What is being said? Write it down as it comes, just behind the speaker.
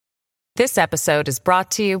This episode is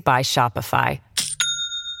brought to you by Shopify.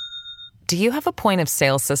 Do you have a point of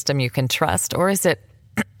sale system you can trust, or is it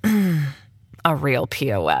a real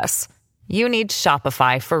POS? You need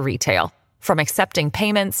Shopify for retail. From accepting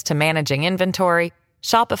payments to managing inventory,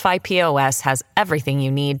 Shopify POS has everything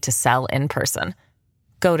you need to sell in person.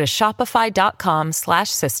 Go to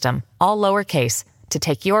shopify.com/system, all lowercase, to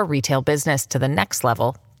take your retail business to the next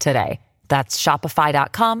level today. That's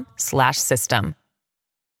shopify.com/system.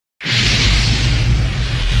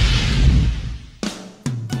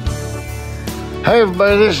 Hey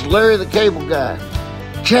everybody, this is Larry the Cable Guy.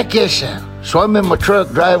 Check this out. So I'm in my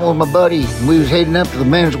truck driving with my buddy, and we was heading up to the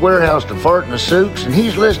Men's Warehouse to fart in the suits, and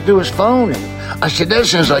he's listening to his phone, and I said, that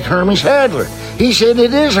sounds like Hermie Sadler. He said,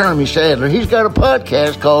 it is Hermie Sadler. He's got a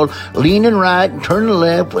podcast called Leaning Right and Turning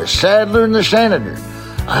Left with Sadler and the Senator.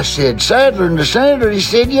 I said, Sadler and the Senator? He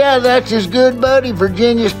said, yeah, that's his good buddy,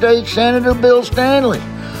 Virginia State Senator Bill Stanley.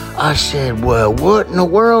 I said, well, what in the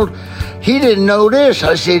world? He didn't know this.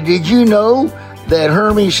 I said, did you know that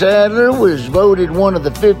Hermie Sadler was voted one of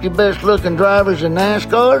the 50 best looking drivers in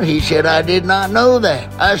NASCAR? He said, I did not know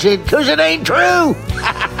that. I said, 'cause it ain't true.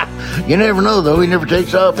 You never know, though. He never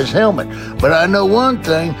takes off his helmet. But I know one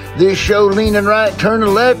thing, this show Leaning Right,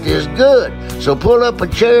 Turning Left is good. So pull up a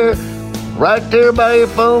chair right there by your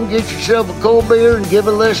phone, get yourself a cold beer, and give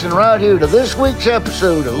a listen right here to this week's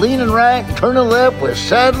episode of Leaning Right and Turning Left with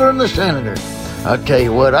Sadler and the Senator. I'll tell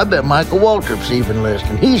you what, I bet Michael Waltrip's even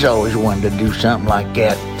listening. He's always wanted to do something like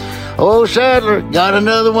that. Oh, Sadler, got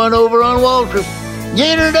another one over on Waltrip.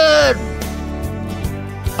 Get her done.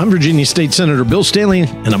 I'm Virginia State Senator Bill Stanley,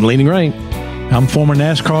 and I'm leaning right. I'm former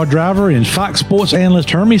NASCAR driver and Fox Sports analyst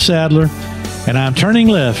Hermie Sadler, and I'm turning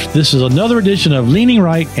left. This is another edition of Leaning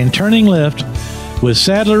Right and Turning Left with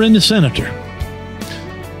Sadler and the Senator.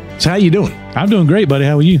 So how you doing? I'm doing great, buddy.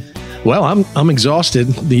 How are you? Well, I'm exhausted.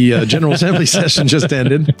 The General Assembly session just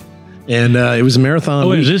ended, and it was a marathon.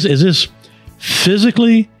 Oh, is this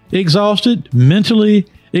physically exhausted, mentally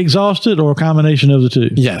exhausted, or a combination of the two?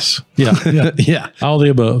 Yes. Yeah. Yeah. All the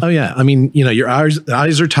above. Oh, yeah. I mean, your eyes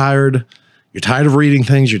are tired. You're tired of reading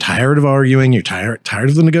things. You're tired of arguing. You're tired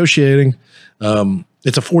of the negotiating.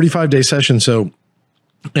 It's a 45-day session, so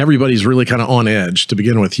everybody's really kind of on edge to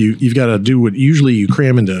begin with. You've got to do what usually you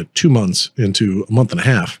cram into 2 months into a month and a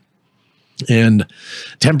half. And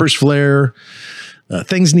tempers flare,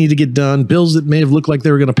 things need to get done. Bills that may have looked like they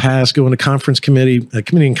were going to pass go into committee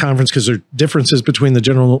and conference because there are differences between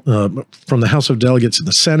the from the House of Delegates and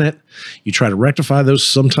the Senate. You try to rectify those.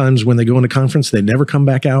 Sometimes when they go into conference, they never come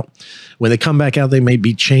back out. When they come back out, they may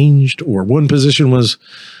be changed, or one position was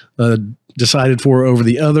decided for over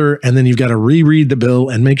the other. And then you've got to reread the bill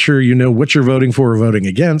and make sure you know what you're voting for or voting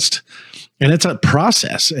against. And it's a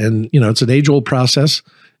process, and it's an age-old process.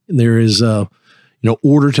 There is,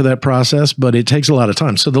 order to that process, but it takes a lot of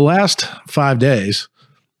time. So the last 5 days,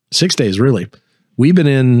 6 days really, we've been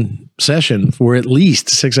in session for at least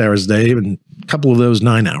 6 hours a day, and a couple of those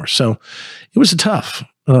 9 hours. So it was a tough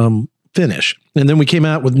finish. And then we came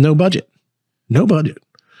out with no budget.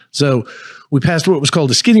 So we passed what was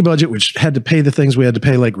called a skinny budget, which had to pay the things we had to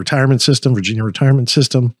pay, like retirement system, Virginia retirement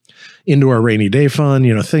system, into our rainy day fund,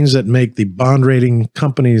 things that make the bond rating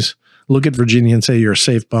companies look at Virginia and say you're a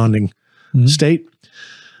safe bonding state.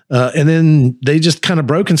 And then they just kind of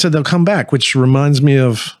broke and said they'll come back, which reminds me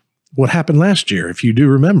of what happened last year, if you do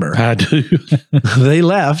remember. I do. They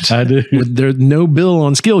left. I do. With there's no bill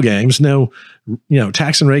on skill games, no,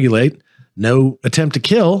 tax and regulate, no attempt to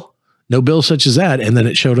kill, no bill such as that. And then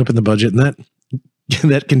it showed up in the budget, and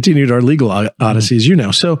that continued our legal odyssey, as you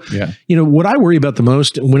know. So, what I worry about the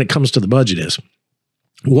most when it comes to the budget is,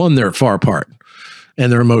 one, they're far apart. And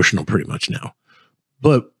they're emotional pretty much now.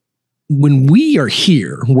 But when we are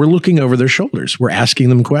here, we're looking over their shoulders. We're asking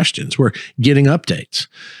them questions. We're getting updates.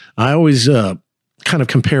 I always kind of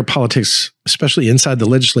compare politics, especially inside the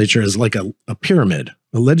legislature, as like a pyramid,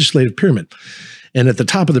 a legislative pyramid. And at the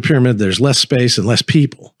top of the pyramid, there's less space and less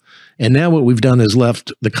people. And now what we've done is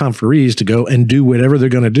left the conferees to go and do whatever they're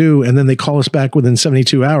going to do. And then they call us back within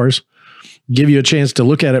 72 hours, give you a chance to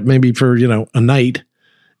look at it maybe for, a night,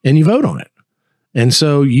 and you vote on it. And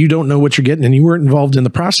so you don't know what you're getting, and you weren't involved in the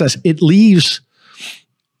process. It leaves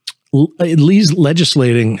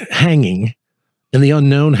legislating hanging and the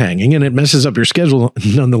unknown hanging, and it messes up your schedule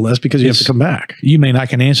nonetheless because you have to come back. You may not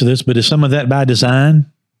can answer this, but is some of that by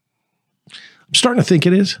design? I'm starting to think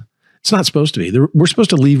it is. It's not supposed to be. We're supposed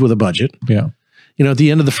to leave with a budget. Yeah. At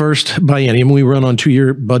the end of the first biennium, we run on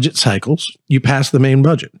 2-year budget cycles. You pass the main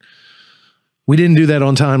budget. We didn't do that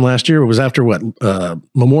on time last year. It was after what?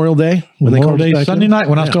 Memorial Day? When Memorial Day, Sunday night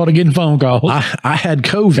when I started getting phone calls. I had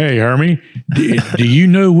COVID. Hey, Hermie, do you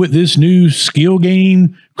know what this new skill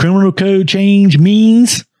game criminal code change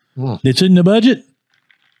means? It's in the budget?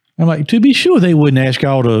 I'm like, to be sure, they wouldn't ask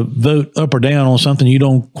y'all to vote up or down on something you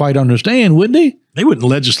don't quite understand, would they? They wouldn't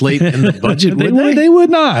legislate in the budget, would they? They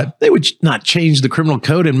would not. They would not change the criminal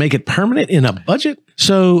code and make it permanent in a budget.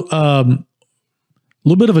 So, a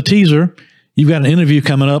little bit of a teaser. You've got an interview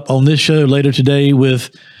coming up on this show later today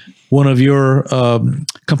with one of your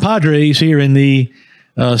compadres here in the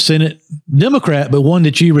Senate, Democrat, but one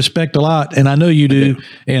that you respect a lot, and I know you do.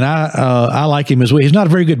 And I like him as well. He's not a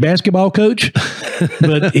very good basketball coach,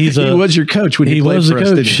 but he was your coach when he was the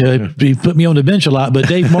coach. He put me on the bench a lot. But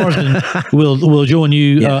Dave Marsden will join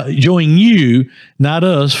you, not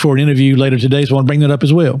us, for an interview later today. So I want to bring that up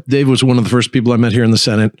as well. Dave was one of the first people I met here in the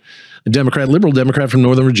Senate, a Democrat, liberal Democrat from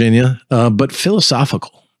Northern Virginia, but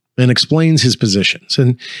philosophical, and explains his positions.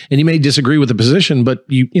 And you may disagree with the position, but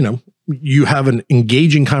you have an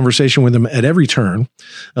engaging conversation with him at every turn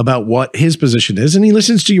about what his position is, and he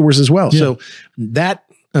listens to yours as well. Yeah. So that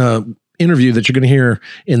interview that you're going to hear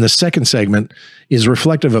in the second segment is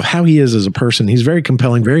reflective of how he is as a person. He's very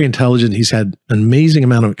compelling, very intelligent. He's had an amazing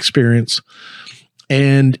amount of experience,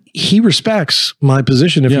 and he respects my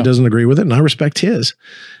position if he doesn't agree with it, and I respect his.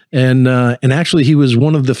 And actually, he was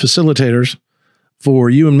one of the facilitators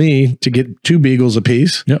for you and me to get 2 Beagles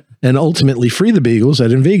apiece and ultimately free the Beagles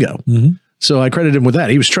at Envigo. Mm-hmm. So I credit him with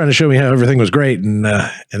that. He was trying to show me how everything was great, and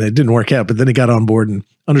it didn't work out. But then he got on board and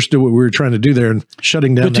understood what we were trying to do there and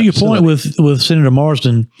shutting down. But to your point with Senator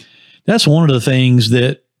Marsden, that's one of the things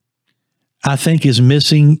that I think is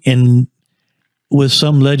missing with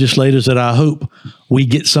some legislators that I hope we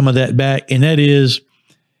get some of that back, and that is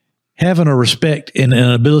having a respect and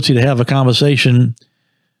an ability to have a conversation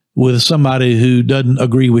with somebody who doesn't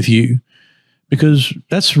agree with you, because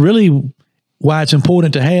that's really why it's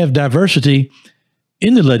important to have diversity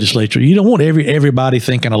in the legislature. You don't want everybody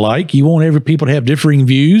thinking alike. You want every people to have differing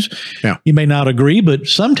views. Yeah. You may not agree, but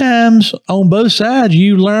sometimes on both sides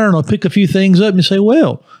you learn or pick a few things up and you say,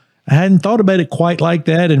 well, I hadn't thought about it quite like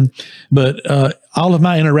that. But all of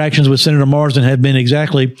my interactions with Senator Marsden have been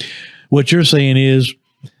exactly what you're saying is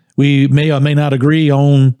we may or may not agree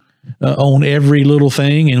on every little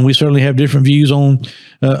thing, and we certainly have different views on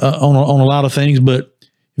a lot of things, but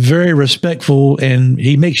very respectful, and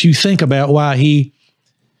he makes you think about why he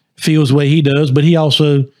feels the way he does, but he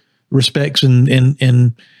also respects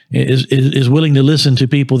and is willing to listen to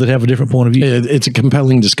people that have a different point of view. It's a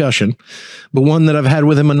compelling discussion, but one that I've had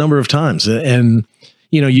with him a number of times, and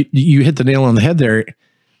you hit the nail on the head there.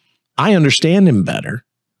 I understand him better.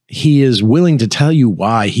 He is willing to tell you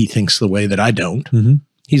why he thinks the way that I don't. Mm-hmm.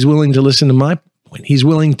 He's willing to listen to my point. He's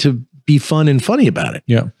willing to be fun and funny about it.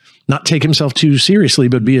 Yeah. Not take himself too seriously,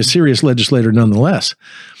 but be a serious legislator nonetheless.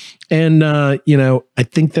 And, I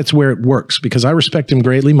think that's where it works because I respect him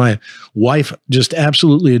greatly. My wife just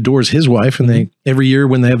absolutely adores his wife. And every year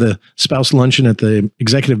when they have the spouse luncheon at the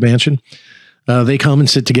executive mansion, they come and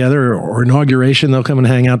sit together, or inauguration, they'll come and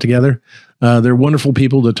hang out together. They're wonderful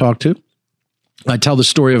people to talk to. I tell the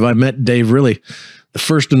story of I met Dave really the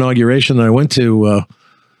first inauguration that I went to,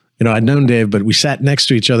 I'd known Dave, but we sat next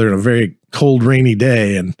to each other on a very cold, rainy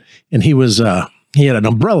day, and he was he had an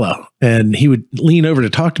umbrella, and he would lean over to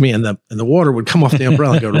talk to me, and the water would come off the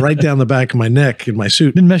umbrella and go right down the back of my neck in my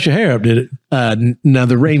suit. Didn't mess your hair up, did it? No,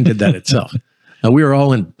 the rain did that itself. We were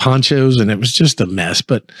all in ponchos, and it was just a mess.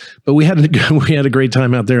 But we had a great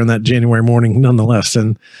time out there on that January morning, nonetheless.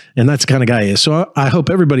 And that's the kind of guy he is. So I hope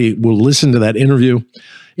everybody will listen to that interview.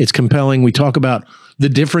 It's compelling. We talk about the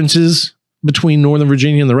differences between Northern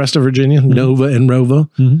Virginia and the rest of Virginia, Nova and Rova.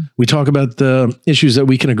 Mm-hmm. We talk about the issues that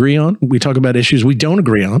we can agree on. We talk about issues we don't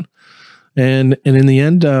agree on. And in the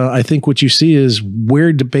end, I think what you see is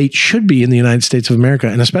where debate should be in the United States of America,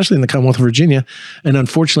 and especially in the Commonwealth of Virginia. And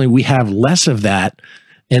unfortunately, we have less of that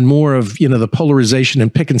and more of, the polarization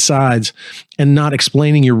and picking sides and not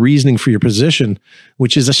explaining your reasoning for your position,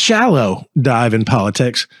 which is a shallow dive in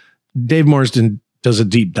politics. Dave Marsden does a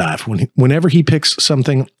deep dive. Whenever he picks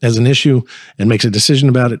something as an issue and makes a decision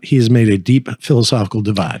about it, he has made a deep philosophical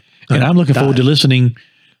divide. And I'm looking forward to listening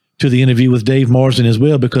to the interview with Dave Marsden as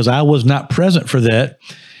well, because I was not present for that.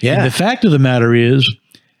 Yeah. And the fact of the matter is,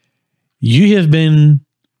 you have been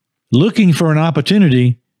looking for an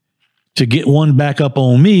opportunity to get one back up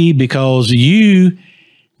on me because you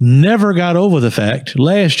never got over the fact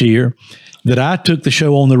last year that I took the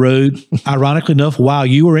show on the road, ironically enough, while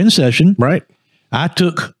you were in session. Right. I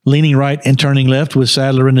took Leaning Right and Turning Left with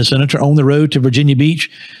Sadler and the Senator on the road to Virginia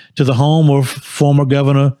Beach, to the home of former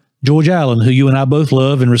Governor George Allen, who you and I both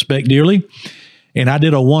love and respect dearly. And I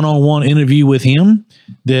did a one-on-one interview with him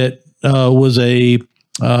that was a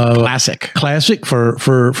classic for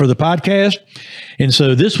the podcast. And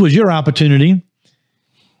so this was your opportunity,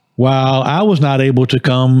 while I was not able to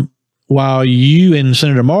come, while you and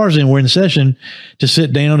Senator Marsden were in session, to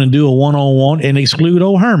sit down and do a one-on-one and exclude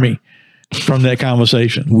old Hermie from that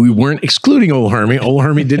conversation. We weren't excluding old Hermie. Old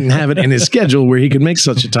Hermie didn't have it in his schedule where he could make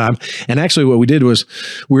such a time. And actually what we did was,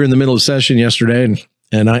 we were in the middle of session yesterday,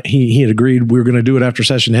 and he had agreed we were going to do it after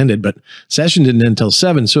session ended, but session didn't end until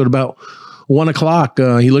 7. So at about 1 o'clock,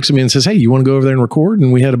 he looks at me and says, "Hey, you want to go over there and record?"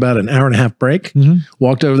 And we had about an hour and a half break,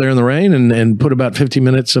 walked over there in the rain and put about 15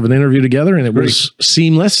 minutes of an interview together. And it was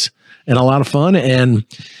seamless and a lot of fun. And,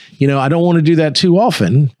 you know, I don't want to do that too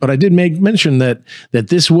often, but I did make mention that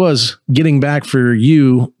this was getting back for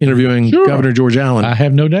you interviewing Governor George Allen. I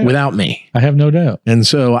have no doubt. Without me. I have no doubt. And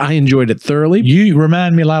so I enjoyed it thoroughly. You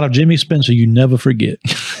remind me a lot of Jimmy Spencer. You never forget.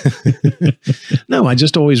 No, I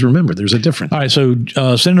just always remember there's a difference. All right. So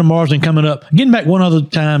Senator Marsden coming up. Getting back one other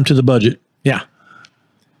time to the budget. Yeah.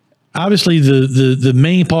 Obviously, the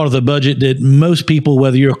main part of the budget that most people,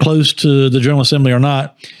 whether you're close to the General Assembly or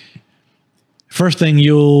not, first thing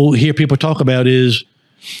you'll hear people talk about is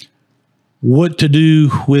what to do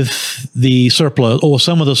with the surplus, or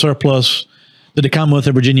some of the surplus that the Commonwealth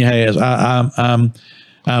of Virginia has.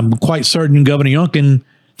 I'm quite certain Governor Youngkin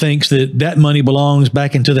thinks that money belongs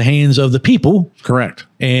back into the hands of the people. Correct.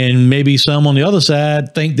 And maybe some on the other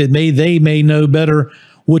side think that they may know better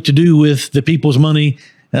what to do with the people's money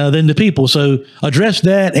than the people. So address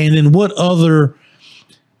that, and then what other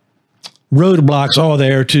roadblocks are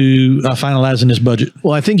there to finalizing this budget?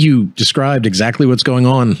 Well, I think you described exactly what's going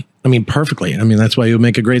on. I mean, perfectly. I mean, that's why you would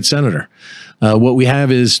make a great senator. What we have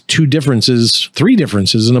is three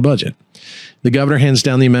differences in a budget. The governor hands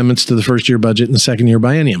down the amendments to the first year budget and the second year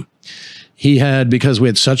biennium. He had, because we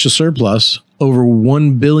had such a surplus, over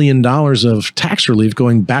 $1 billion of tax relief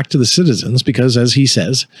going back to the citizens because, as he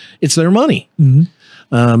says, it's their money.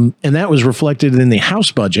 And that was reflected in the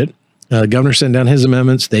House budget. Governor sent down his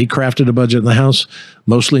amendments. They crafted a budget in the House,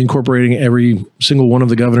 mostly incorporating every single one of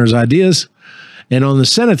the governor's ideas. And on the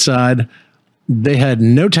Senate side, they had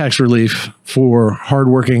no tax relief for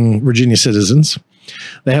hardworking Virginia citizens.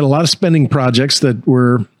 They had a lot of spending projects that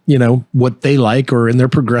were, you know, what they like or in their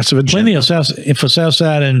progressive agenda. Plenty of South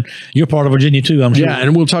Side, and you're part of Virginia too, I'm sure. Yeah,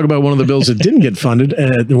 and we'll talk about one of the bills that didn't get funded,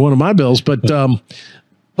 one of my bills, but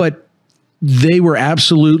they were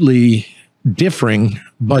absolutely differing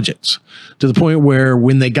budgets to the point where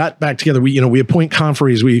when they got back together, we appoint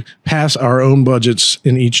conferees, we pass our own budgets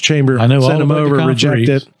in each chamber, send them over, reject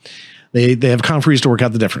it. They have conferees to work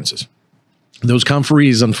out the differences. Those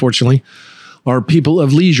conferees, unfortunately, are people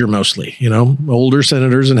of leisure mostly, older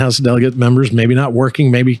senators and House of Delegate members, maybe not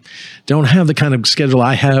working, maybe don't have the kind of schedule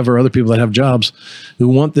I have or other people that have jobs who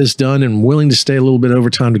want this done and willing to stay a little bit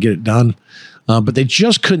overtime to get it done. But they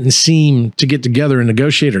just couldn't seem to get together and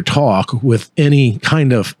negotiate or talk with any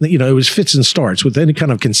kind of, it was fits and starts with any kind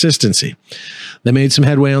of consistency. They made some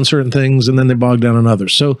headway on certain things and then they bogged down on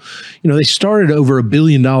others. So, they started over $1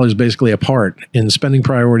 billion basically apart in spending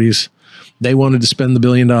priorities. They wanted to spend the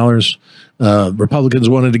 $1 billion. Republicans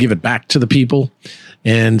wanted to give it back to the people.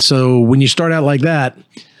 And so when you start out like that,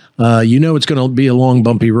 it's going to be a long,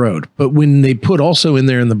 bumpy road. But when they put also in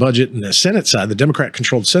there in the budget in the Senate side, the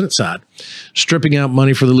Democrat-controlled Senate side, stripping out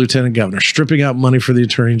money for the lieutenant governor, stripping out money for the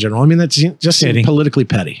attorney general. I mean, that's just politically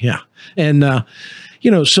petty. Yeah. And,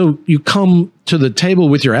 so you come to the table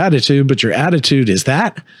with your attitude, but your attitude is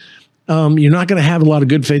that you're not going to have a lot of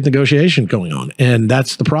good faith negotiation going on. And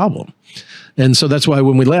that's the problem. And so that's why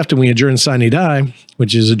when we left and we adjourned sine die,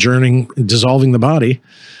 which is dissolving the body,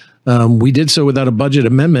 we did so without a budget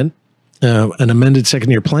amendment, an amended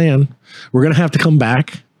second-year plan. We're going to have to come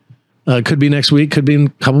back. Could be next week, could be in a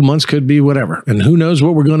couple months, could be whatever. And who knows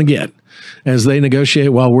what we're going to get as they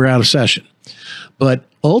negotiate while we're out of session. But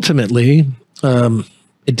ultimately,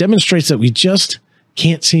 it demonstrates that we just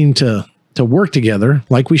can't seem to work together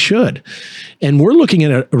like we should. And we're looking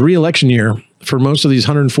at a re-election year for most of these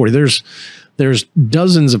 140. There's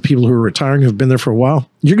dozens of people who are retiring who've been there for a while.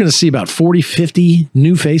 You're going to see about 40, 50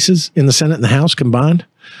 new faces in the Senate and the House combined.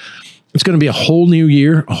 It's going to be a whole new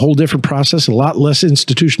year, a whole different process, a lot less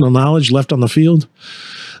institutional knowledge left on the field.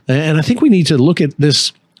 And I think we need to look at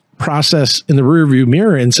this process in the rearview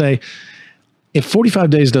mirror and say, if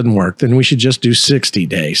 45 days doesn't work, then we should just do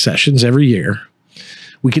 60-day sessions every year.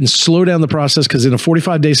 We can slow down the process because in a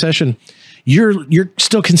 45-day session, you're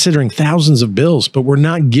still considering thousands of bills, but we're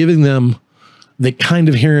not giving them the kind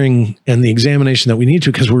of hearing and the examination that we need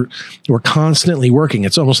to, because we're constantly working.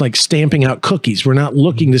 It's almost like stamping out cookies. We're not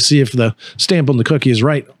looking to see if the stamp on the cookie is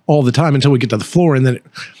right all the time until we get to the floor, and then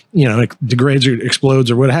it degrades or explodes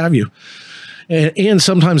or what have you. And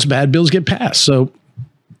sometimes bad bills get passed. So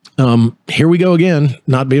here we go again,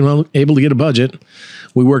 not being able to get a budget.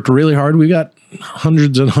 We worked really hard. We got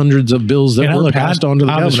hundreds and hundreds of bills that were passed on to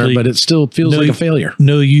the governor, but it still feels like a failure.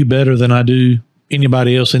 Know you better than I do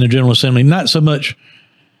anybody else in the General Assembly. Not so much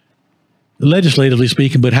legislatively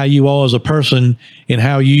speaking, but how you all as a person and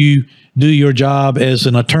how you do your job as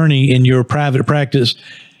an attorney in your private practice.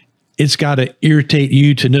 It's got to irritate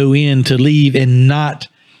you to no end to leave and not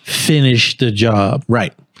finish the job.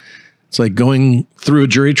 Right. It's like going through a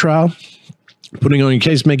jury trial, putting on your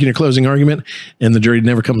case, making your closing argument, and the jury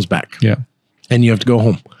never comes back. Yeah. And you have to go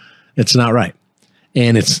home. It's not right.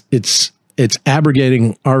 And it's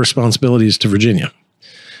abrogating our responsibilities to Virginia.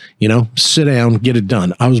 Sit down, get it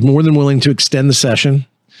done. I was more than willing to extend the session.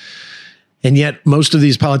 And yet most of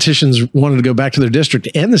these politicians wanted to go back to their district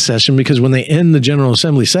to end the session, because when they end the General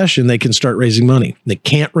Assembly session, they can start raising money. They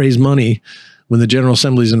can't raise money when the General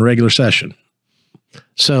Assembly is in regular session.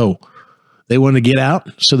 So they want to get out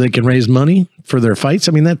so they can raise money for their fights.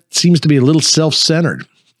 I mean, that seems to be a little self-centered,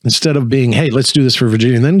 instead of being, hey, let's do this for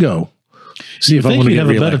Virginia and then go see if I want to get have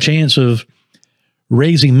a better chance of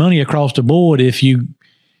raising money across the board if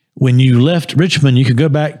when you left Richmond, you could go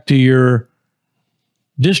back to your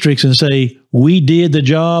districts and say, we did the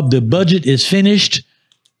job. The budget is finished.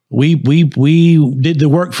 We did the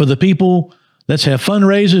work for the people. Let's have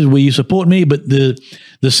fundraisers. Will you support me? But the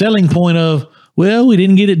selling point of, well, we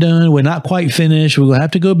didn't get it done. We're not quite finished. We'll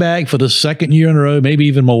have to go back for the second year in a row, maybe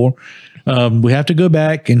even more. We have to go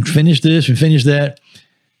back and finish this and finish that.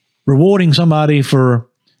 Rewarding somebody for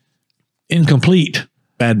incomplete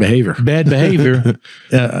bad behavior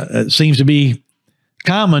seems to be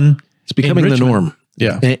common. It's becoming the norm.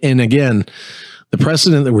 Yeah. And again, the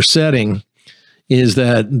precedent that we're setting is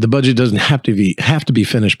that the budget doesn't have to be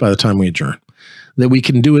finished by the time we adjourn, that we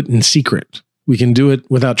can do it in secret. We can do it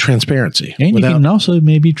without transparency. And you can also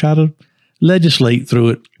maybe try to legislate through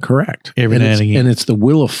it. Correct. Every now and again. And it's the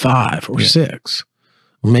will of 5 or 6,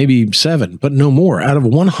 or maybe 7, but no more. Out of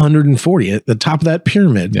 140 at the top of that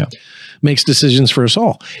pyramid, makes decisions for us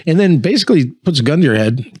all. And then basically puts a gun to your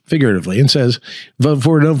head, figuratively, and says, vote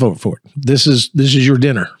for it, don't vote for it. This is your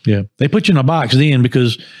dinner. Yeah. They put you in a box then,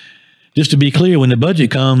 because just to be clear, when the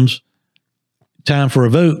budget comes, time for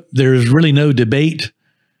a vote, there's really no debate.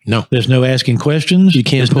 No. There's no asking questions. You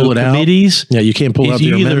can't pull it out. Committees. Yeah, you can't pull out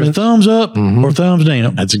your either amendments. Thumbs up or thumbs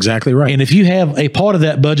down. That's exactly right. And if you have a part of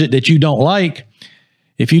that budget that you don't like,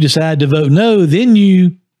 if you decide to vote no, then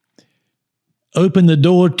you open the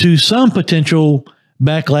door to some potential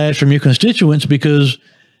backlash from your constituents, because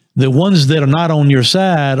the ones that are not on your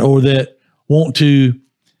side or that want to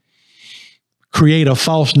create a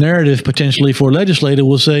false narrative potentially for a legislator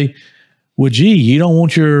will say, well, gee, you don't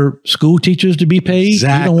want your school teachers to be paid.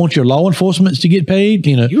 Exactly. You don't want your law enforcement to get paid.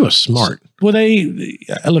 You are smart. Well,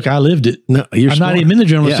 look, I lived it. No, I'm not even in the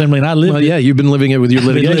General Assembly, and I lived it. Yeah, you've been living it with your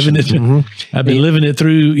litigation. I've been living it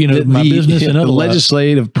through, my business and other the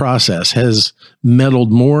legislative process has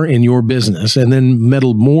meddled more in your business and then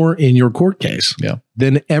meddled more in your court case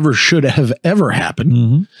than ever should have ever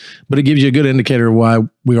happened. But it gives you a good indicator of why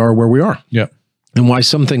we are where we are. Yeah. And why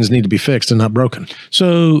some things need to be fixed and not broken.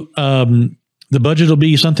 So the budget will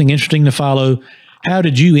be something interesting to follow. How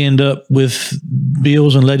did you end up with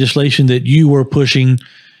bills and legislation that you were pushing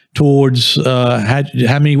towards?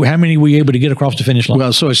 How many were you able to get across the finish line?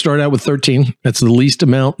 Well, so I started out with 13. That's the least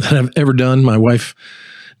amount that I've ever done. My wife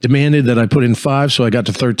demanded that I put in 5, so I got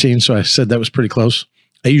to 13. So I said that was pretty close.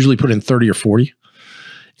 I usually put in 30 or 40.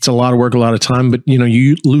 It's a lot of work, a lot of time, but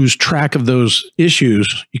you lose track of those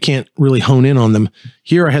issues. You can't really hone in on them.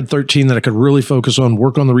 Here I had 13 that I could really focus on,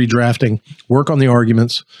 work on the redrafting, work on the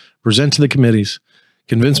arguments, present to the committees,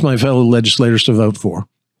 convince my fellow legislators to vote for.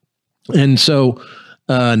 And so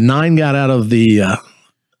 9 got out of the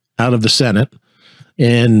Senate,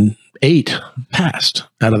 and 8 passed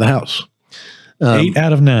out of the House. 8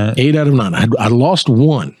 out of 9. 8 out of 9. I lost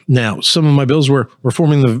 1. Now, some of my bills were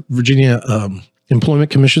forming the Virginia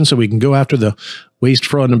Employment Commission, so we can go after the waste,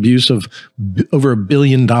 fraud, and abuse of over $1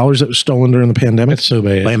 billion that was stolen during the pandemic. That's so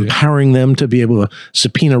bad. By empowering them to be able to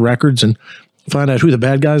subpoena records and find out who the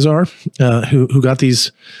bad guys are, who got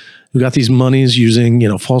these monies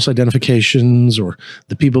using false identifications, or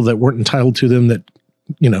the people that weren't entitled to them that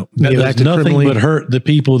that does nothing but hurt the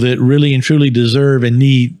people that really and truly deserve and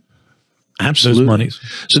need Absolutely. those monies.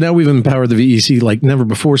 So now we've empowered the VEC like never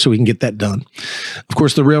before so we can get that done. Of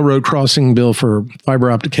course, the railroad crossing bill for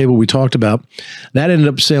fiber optic cable we talked about, that ended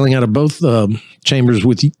up sailing out of both chambers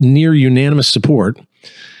with near unanimous support.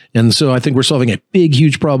 And so I think we're solving a big,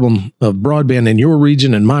 huge problem of broadband in your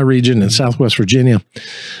region and my region in Southwest Virginia.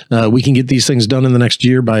 We can get these things done in the next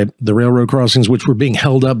year by the railroad crossings, which were being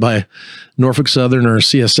held up by Norfolk Southern or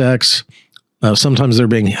CSX. Sometimes they're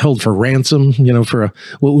being held for ransom, for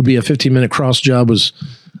what would be a 15-minute cross job was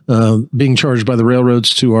being charged by the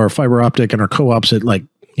railroads to our fiber optic and our co-ops at like,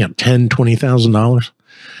 $10,000,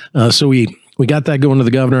 $20,000. So we got that going to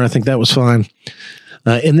the governor. I think that was fine.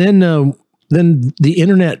 And then the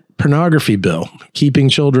internet pornography bill, keeping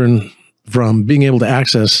children from being able to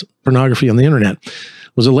access pornography on the internet,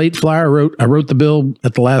 was a late flyer. I wrote the bill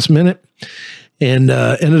at the last minute. And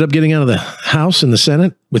ended up getting out of the House and the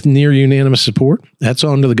Senate with near unanimous support. That's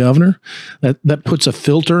on to the governor. That puts a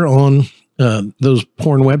filter on those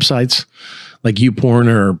porn websites like YouPorn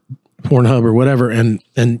or Pornhub or whatever, and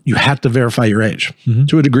you have to verify your age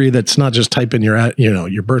to a degree that's not just type in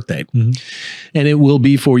your birth date. And it will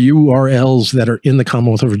be for URLs that are in the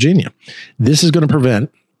Commonwealth of Virginia. This is going to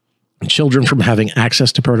prevent children from having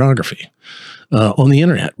access to pornography on the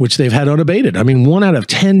internet, which they've had unabated. I mean, 1 out of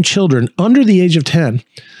 10 children under the age of 10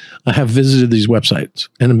 have visited these websites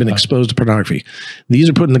and have been exposed to pornography. These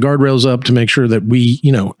are putting the guardrails up to make sure that we,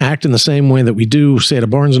 act in the same way that we do, say, at a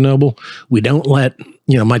Barnes & Noble. We don't let,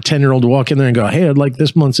 my 10-year-old walk in there and go, hey, I'd like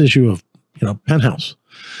this month's issue of, Penthouse.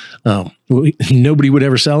 Nobody would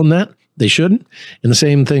ever sell them that. They shouldn't. And the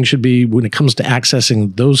same thing should be when it comes to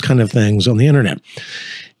accessing those kind of things on the internet.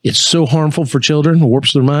 It's so harmful for children,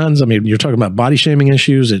 warps their minds. I mean, you're talking about body shaming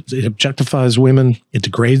issues. It objectifies women. It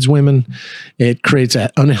degrades women. It creates an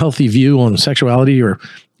unhealthy view on sexuality or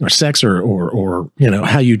sex or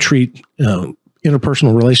how you treat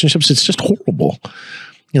interpersonal relationships. It's just horrible.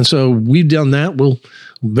 And so we've done that. We're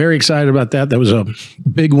very excited about that. That was a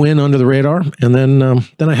big win under the radar. And then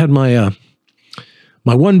I had my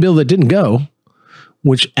one bill that didn't go,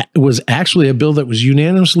 which was actually a bill that was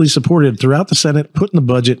unanimously supported throughout the Senate, put in the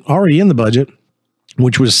budget, already in the budget,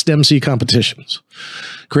 which was STEM C competitions,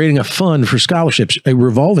 creating a fund for scholarships, a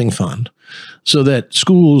revolving fund, so that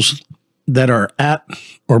schools that are at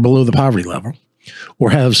or below the poverty level or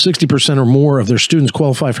have 60% or more of their students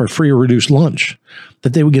qualify for free or reduced lunch,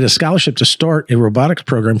 that they would get a scholarship to start a robotics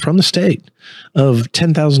program from the state of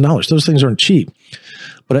 $10,000. Those things aren't cheap,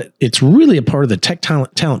 but it's really a part of the tech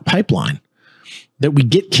talent pipeline that we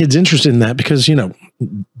get kids interested in that because,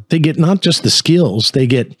 they get not just the skills, they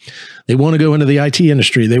want to go into the IT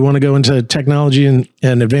industry. They want to go into technology and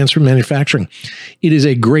advanced manufacturing. It is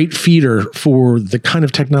a great feeder for the kind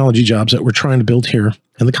of technology jobs that we're trying to build here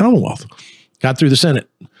in the Commonwealth. Got through the Senate,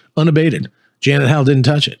 unabated. Janet Howell didn't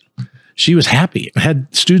touch it. She was happy. I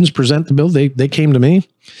had students present the bill. They came to me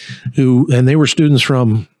and they were students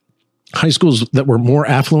from high schools that were more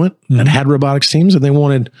affluent that had robotics teams, and they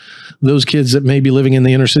wanted those kids that may be living in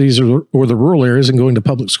the inner cities or the rural areas and going to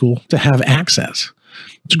public school to have access.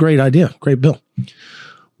 It's a great idea, great bill.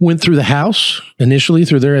 Went through the House initially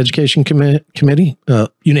through their education committee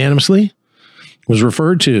unanimously, was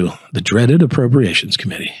referred to the dreaded Appropriations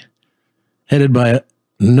Committee, headed by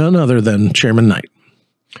none other than Chairman Knight.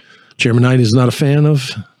 Chairman Knight is not a fan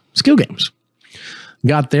of skill games.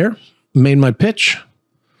 Got there, made my pitch,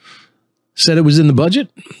 said it was in the budget,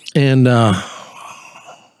 and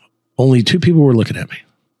only 2 people were looking at me.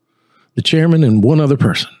 The chairman and one other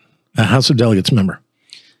person, a House of Delegates member.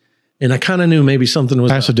 And I kind of knew maybe something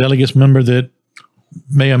was House of Delegates member that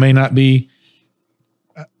may or may not be,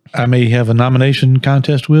 I may have a nomination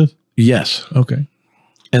contest with? Yes. Okay.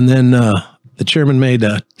 And then the chairman made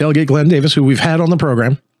Delegate Glenn Davis, who we've had on the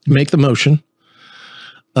program, make the motion.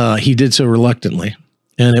 He did so reluctantly,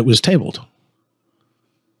 and it was tabled.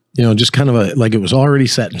 Just kind of like it was already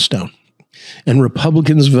set in stone. And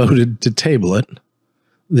Republicans voted to table it,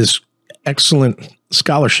 this excellent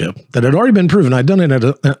scholarship that had already been proven. I'd done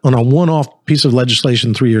it on a one-off piece of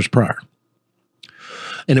legislation 3 years prior.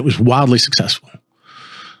 And it was wildly successful.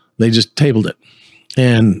 They just tabled it.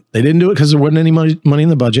 And they didn't do it because there wasn't any money in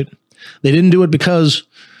the budget. They didn't do it because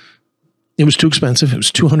it was too expensive. It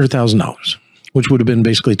was $200,000, which would have been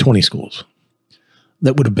basically 20 schools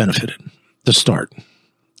that would have benefited to start.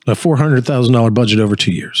 A $400,000 budget over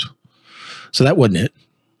 2 years. So that wasn't it.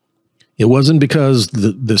 It wasn't because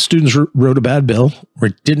the students wrote a bad bill or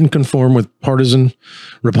it didn't conform with partisan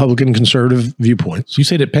Republican conservative viewpoints. You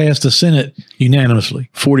said it passed the Senate unanimously.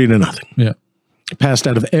 40-0. Yeah. It passed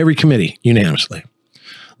out of every committee unanimously.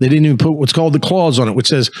 They didn't even put what's called the clause on it, which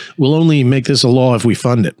says we'll only make this a law if we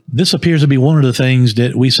fund it. This appears to be one of the things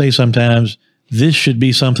that we say sometimes. This should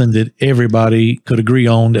be something that everybody could agree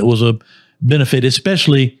on that was a benefit,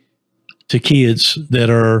 especially to kids that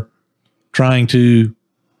are trying to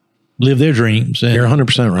live their dreams. And, You're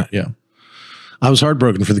 100% right. yeah. I was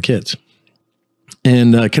heartbroken for the kids.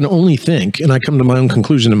 And I can only think, and I come to my own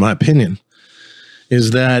conclusion in my opinion,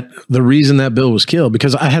 is that the reason that bill was killed,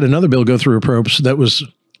 because I had another bill go through approps that was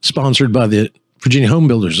sponsored by the Virginia Home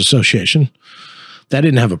Builders Association. That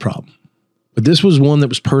didn't have a problem. But this was one that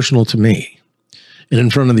was personal to me and in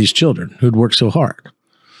front of these children who'd worked so hard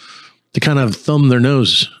to kind of thumb their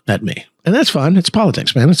nose at me. And that's fine. It's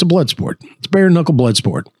politics, man. It's a blood sport. It's bare knuckle blood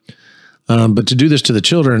sport. But to do this to the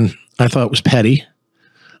children, I thought was petty.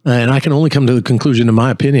 And I can only come to the conclusion, in my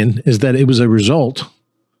opinion, is that it was a result.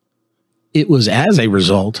 It was as a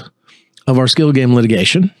result of our skill game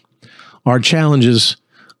litigation, our challenges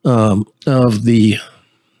of the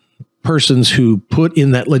persons who put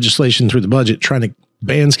in that legislation through the budget, trying to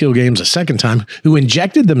ban skill games a second time, who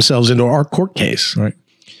injected themselves into our court case. Right.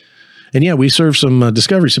 And yeah, we served some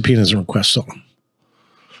discovery subpoenas and requests on them.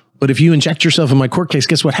 But if you inject yourself in my court case,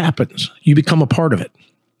 guess what happens? You become a part of it.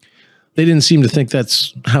 They didn't seem to think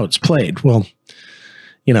that's how it's played. Well,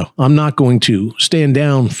 you know, I'm not going to stand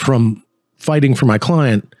down from fighting for my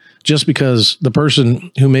client just because the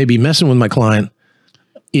person who may be messing with my client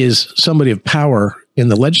is somebody of power in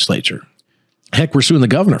the legislature. Heck, we're suing the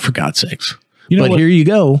governor, for God's sakes. But here you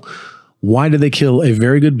go. Why did they kill a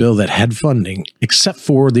very good bill that had funding, except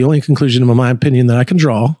for the only conclusion, in my opinion, that I can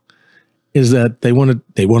draw is that they wanted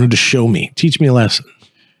to show me, teach me a lesson.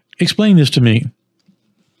 Explain this to me.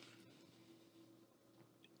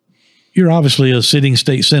 You're obviously a sitting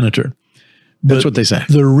state senator. That's what they say.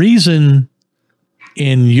 The reason,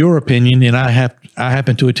 in your opinion, and I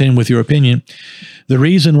happen to attend with your opinion, the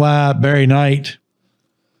reason why Barry Knight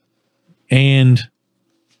and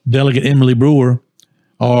Delegate Emily Brewer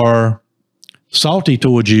are salty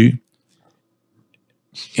towards you,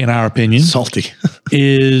 in our opinion, Salty.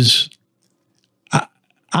 is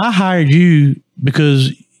I hired you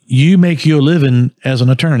because you make your living as an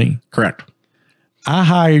attorney. Correct. I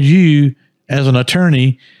hired you as an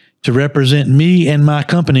attorney to represent me and my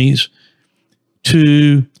companies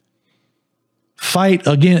to fight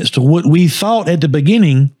against what we thought at the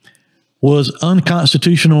beginning was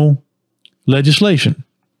unconstitutional legislation.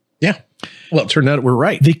 Yeah. Well, it turned out we're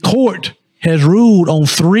right. The court has ruled on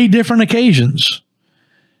 3 different occasions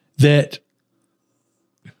that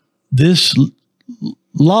this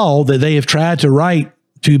law that they have tried to write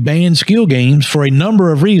to ban skill games for a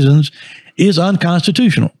number of reasons is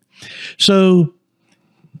unconstitutional. So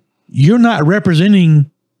you're not representing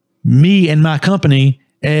me and my company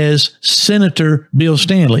as Senator Bill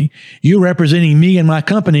Stanley. You're representing me and my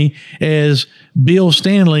company as Bill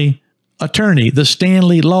Stanley attorney, the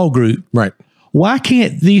Stanley Law Group. Right. Why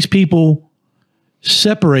can't these people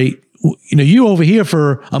separate? You know, you over here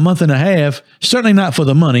for a month and a half, certainly not for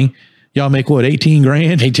the money. Y'all make what, 18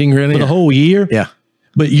 grand? 18 grand for the whole year? Yeah.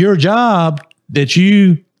 But your job that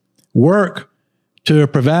you work to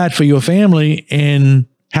provide for your family and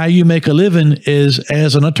how you make a living is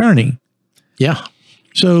as an attorney. Yeah.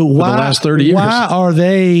 So why, the last 30 years. Why are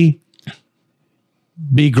they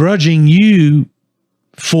begrudging you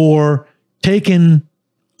for taking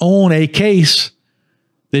on a case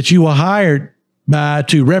that you were hired by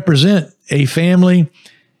to represent a family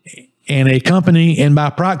and a company and by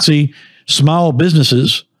proxy small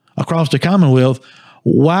businesses across the Commonwealth?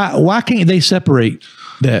 Why can't they separate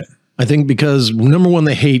that? I think because, number one,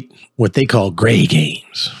 they hate what they call gray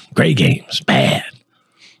games. Gray games, bad.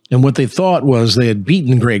 And what they thought was they had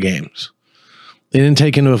beaten gray games. They didn't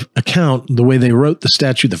take into account the way they wrote the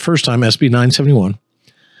statute the first time, SB 971.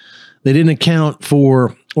 They didn't account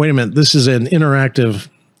for, wait a minute, this is an interactive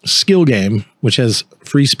skill game, which has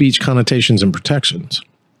free speech connotations and protections.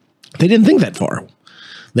 They didn't think that far.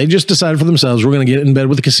 They just decided for themselves, we're going to get in bed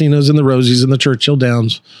with the casinos and the Rosies and the Churchill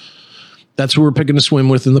Downs. That's who we're picking to swim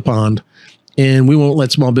with in the pond. And we won't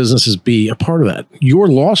let small businesses be a part of that. Your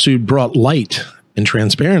lawsuit brought light and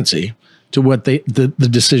transparency to what the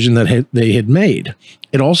decision that they had made.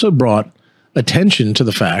 It also brought attention to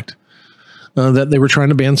the fact that they were trying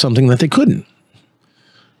to ban something that they couldn't.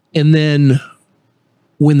 And then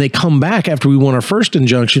when they come back after we won our first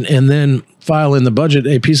injunction and then file in the budget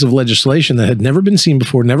a piece of legislation that had never been seen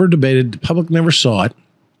before, never debated, the public never saw it,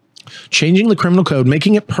 changing the criminal code,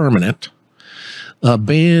 making it permanent, a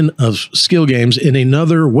ban of skill games in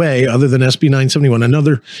another way other than SB 971,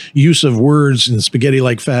 another use of words in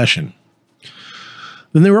spaghetti-like fashion,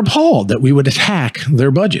 then they were appalled that we would attack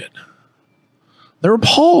their budget. They're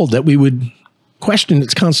appalled that we would question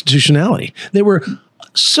its constitutionality. They were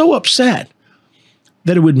so upset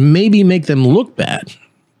that it would maybe make them look bad,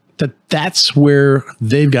 that's where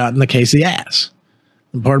they've gotten the case of the ass.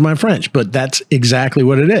 Pardon my French, but that's exactly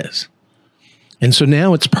what it is. And so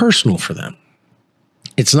now it's personal for them.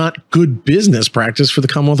 It's not good business practice for the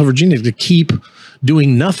Commonwealth of Virginia to keep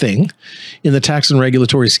doing nothing in the tax and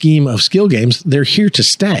regulatory scheme of skill games. They're here to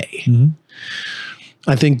stay. Mm-hmm.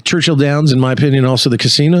 I think Churchill Downs, in my opinion, also the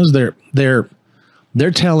casinos, they're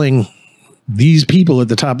telling these people at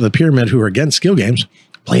the top of the pyramid who are against skill games,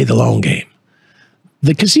 play the long game.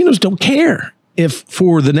 The casinos don't care if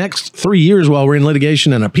for the next 3 years while we're in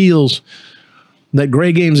litigation and appeals that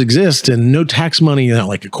gray games exist and no tax money,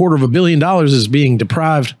 like $250 million is being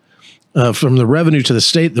deprived from the revenue to the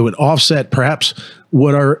state that would offset perhaps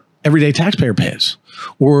what our everyday taxpayer pays,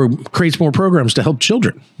 or creates more programs to help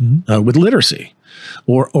children with literacy,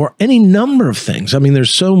 or any number of things. I mean,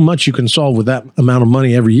 there's so much you can solve with that amount of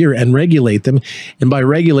money every year and regulate them. And by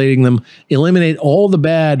regulating them, eliminate all the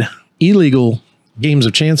bad, illegal games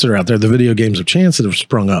of chance that are out there, the video games of chance that have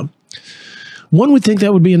sprung up. One would think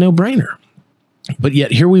that would be a no-brainer. But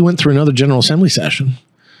yet here we went through another General Assembly session,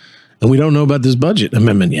 and we don't know about this budget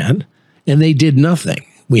amendment yet, and they did nothing.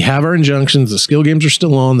 We have our injunctions. The skill games are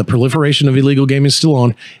still on. The proliferation of illegal gaming is still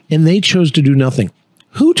on, and they chose to do nothing.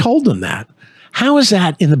 Who told them that? How is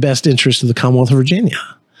that in the best interest of the Commonwealth of Virginia?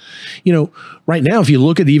 Right now, if you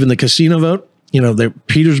look at even the casino vote,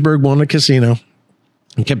 Petersburg won a casino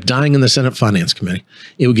and kept dying in the Senate Finance Committee.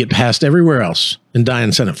 It would get passed everywhere else and die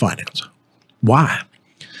in Senate Finance. Why?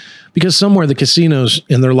 Because somewhere the casinos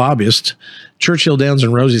and their lobbyists, Churchill Downs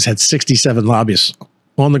and Rosie's, had 67 lobbyists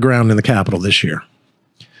on the ground in the Capitol this year.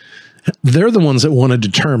 They're the ones that want to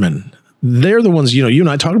determine. They're the ones, you and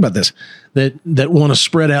I talk about this, that want to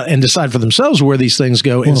spread out and decide for themselves where these things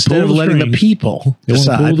go instead of letting the people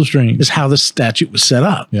decide. Is how the statute was set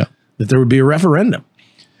up. Yeah. That there would be a referendum.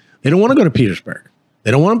 They don't want to go to Petersburg.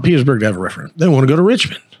 They don't want Petersburg to have a referendum. They want to go to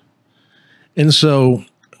Richmond. And so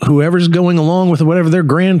whoever's going along with whatever their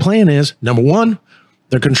grand plan is, number one,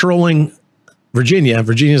 they're controlling Virginia.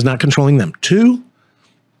 Virginia's not controlling them. Two,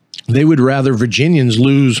 they would rather Virginians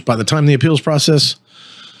lose by the time the appeals process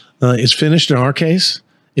is finished in our case,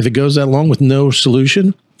 if it goes that long with no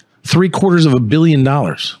solution, $750 million.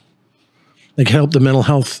 That could help the mental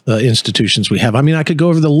health institutions we have. I mean, I could go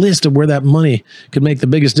over the list of where that money could make the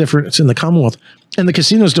biggest difference in the Commonwealth. And the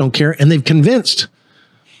casinos don't care. And they've convinced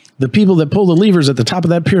the people that pull the levers at the top of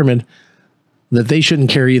that pyramid that they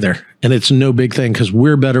shouldn't care either. And it's no big thing because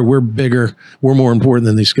we're better, we're bigger, we're more important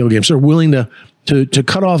than these skill games. They're willing to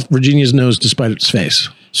cut off Virginia's nose despite its face.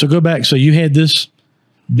 So go back. So you had this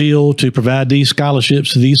bill to provide these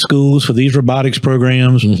scholarships to these schools for these robotics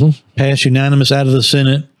programs, passed unanimous out of the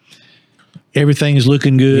Senate. Everything's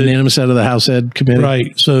looking good. Unanimous out of the House Ed Committee.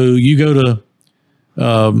 Right. So you go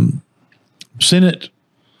to Senate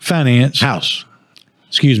Finance. House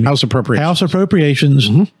Appropriations.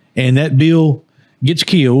 And that bill gets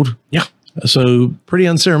killed. Yeah. So pretty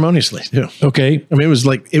unceremoniously. Yeah. Okay. I mean, it was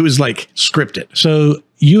like scripted. So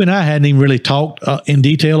you and I hadn't even really talked in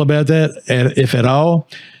detail about that, if at all.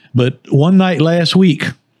 But one night last week,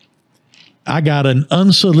 I got an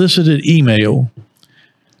unsolicited email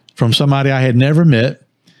from somebody I had never met.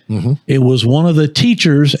 It was one of the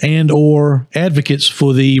teachers and or advocates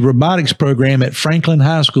for the robotics program at Franklin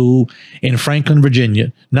High School in Franklin,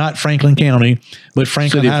 Virginia. Not Franklin County, but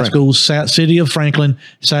Franklin High School, City of Franklin,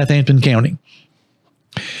 Southampton County.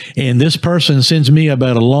 And this person sends me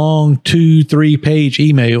about a long 2-3 page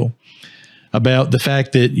email about the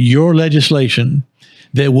fact that your legislation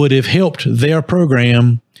that would have helped their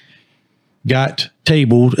program got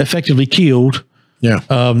tabled, effectively killed,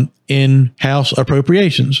 in House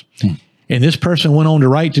appropriations. And this person went on to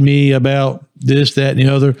write to me about this, that, and the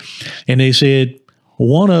other. And they said,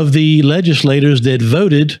 one of the legislators that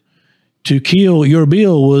voted to kill your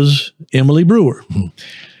bill was Emily Brewer.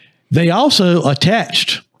 They also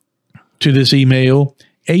attached to this email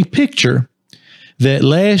a picture that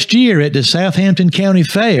last year at the Southampton County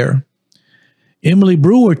Fair, Emily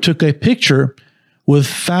Brewer took a picture with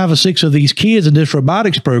 5 or 6 of these kids in this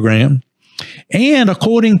robotics program. And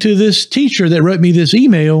according to this teacher that wrote me this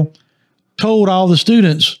email, told all the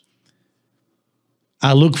students,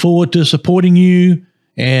 I look forward to supporting you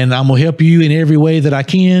and I'm going to help you in every way that I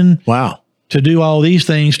can. Wow. To do all these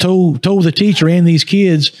things, told the teacher and these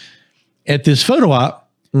kids at this photo op.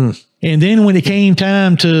 And then when it came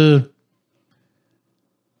time to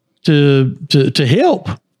help,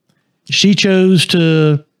 she chose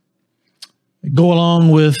to go along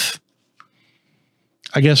with,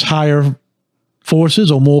 I guess, higher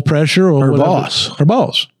forces or more pressure or Her whatever. boss. Her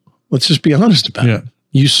boss. Let's just be honest about Yeah. it.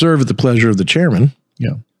 You serve at the pleasure of the chairman.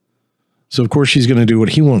 Yeah. So, of course, she's going to do what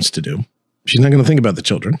he wants to do. She's not going to think about the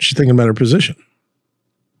children. She's thinking about her position.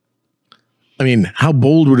 I mean, how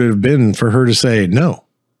bold would it have been for her to say, no,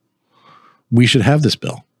 we should have this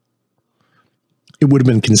bill? It would have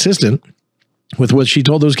been consistent with what she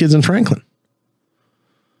told those kids in Franklin.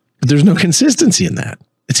 But there's no consistency in that.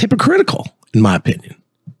 It's hypocritical, in my opinion.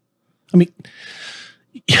 I mean,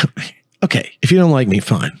 okay, if you don't like me,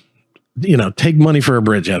 fine. Take money for a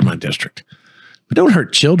bridge out of my district. But don't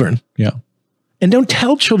hurt children. Yeah. And don't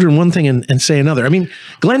tell children one thing and say another. I mean,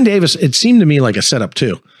 Glenn Davis, it seemed to me like a setup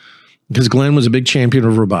too, because Glenn was a big champion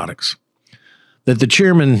of robotics, that the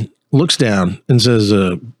chairman looks down and says,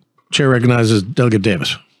 chair recognizes Delegate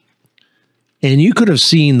Davis. And you could have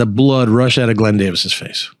seen the blood rush out of Glenn Davis's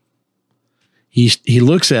face. He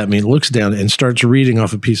looks at me, looks down, and starts reading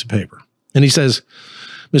off a piece of paper. And he says,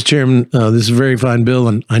 Mr. Chairman, this is a very fine bill,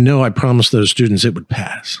 and I know I promised those students it would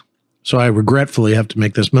pass. So I regretfully have to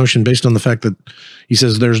make this motion based on the fact that he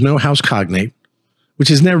says there's no House cognate, which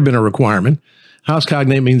has never been a requirement. House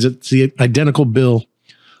cognate means it's the identical bill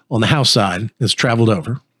on the House side that's traveled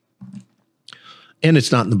over, and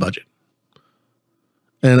it's not in the budget.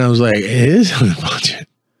 And I was like, it is in the budget.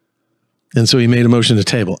 And so he made a motion to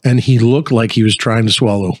table, and he looked like he was trying to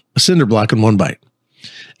swallow a cinder block in one bite.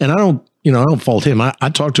 And I don't fault him. I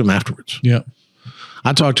talked to him afterwards. Yeah.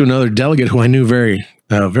 I talked to another delegate who I knew very,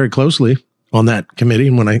 very closely on that committee.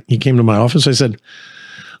 And when he came to my office, I said,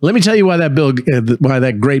 let me tell you why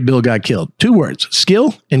that great bill got killed. 2 words: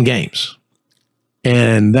 skill and games.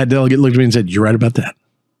 And that delegate looked at me and said, you're right about that.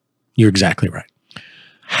 You're exactly right.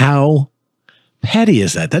 How petty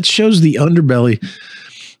is that? That shows the underbelly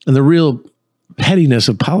and the real pettiness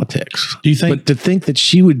of politics. Do you think? But to think that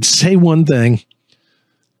she would say one thing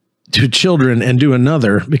to children and do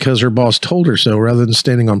another because her boss told her so, rather than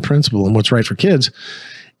standing on principle and what's right for kids,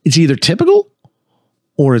 it's either typical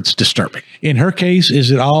or it's disturbing. In her case,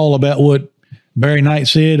 is it all about what Barry Knight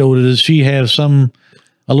said, or does she have a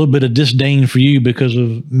little bit of disdain for you because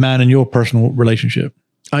of mine and your personal relationship?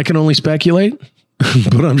 I can only speculate,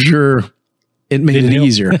 but I'm sure it made it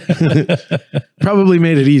easier. Probably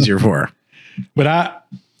made it easier for her. But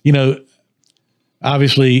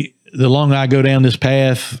obviously, the longer I go down this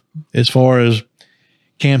path, as far as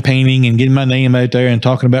campaigning and getting my name out there and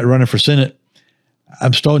talking about running for Senate,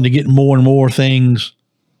 I'm starting to get more and more things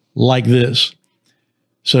like this.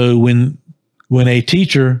 So when a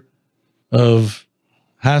teacher of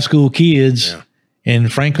high school kids in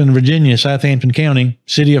Franklin, Virginia, Southampton County,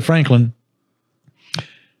 city of Franklin,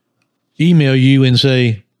 email you and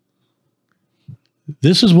say,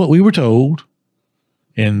 this is what we were told,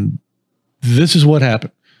 and this is what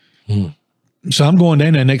happened. So I'm going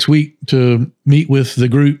down there next week to meet with the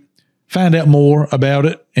group, find out more about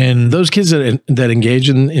it. And those kids that engage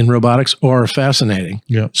in robotics are fascinating,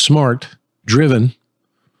 smart, driven,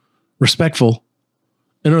 respectful,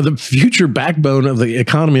 and are the future backbone of the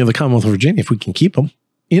economy of the Commonwealth of Virginia, if we can keep them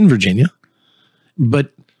in Virginia.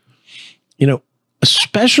 But,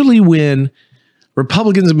 especially when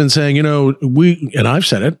Republicans have been saying, and I've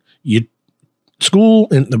said it, the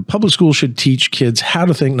public school should teach kids how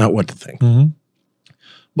to think, not what to think. Mm-hmm.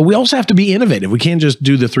 But we also have to be innovative. We can't just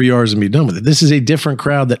do the 3 R's and be done with it. This is a different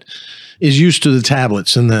crowd that is used to the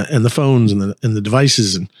tablets and the phones and the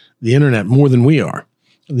devices and the internet more than we are.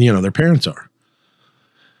 Their parents are.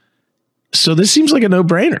 So this seems like a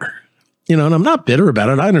no-brainer. And I'm not bitter about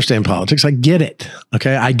it. I understand politics. I get it.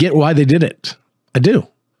 Okay. I get why they did it. I do.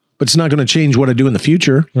 But it's not going to change what I do in the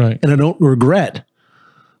future. Right. And I don't regret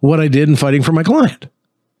what I did in fighting for my client.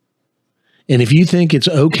 And if you think it's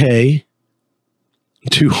okay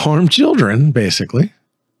to harm children, basically,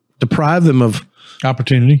 deprive them of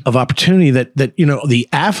opportunity that the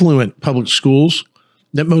affluent public schools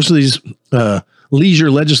that most of these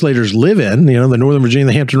leisure legislators live in, the Northern Virginia,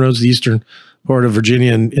 the Hampton Roads, the eastern part of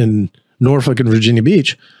Virginia and Norfolk and Virginia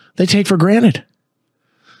Beach, they take for granted.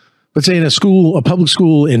 But say in a public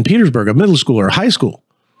school in Petersburg, a middle school or a high school,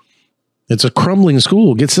 it's a crumbling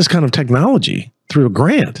school, gets this kind of technology through a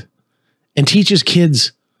grant and teaches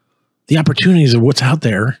kids the opportunities of what's out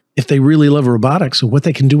there if they really love robotics and what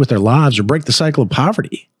they can do with their lives or break the cycle of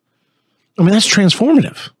poverty. I mean, that's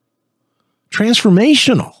transformative,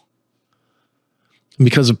 transformational. And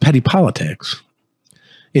because of petty politics,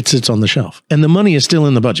 it sits on the shelf. And the money is still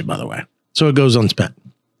in the budget, by the way. So it goes unspent.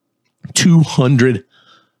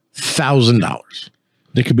 $200,000.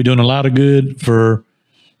 They could be doing a lot of good for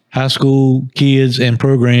high school kids and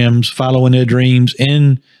programs following their dreams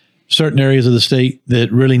in certain areas of the state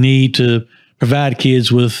that really need to provide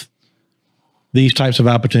kids with these types of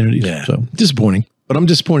opportunities. Yeah. So Disappointing, but I'm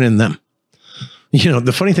disappointed in them. You know,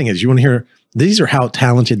 the funny thing is, you want to hear, these are how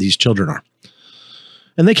talented these children are.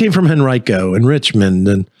 And they came from Henrico and Richmond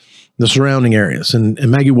and the surrounding areas and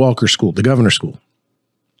Maggie Walker School, the governor's school.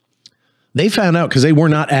 They found out because they were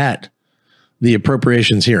not at the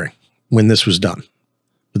appropriations hearing when this was done,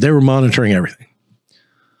 but they were monitoring everything.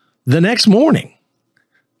 The next morning,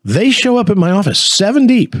 they show up at my office, 7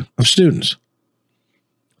 deep of students,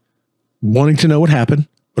 wanting to know what happened,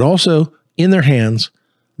 but also in their hands,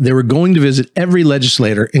 they were going to visit every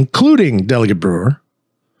legislator, including Delegate Brewer,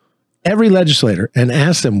 every legislator, and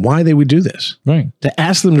ask them why they would do this. right. To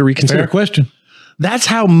ask them to reconsider. Fair question. That's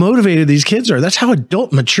how motivated these kids are. That's how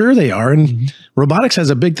adult mature they are. And robotics has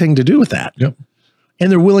a big thing to do with that. Yep.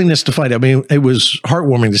 And their willingness to fight. I mean, it was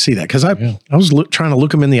heartwarming to see that because I was trying to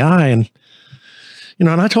look them in the eye and, you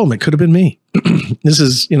know, and I told them it could have been me. This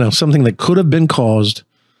is, you know, something that could have been caused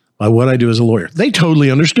by what I do as a lawyer. They totally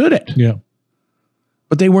understood it, Yeah.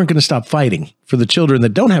 but they weren't going to stop fighting for the children that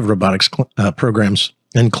don't have robotics programs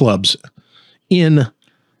and clubs in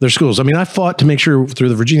their schools. I mean, I fought to make sure through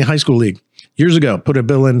the Virginia High School League years ago, put a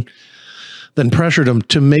bill in, then pressured them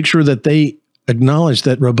to make sure that they acknowledged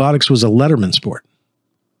that robotics was a letterman sport.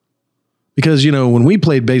 Because, you know, when we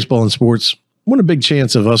played baseball and sports, what a big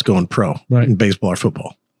chance of us going pro in baseball or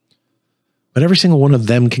football. But every single one of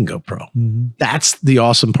them can go pro. That's the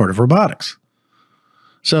awesome part of robotics.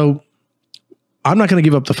 So I'm not going to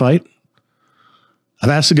give up the fight. I've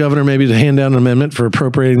asked the governor maybe to hand down an amendment for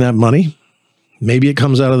appropriating that money. Maybe it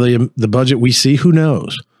comes out of the budget we see. Who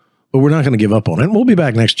knows? But we're not going to give up on it. We'll be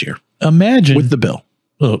back next year Imagine with the bill.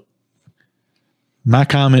 Look, my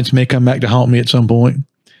comments may come back to haunt me at some point,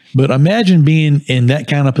 but imagine being in that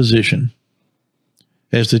kind of position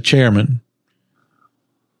as the chairman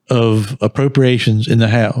of appropriations in the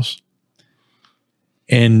House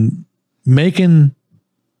and making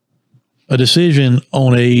a decision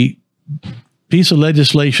on a piece of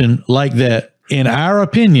legislation like that, in our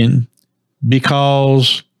opinion,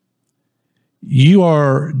 because you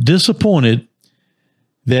are disappointed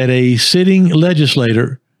that a sitting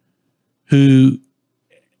legislator who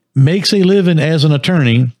makes a living as an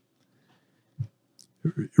attorney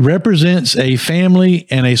represents a family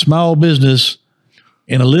and a small business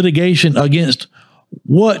in a litigation against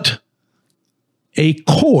what a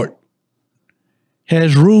court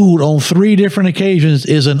has ruled on 3 different occasions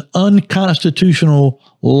is an unconstitutional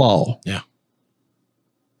law. Yeah.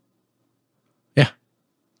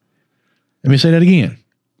 Let me say that again.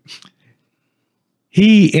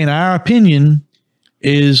 He, in our opinion,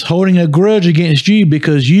 is holding a grudge against you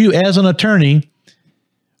because you, as an attorney,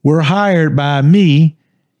 were hired by me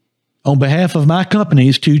on behalf of my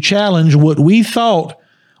companies to challenge what we thought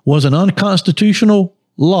was an unconstitutional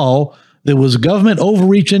law that was government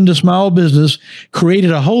overreach into small business, created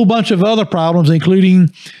a whole bunch of other problems, including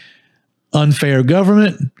unfair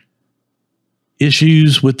government,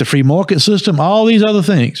 issues with the free market system, all these other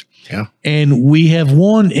things. Yeah. And we have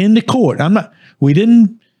won in the court. We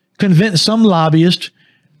didn't convince some lobbyist.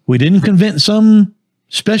 We didn't convince some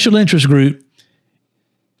special interest group.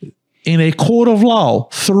 In a court of law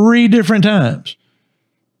 3 different times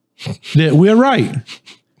that we're right.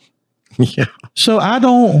 Yeah.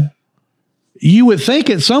 So you would think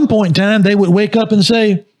at some point in time they would wake up and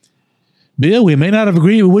say, Bill, we may not have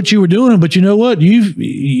agreed with what you were doing, but you know what?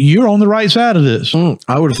 You're on the right side of this.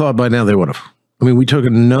 I would have thought by now they would have. I mean, we took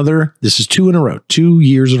this is 2 in a row, 2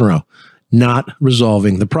 years in a row, not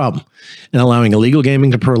resolving the problem and allowing illegal gaming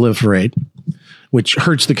to proliferate, which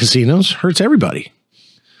hurts the casinos, hurts everybody.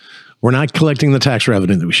 We're not collecting the tax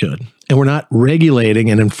revenue that we should, and we're not regulating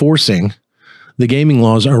and enforcing the gaming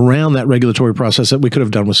laws around that regulatory process that we could have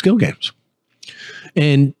done with skill games.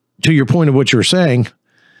 And to your point of what you were saying,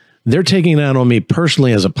 they're taking it out on me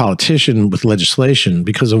personally as a politician with legislation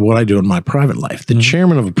because of what I do in my private life. The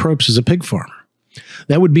chairman of Approps is a pig farmer.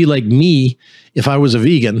 That would be like me if I was a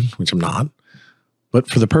vegan, which I'm not, but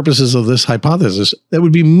for the purposes of this hypothesis, that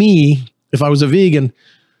would be me if I was a vegan,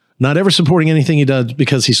 not ever supporting anything he does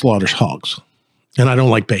because he slaughters hogs and I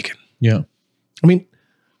don't like bacon. Yeah. I mean,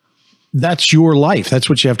 that's your life. That's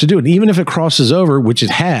what you have to do. And even if it crosses over, which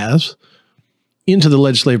it has, into the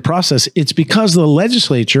legislative process, it's because the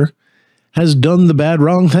legislature has done the bad,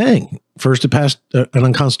 wrong thing. First, it passed an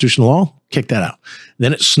unconstitutional law, kicked that out.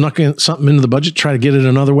 Then it snuck something into the budget, try to get it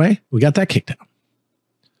another way. We got that kicked out.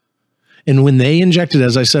 And when they injected,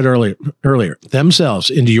 as I said earlier, themselves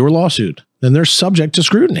into your lawsuit, then they're subject to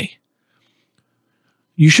scrutiny.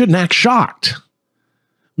 You shouldn't act shocked,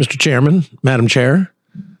 Mr. Chairman, Madam Chair,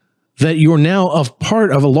 that you're now a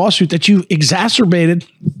part of a lawsuit that you exacerbated,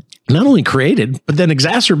 not only created, but then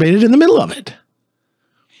exacerbated in the middle of it.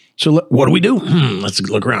 So what do we do? Let's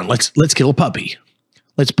look around. Let's kill a puppy.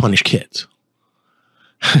 Let's punish kids.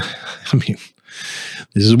 I mean,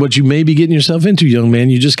 this is what you may be getting yourself into, young man.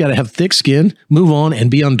 You just got to have thick skin, move on,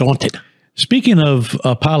 and be undaunted. Speaking of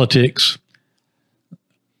politics,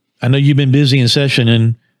 I know you've been busy in session,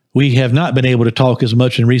 and we have not been able to talk as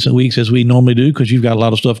much in recent weeks as we normally do because you've got a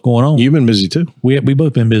lot of stuff going on. You've been busy too. We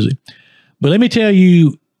both been busy. But let me tell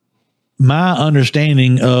you my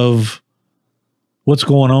understanding of what's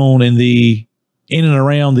going on in and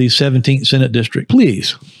around the 17th Senate District.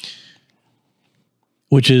 Please.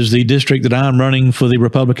 Which is the district that I'm running for the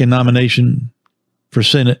Republican nomination for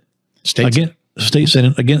Senate. State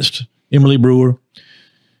Senate against Emily Brewer.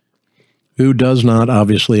 Who does not,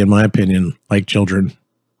 obviously, in my opinion, like children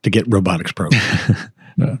to get robotics programs.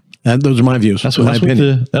 And those are my views. That's what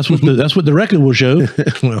the record will show.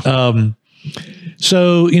 Well.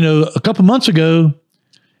 So, a couple months ago,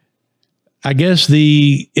 I guess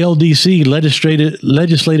the LDC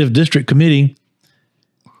Legislative District Committee,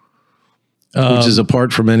 which is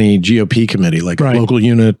apart from any GOP committee, like a local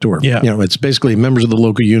unit or, it's basically members of the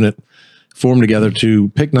local unit formed together to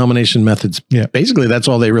pick nomination methods. Yeah. Basically, that's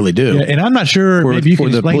all they really do. Yeah, and I'm not sure, maybe you can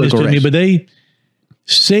explain this to me, but they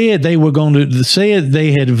said they were going to say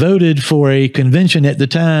they had voted for a convention at the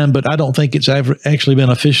time, but I don't think it's ever actually been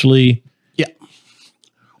officially. Yeah.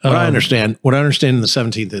 What I understand in the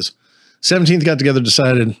 17th is 17th got together,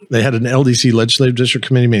 decided they had an LDC Legislative District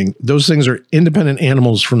Committee meeting. Those things are independent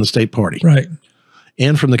animals from the state party. Right.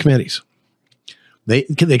 And from the committees.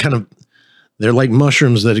 They're like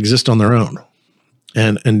mushrooms that exist on their own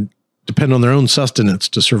and depend on their own sustenance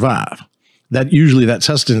to survive. That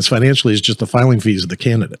sustenance financially is just the filing fees of the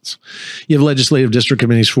candidates. You have legislative district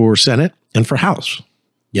committees for Senate and for House.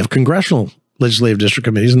 You have congressional legislative district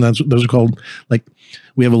committees, and those are called, like,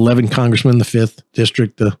 we have 11 congressmen in the 5th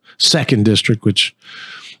district, the 2nd district, which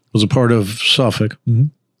was a part of Suffolk.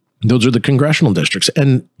 Mm-hmm. Those are the congressional districts.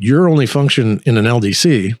 And your only function in an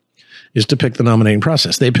LDC is to pick the nominating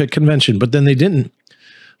process. They pick convention, but then they didn't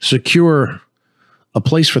secure a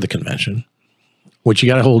place for the convention, which you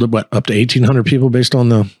got to hold up to 1,800 people based on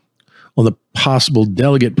the possible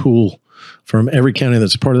delegate pool from every county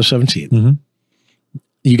that's a part of the 17th. Mm-hmm.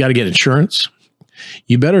 You got to get insurance.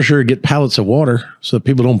 You better sure get pallets of water so that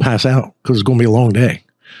people don't pass out because it's going to be a long day.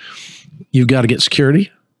 You've got to get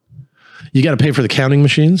security. You got to pay for the counting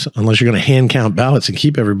machines unless you're going to hand count ballots and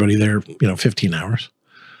keep everybody there, 15 hours.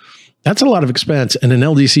 That's a lot of expense, and an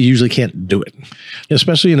LDC usually can't do it,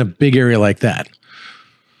 especially in a big area like that.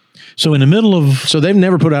 So in the middle of... So they've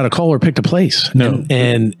never put out a call or picked a place. No.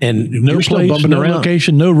 And no you're place, bumping no around.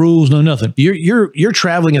 Location, no rules, no nothing. You're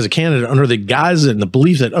traveling as a candidate under the guise and the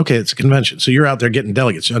belief that, okay, it's a convention. So you're out there getting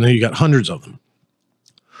delegates. I know you got hundreds of them.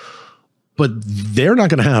 But they're not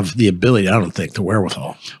going to have the ability, I don't think, the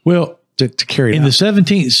wherewithal. Well, to carry it in out. the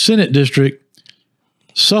 17th Senate District,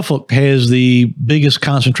 Suffolk has the biggest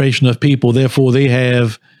concentration of people. Therefore, they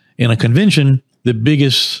have, in a convention, the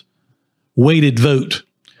biggest weighted vote.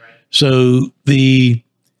 So the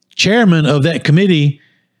chairman of that committee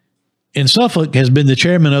in Suffolk has been the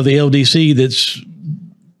chairman of the LDC that's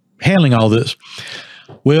handling all this.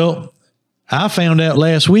 Well, I found out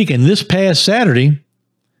last week, and this past Saturday,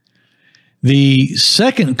 the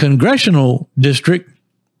 2nd Congressional District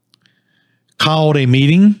called a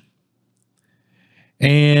meeting,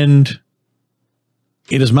 and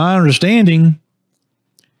it is my understanding,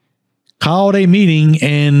 called a meeting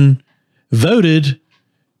and voted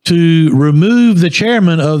to remove the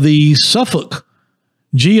chairman of the Suffolk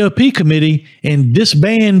GOP committee and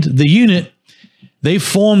disband the unit. They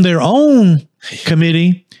formed their own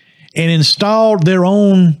committee and installed their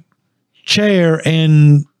own chair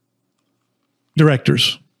and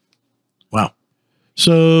directors. Wow.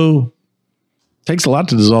 So takes a lot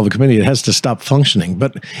to dissolve a committee. It has to stop functioning.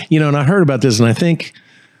 But, and I heard about this, and I think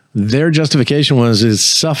their justification is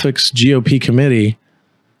Suffolk's GOP committee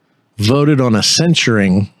voted on a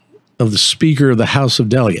censuring of the Speaker of the House of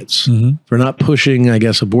Delegates for not pushing, I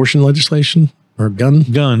guess, abortion legislation or gun,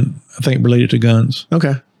 I think related to guns.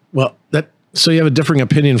 Okay. Well, so you have a differing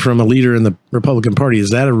opinion from a leader in the Republican Party. Is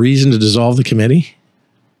that a reason to dissolve the committee?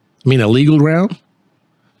 I mean, a legal ground?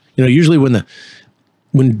 Usually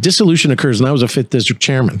when dissolution occurs, and I was a 5th district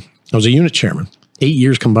chairman, I was a unit chairman, 8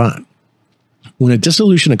 years combined. When a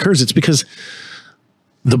dissolution occurs, it's because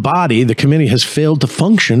the committee has failed to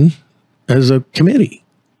function as a committee.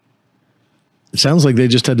 It sounds like they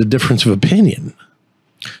just had a difference of opinion.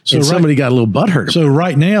 So somebody got a little butthurt. So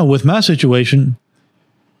right now, with my situation,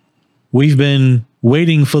 we've been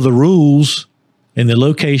waiting for the rules and the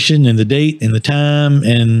location and the date and the time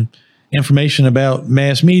and information about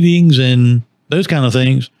mass meetings and those kind of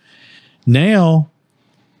things. Now,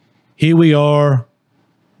 here we are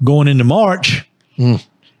going into March,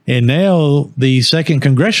 and now the 2nd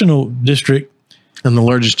Congressional District And the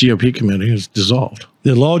largest GOP committee is dissolved.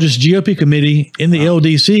 the largest GOP committee in the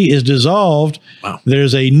LDC is dissolved. Wow.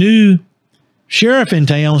 There's a new sheriff in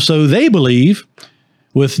town, so they believe,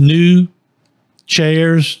 with new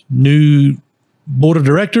chairs, new board of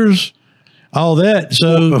directors, all that.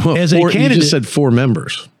 So as a You candidate, just said 4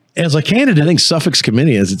 members. as a candidate, I think Suffolk's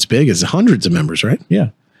committee, as it's big, is hundreds of members, right? yeah.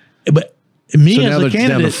 But me So now as a they're down to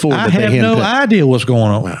candidate, 4 I that they have no handpicked. idea what's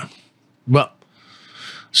going on. Well,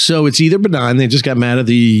 so it's either benign, they just got mad at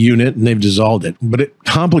the unit and they've dissolved it, but it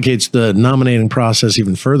complicates the nominating process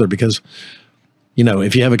even further because, you know,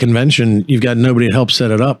 if you have a convention, you've got nobody to help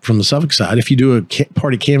set it up from the Suffolk side. If you do a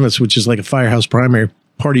party canvass, which is like a firehouse primary,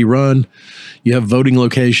 party run, you have voting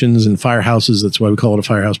locations and firehouses. That's why we call it a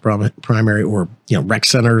firehouse primary, or, you know, rec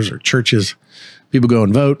centers or churches. People go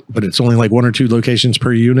and vote, but it's only like 1 or 2 locations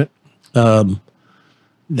per unit.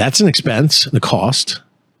 That's an expense and a cost.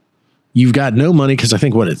 You've got no money because I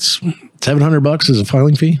think it's $700 is a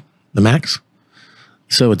filing fee, the max.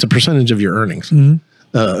 So it's a percentage of your earnings.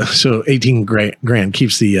 So 18 grand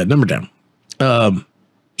keeps the number down.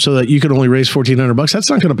 So that you can only raise $1,400. That's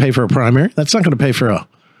not going to pay for a primary. That's not going to pay for a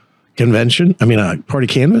convention. I mean, a party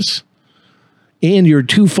canvass. And you're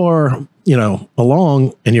too far, you know,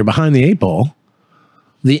 along, and you're behind the 8 ball.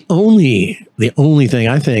 The only thing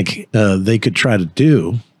I think they could try to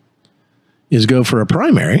do is go for a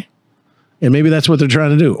primary. And maybe that's what they're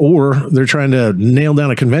trying to do. Or they're trying to nail down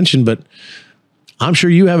a convention. But I'm sure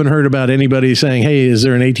you haven't heard about anybody saying, hey, is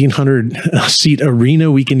there an 1,800 seat arena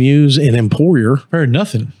we can use in Emporia? Heard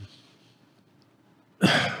nothing.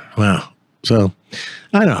 Wow. So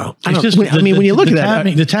I don't know. It's just I mean, when you look at that,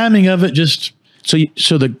 timing, the timing of it just,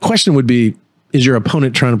 so the question would be, is your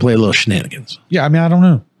opponent trying to play a little shenanigans? yeah, I mean, I don't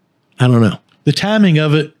know. I don't know. The timing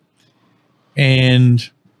of it, and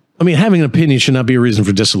I mean, having an opinion should not be a reason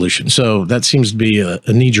for dissolution. So that seems to be a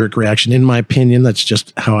knee-jerk reaction. In my opinion, that's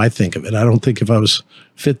just how I think of it. I don't think if I was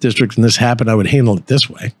 5th District and this happened, I would handle it this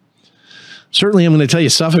way. Certainly, I'm going to tell you,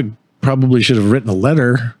 Suffolk probably should have written a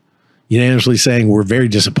letter unanimously saying we're very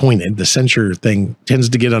disappointed. The censure thing tends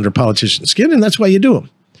to get under politicians' skin, and that's why you do them.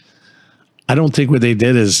 I don't think what they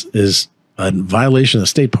did is a violation of the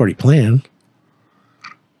state party plan.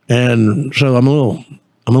 And so I'm a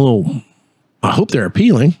little, I hope they're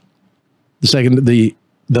appealing. The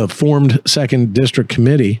formed 2nd District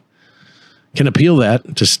Committee can appeal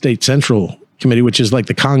that to State Central Committee, which is like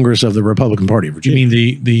the Congress of the Republican Party of you Virginia.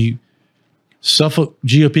 mean the Suffolk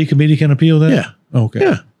GOP committee can appeal that? Yeah. Okay.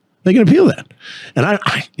 Yeah, they can appeal that. And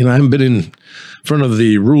I haven't been in front of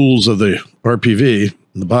the rules of the RPV,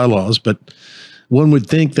 the bylaws, but one would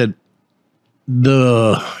think that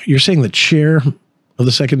you're saying the chair of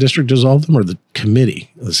the 2nd District dissolved them, or the committee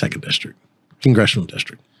of the 2nd District, Congressional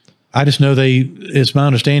District? I just know it's my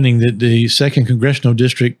understanding that the 2nd Congressional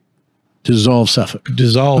District Dissolve Suffolk.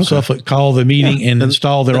 Suffolk, call the meeting and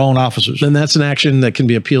install their own officers. Then that's an action that can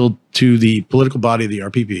be appealed to the political body of the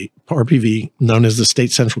RPV, known as the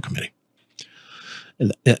State Central Committee.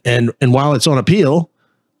 And while it's on appeal,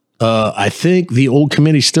 I think the old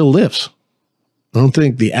committee still lives. I don't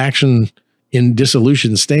think the action in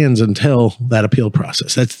dissolution stands until that appeal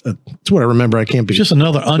process. That's what I remember. I can't be It's just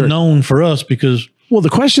another unknown for us because, well, the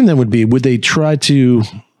question then would be, would they try to,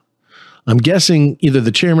 I'm guessing either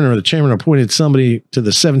the chairman or the chairman appointed somebody to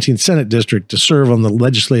the 17th Senate District to serve on the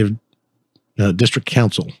Legislative District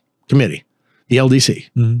Council Committee, the LDC.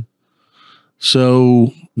 Mm-hmm.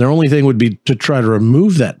 So their only thing would be to try to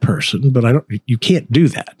remove that person, but you can't do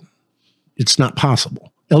that. It's not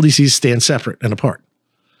possible. LDCs stand separate and apart.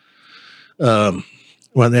 Well,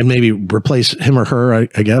 then maybe replace him or her,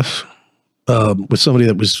 I guess, with somebody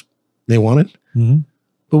that they wanted. mm-hmm.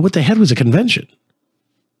 But what they had was a convention.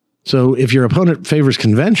 So if your opponent favors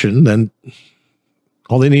convention, then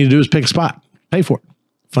all they need to do is pick a spot, pay for it,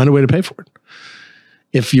 find a way to pay for it.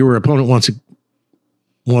 If your opponent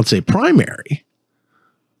wants a primary,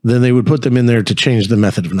 then they would put them in there to change the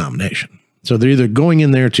method of nomination. So they're either going in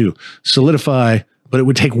there to solidify, but it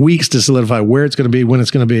would take weeks to solidify where it's going to be, when it's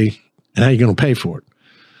going to be, and how you're going to pay for it.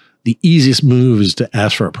 The easiest move is to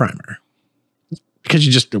ask for a primary,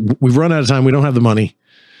 because we've run out of time. We don't have the money.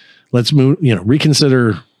 Let's move,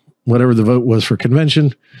 reconsider whatever the vote was for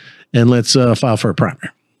convention, and let's file for a primary.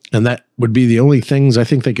 And that would be the only things I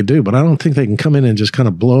think they could do. But I don't think they can come in and just kind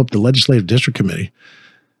of blow up the Legislative District Committee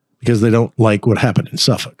because they don't like what happened in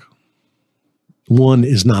Suffolk. One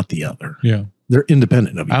is not the other. Yeah. They're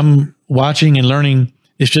independent of each other. I'm watching and learning.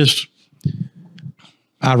 It's just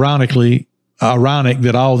ironic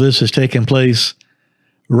that all this has taken place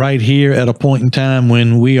right here at a point in time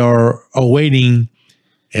when we are awaiting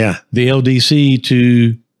Yeah. the LDC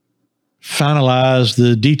to finalize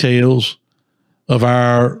the details of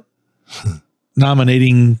our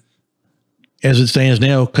nominating, as it stands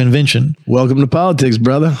now, convention. Welcome to politics,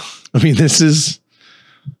 brother. I mean, this is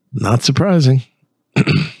not surprising.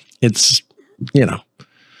 It's, it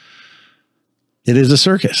is a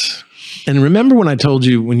circus. And remember when I told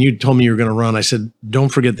you, when you told me you were going to run, I said, don't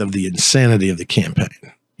forget the insanity of the campaign.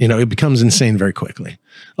 It becomes insane very quickly.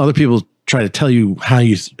 Other people try to tell you how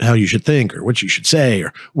you should think or what you should say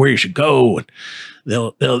or where you should go. And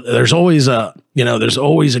there's always there's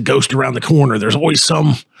always a ghost around the corner. There's always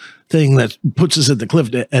some thing that puts us at the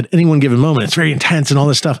cliff at any one given moment. It's very intense and all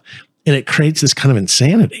this stuff. And it creates this kind of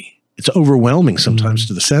insanity. It's overwhelming sometimes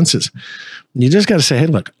to the senses. You just got to say, hey,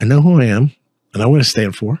 look, I know who I am and I want to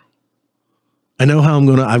stand for. I know how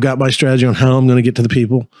I've got my strategy on how I'm going to get to the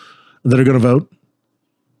people that are going to vote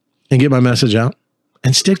and get my message out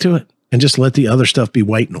and stick to it and just let the other stuff be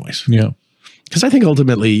white noise. Yeah. Because I think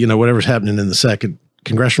ultimately, whatever's happening in the 2nd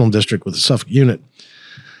congressional district with the Suffolk unit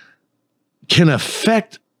can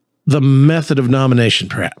affect the method of nomination,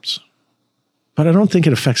 perhaps. But I don't think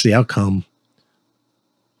it affects the outcome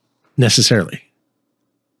necessarily.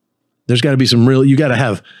 There's got to be you got to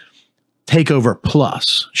have takeover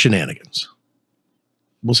plus shenanigans.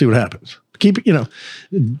 We'll see what happens.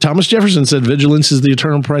 Thomas Jefferson said vigilance is the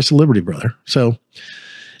eternal price of liberty, brother. So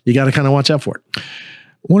you got to kind of watch out for it.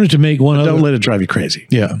 Wanted to make Don't let it drive you crazy.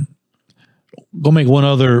 Yeah. Go make one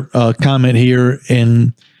other comment here.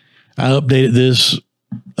 And I updated this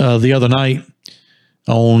the other night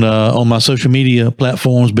on my social media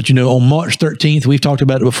platforms. But, on March 13th, we've talked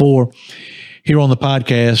about it before here on the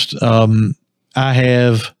podcast. I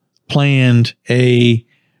have planned a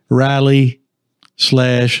rally /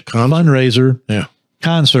 fundraiser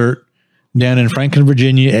concert down in Franklin,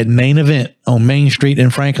 Virginia at Main Event on Main Street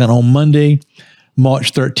in Franklin on Monday,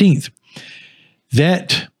 March 13th.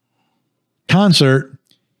 That concert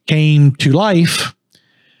came to life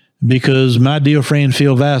because my dear friend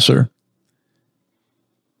Phil Vassar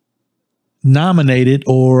nominated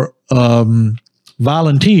or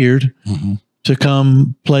volunteered to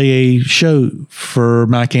come play a show for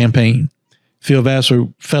my campaign. Phil Vassar,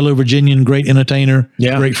 fellow Virginian, great entertainer,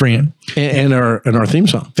 great friend. And our theme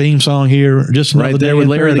song. Theme song here, just right there with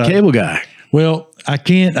Larry the Cable Guy. Well, I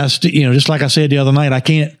can't, just like I said the other night, I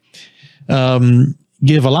can't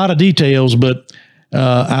give a lot of details, but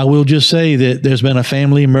I will just say that there's been a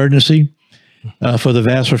family emergency for the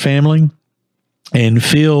Vassar family. And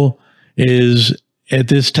Phil is at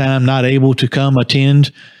this time not able to come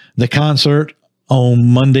attend the concert on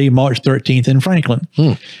Monday, March 13th in Franklin.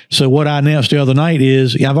 So what I announced the other night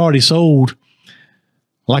is I've already sold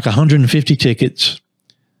like 150 tickets,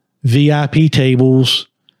 VIP tables.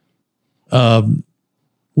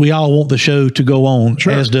 We all want the show to go on,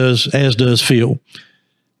 as does Phil.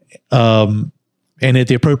 And at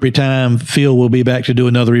the appropriate time, Phil will be back to do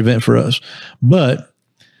another event for us. But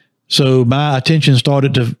so my attention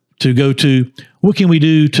started to go to what can we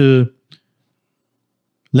do to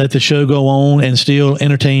let the show go on and still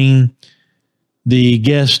entertain the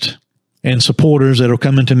guests and supporters that are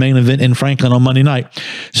coming to Main Event in Franklin on Monday night.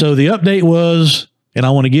 So the update was, and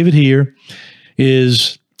I want to give it here,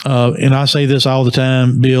 is, and I say this all the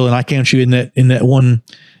time, Bill, and I count you in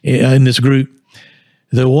this group.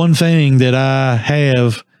 The one thing that I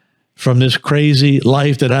have from this crazy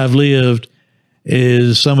life that I've lived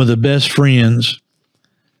is some of the best friends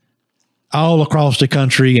all across the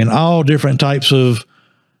country and all different walks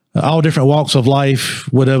of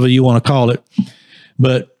life, whatever you want to call it.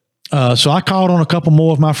 But so I called on a couple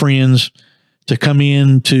more of my friends to come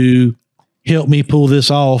in to help me pull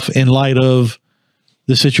this off in light of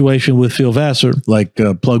the situation with Phil Vassar. Like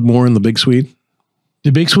Plug Moore and the Big Swede?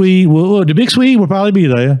 The Big Swede, the Big Swede will probably be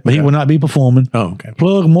there, but he will not be performing. Oh, okay.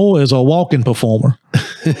 Plug Moore is a walking performer,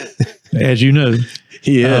 as you know.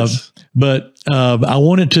 He is. But I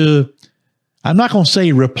wanted to, I'm not going to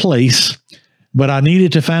say replace, but I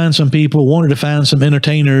needed to find some people, wanted to find some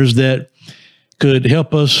entertainers that could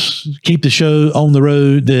help us keep the show on the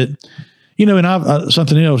road that, and I've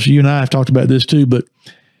something else, you and I have talked about this too, but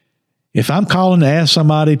if I'm calling to ask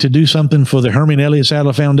somebody to do something for the Herman Elliott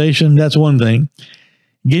Sadler Foundation, that's one thing.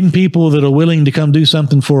 Getting people that are willing to come do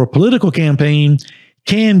something for a political campaign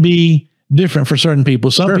can be different for certain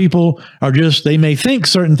people. Some people are just, they may think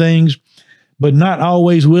certain things, but not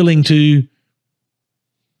always willing to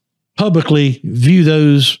publicly view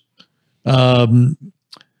those, view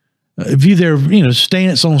their,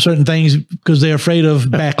 stance on certain things because they're afraid of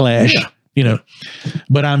backlash,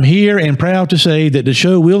 But I'm here and proud to say that the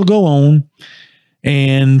show will go on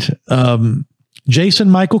And Jason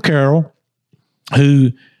Michael Carroll,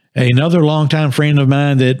 who another longtime friend of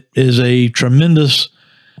mine that is a tremendous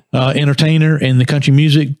entertainer in the country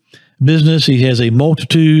music business. He has a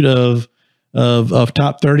multitude of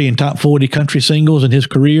top 30 and top 40 country singles in his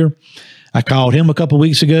career. I called him a couple of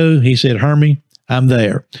weeks ago. He said, Hermie, I'm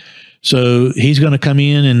there. So he's going to come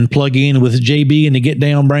in and plug in with JB and the Get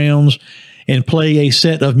Down Browns and play a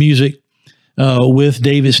set of music with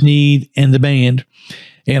David Sneed and the band.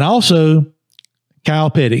 And also Kyle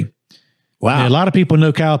Petty. Wow. And a lot of people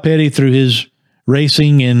know Kyle Petty through his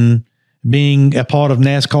racing and being a part of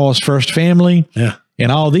NASCAR's First Family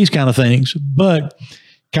and all these kind of things. But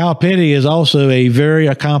Kyle Petty is also a very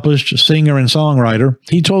accomplished singer and songwriter.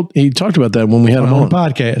 He talked about that when we had him on the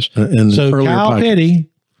podcast. And so Kyle Petty,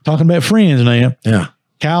 talking about friends now. Yeah.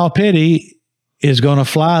 Kyle Petty is going to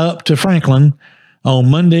fly up to Franklin on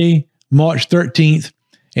Monday, March 13th,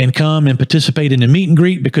 and come and participate in the meet and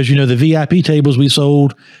greet because, you know, the VIP tables we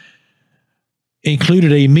sold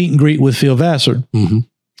included a meet and greet with Phil Vassar. Mm-hmm.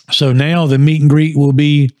 So now the meet and greet will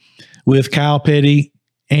be with Kyle Petty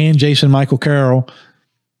and Jason Michael Carroll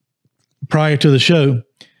prior to the show.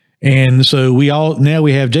 And so we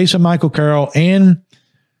have Jason Michael Carroll and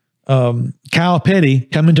Kyle Petty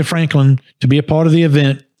coming to Franklin to be a part of the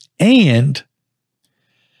event. And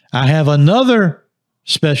I have another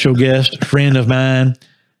special guest, friend of mine,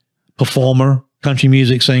 performer, country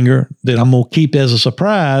music singer that I'm going to keep as a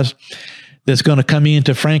surprise that's going to come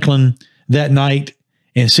into Franklin that night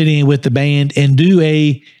and sit in with the band and do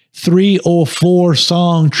a 3 or 4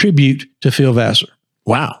 song tribute to Phil Vassar.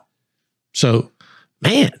 Wow. So,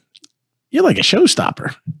 man, you're like a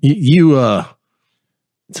showstopper. You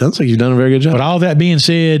it sounds like you've done a very good job. But all that being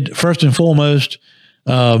said, first and foremost,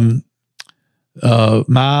 my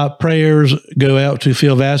prayers go out to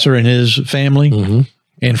Phil Vassar and his family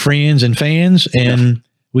and friends and fans. And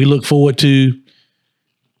we look forward to,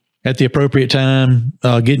 at the appropriate time,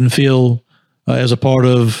 getting Phil as a part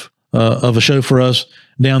of a show for us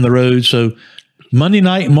down the road. So Monday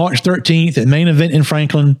night, March 13th at Main Event in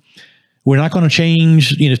Franklin. We're not going to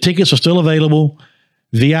change. You know, tickets are still available.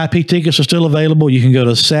 VIP tickets are still available. You can go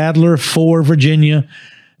to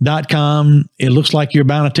sadler4virginia.com. It looks like you're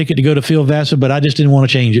buying a ticket to go to Phil Vassar, but I just didn't want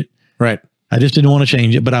to change it. Right. I just didn't want to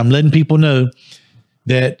change it, but I'm letting people know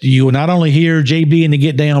that you will not only hear JB and the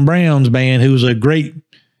Get Down Browns band, who's a great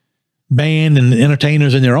band and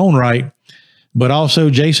entertainers in their own right, but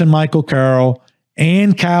also Jason Michael Carroll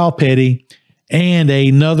and Kyle Petty and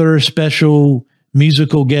another special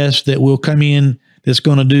musical guest that will come in that's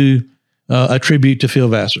going to do a tribute to Phil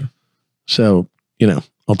Vassar. So, you know,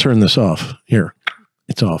 I'll turn this off. Here,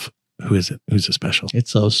 it's off. Who is it? Who's the special?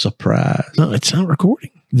 It's a surprise. No, it's not recording.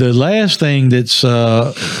 The last thing that's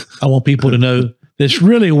I want people to know, that's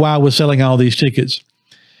really why we're selling all these tickets,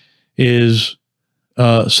 is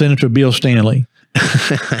Senator Bill Stanley.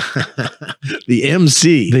 The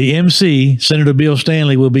MC. The MC, Senator Bill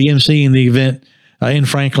Stanley, will be emceeing the event in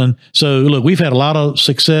Franklin. So, look, we've had a lot of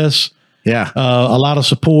success. Yeah. A lot of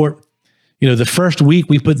support. You know, the first week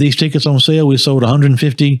we put these tickets on sale, we sold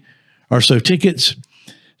 150 or so tickets.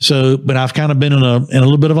 So, but I've kind of been in a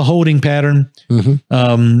little bit of a holding pattern,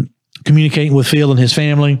 communicating with Phil and his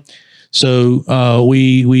family. So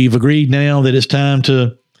we've agreed now that it's time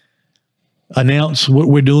to announce what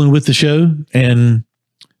we're doing with the show. And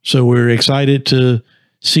so we're excited to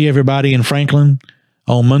see everybody in Franklin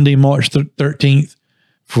on Monday, March 13th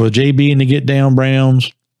for JB and the Get Down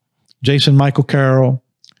Browns, Jason Michael Carroll,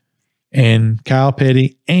 and Kyle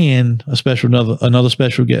Petty, and another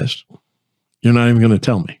special guest. You're not even going to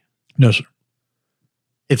tell me. No, sir.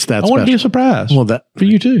 It's that I want to be a surprise. Well, for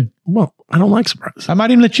you too. Well, I don't like surprises. I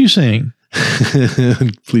might even let you sing.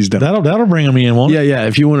 Please don't. That'll bring them in, won't it? Yeah.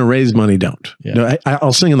 If you want to raise money, don't. Yeah. No,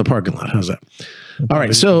 I'll sing in the parking lot. How's that? All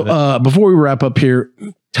right. So before we wrap up here,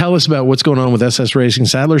 tell us about what's going on with SS Racing,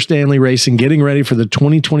 Sadler Stanley Racing, getting ready for the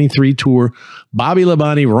 2023 tour. Bobby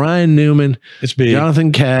Labonte, Ryan Newman, it's big.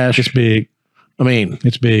 Jonathan Cash. It's big. I mean,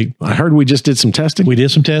 it's big. I heard we just did some testing. We did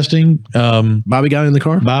some testing. Bobby got in the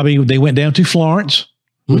car? They went down to Florence,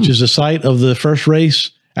 which is the site of the first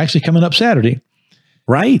race, actually coming up Saturday.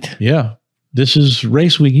 Right. Yeah. This is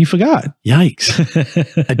race week. You forgot.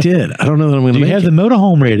 Yikes. I did. I don't know that I'm going to make it. You have the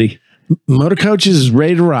motorhome ready. Motor Coach is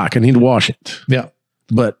ready to rock. I need to wash it. Yeah.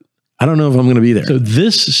 But I don't know if I'm going to be there. So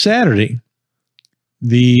this Saturday,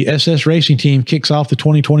 the SS Racing team kicks off the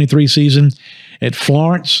 2023 season at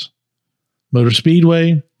Florence Motor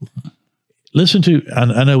Speedway. Listen to,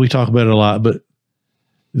 I know we talk about it a lot, but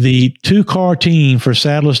the 2-car team for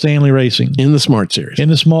Sadler Stanley Racing in the Smart Series,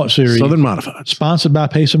 Southern Modified, sponsored by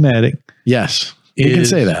Pace-O-Matic. Yes, you can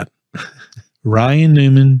say that. Ryan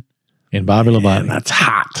Newman, and Bobby Man, Labonte. that's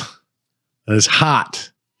hot. That is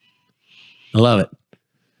hot. I love it.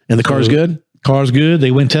 And the car's good? Car's good.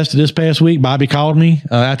 They went and tested this past week. Bobby called me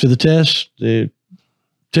after the test.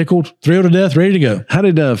 Tickled, thrilled to death, ready to go. How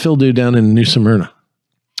did Phil do down in New Smyrna?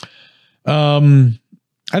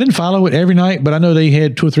 I didn't follow it every night, but I know they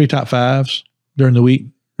had 2 or 3 top 5s during the week.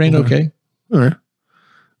 Ran okay. All right.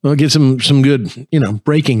 Well, get some good,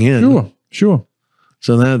 breaking in. Sure.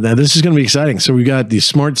 So that this is going to be exciting. So we've got the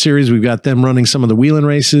Smart Series. We've got them running some of the Wheeling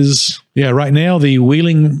races. Yeah, right now the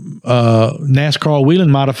Wheeling, NASCAR Wheeling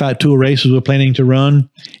Modified Tour races we're planning to run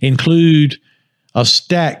include a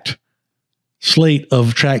stacked slate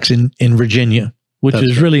of tracks in Virginia, which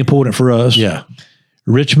is really important for us. Yeah.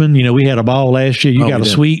 Richmond, we had a ball last year. You got a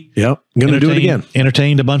suite. Yep. Going to do it again.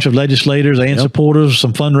 Entertained a bunch of legislators and supporters,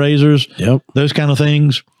 some fundraisers. Yep. Those kind of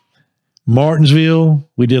things. Martinsville,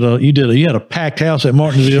 you had a packed house at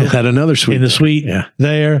Martinsville. Had another suite. In the suite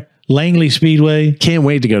there. Langley Speedway. Can't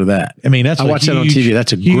wait to go to that. I mean, I watched that on TV.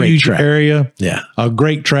 That's a great track. Area. Yeah. A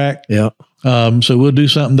great track. Yeah. So we'll do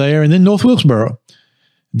something there. And then North Wilkesboro.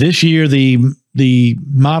 This year, the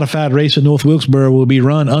modified race at North Wilkesboro will be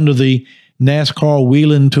run under the NASCAR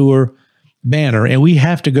Wheeling Tour banner. And we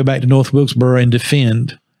have to go back to North Wilkesboro and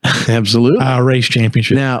defend Absolutely our race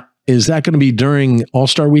championship. Now, is that going to be during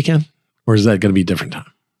All-Star Weekend or is that going to be a different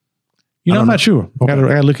time? I'm not sure. I got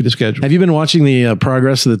to look at the schedule. Have you been watching the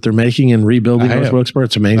progress that they're making in rebuilding North Wilkesboro?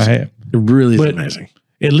 It's amazing. I have. It really is amazing.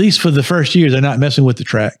 At least for the first year, they're not messing with the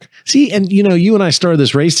track. See, and you and I started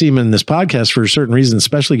this race team and this podcast for a certain reason,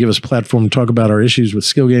 especially give us a platform to talk about our issues with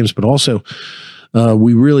skill games, but also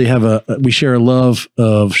we really have we share a love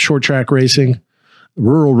of short track racing,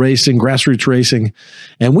 rural racing, grassroots racing.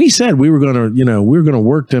 And we said we were going to,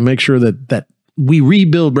 work to make sure that we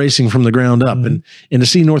rebuild racing from the ground up and to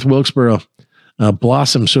see North Wilkesboro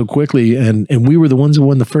blossom so quickly. And we were the ones who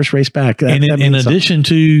won the first race back. And in addition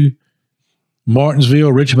to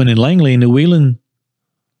Martinsville, Richmond, and Langley in the Wheeling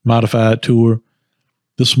Modified Tour,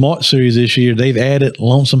 the Smart Series this year, they've added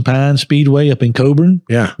Lonesome Pine Speedway up in Coburn,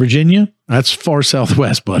 Virginia. That's far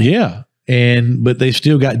southwest, buddy. Yeah. But they've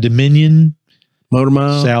still got Dominion, Motor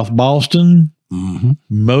Mile, South Boston,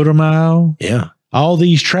 Motor Mile. Yeah. All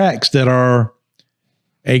these tracks that are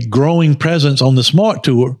a growing presence on the Smart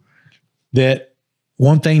Tour. That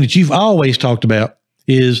one thing that you've always talked about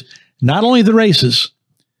is not only the races,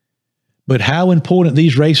 but how important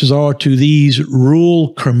these races are to these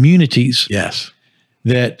rural communities. Yes.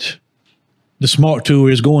 That the Smart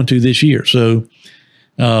Tour is going to this year. So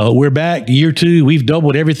we're back year 2. We've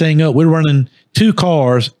doubled everything up. We're running 2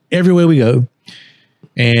 cars everywhere we go.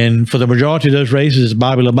 And for the majority of those races, it's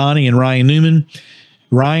Bobby Labonte and Ryan Newman.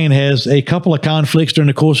 Ryan has a couple of conflicts during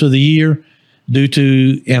the course of the year due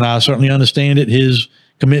to, and I certainly understand it, his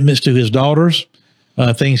commitments to his daughters,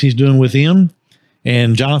 things he's doing with them.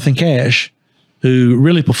 And Jonathan Cash, who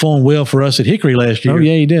really performed well for us at Hickory last year. Oh,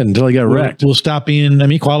 yeah, he did until he got wrecked. We'll stop in.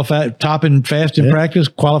 He qualified top and fast in practice,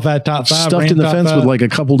 qualified top 5. Stuffed in the fence with like a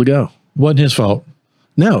couple to go. Wasn't his fault.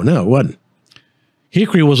 No, it wasn't.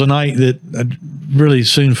 Hickory was a night that I'd really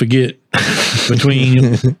soon forget.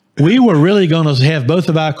 We were really going to have both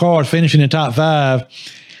of our cars finishing in top 5.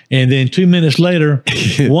 And then 2 minutes later,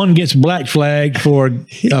 one gets black flagged for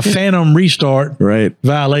a phantom restart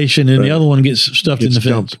violation, and the other one gets stuffed in the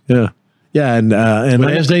fence. Yeah. Yeah.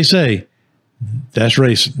 But as they say, that's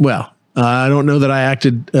racing. Well, I don't know that I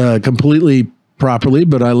acted completely properly,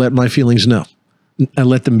 but I let my feelings know. I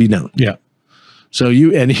let them be known. Yeah. So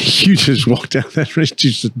you just walked down that race,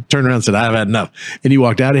 you just turned around and said, I've had enough. And you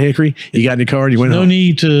walked out of Hickory, you got in your car and you went home. No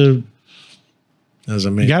need to. That's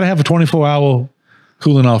amazing. You got to have a 24-hour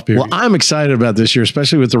cooling off period. Well, I'm excited about this year,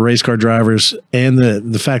 especially with the race car drivers and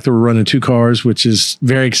the fact that we're running 2 cars, which is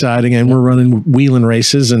very exciting. And we're running wheeling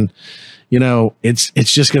races. And, it's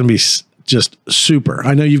just going to be just super.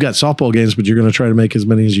 I know you've got softball games, but you're going to try to make as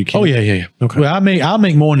many as you can. Oh, yeah. Okay. Well, I'll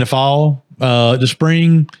make more in the fall. The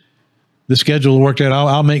spring, the schedule worked out.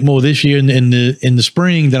 I'll make more this year in the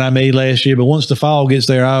spring than I made last year. But once the fall gets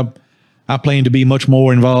there, I plan to be much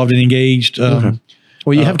more involved and engaged. Okay.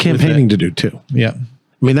 Well, you have campaigning to do too. Yeah.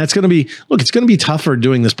 I mean, it's going to be tougher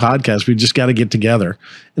doing this podcast. We just got to get together,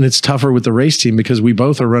 and it's tougher with the race team because we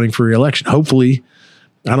both are running for re-election. Hopefully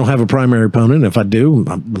I don't have a primary opponent. If I do,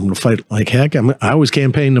 I'm going to fight like heck. I always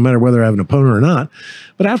campaign no matter whether I have an opponent or not.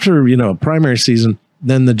 But after, a primary season,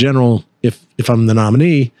 then the general, if I'm the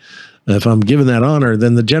nominee, if I'm given that honor,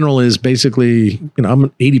 then the general is basically, I'm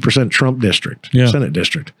an 80% Trump district, Senate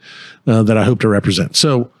district that I hope to represent.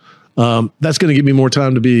 So that's going to give me more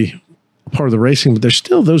time to be a part of the racing, but there's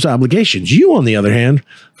still those obligations. You, on the other hand,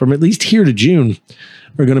 from at least here to June,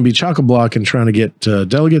 are going to be chock-a-block and trying to get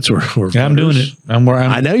delegates or I'm doing it.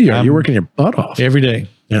 I know you are. You're working your butt off. Every day.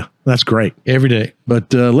 Yeah, that's great. Every day.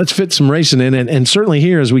 But let's fit some racing in. And certainly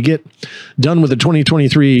here, as we get done with the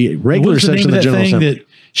 2023 regular session of the General Assembly. That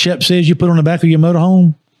Shep says you put on the back of your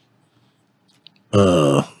motorhome?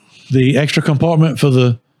 The extra compartment for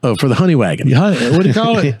the... Oh, for the honey wagon. What do you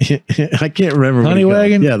call it? I can't remember. Honey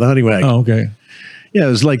wagon? Yeah, the honey wagon. Oh, okay. Yeah, it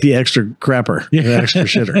was like the extra crapper, the extra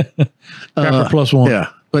shitter. Crapper plus one. Yeah.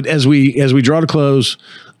 But as we draw to close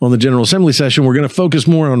on the General Assembly session, we're going to focus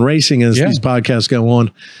more on racing as these podcasts go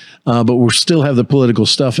on. But we'll still have the political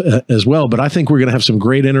stuff as well. But I think we're going to have some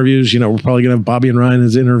great interviews. We're probably going to have Bobby and Ryan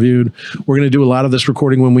as interviewed. We're going to do a lot of this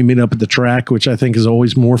recording when we meet up at the track, which I think is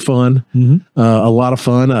always more fun. A lot of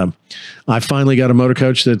fun. I finally got a motor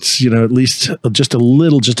coach that's, at least just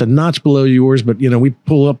a notch below yours. But, we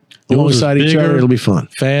pull up alongside each other. It'll be fun.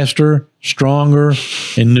 Faster, stronger,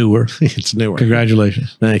 and newer. It's newer.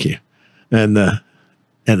 Congratulations. Thank you. And the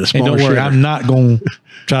smaller don't worry, I'm not going to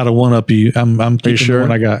try to one up you. I'm keeping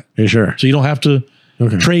what I got. Are you sure? So you don't have to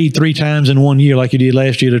trade 3 times in 1 year like you did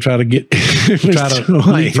last year to try to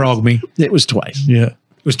leapfrog me. It was twice. Yeah.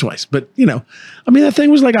 It was twice. But, that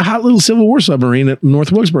thing was like a hot little Civil War submarine at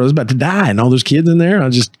North Wilkesboro. It was about to die, and all those kids in there. I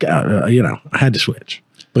just, I had to switch.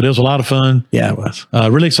 But it was a lot of fun. Yeah, it was.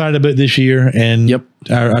 Really excited about this year. And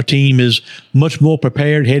our team is much more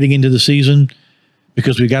prepared heading into the season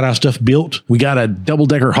because we got our stuff built. We got a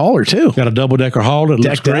double-decker hauler, too. Got a double-decker hauler. It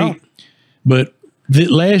looks great. Out. But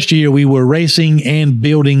last year, we were racing and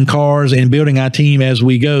building cars and building our team as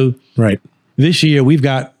we go. Right. This year, we've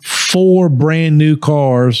got 4 brand new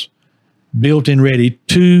cars built and ready.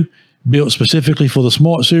 2 built specifically for the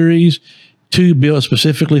Smart Series. 2 built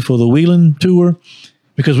specifically for the Wheeling Tour.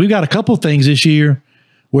 Because we've got a couple of things this year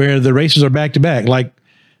where the races are back-to-back. Like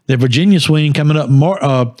the Virginia Swing coming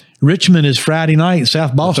up. Richmond is Friday night.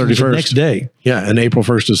 South Boston is the next day. Yeah, and April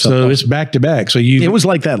 1st is South Boston. It's back-to-back. So it was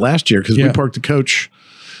like that last year because we parked the coach,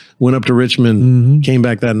 went up to Richmond, came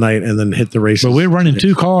back that night, and then hit the races. But we're running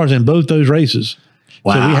 2 cars in both those races.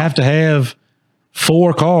 Wow. So we have to have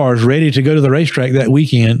 4 cars ready to go to the racetrack that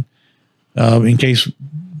weekend in case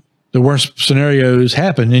the worst scenarios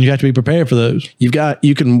happen, and you have to be prepared for those. You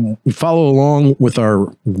can follow along with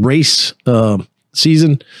our race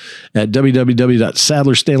season at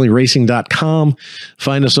www.sadlerstanleyracing.com.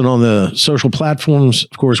 Find us on the social platforms.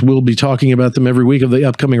 Of course, we'll be talking about them every week of the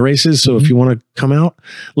upcoming races. So if you want to come out,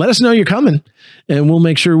 let us know you're coming, and we'll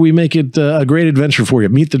make sure we make it a great adventure for you.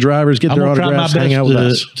 Meet the drivers, get their autographs, hang out with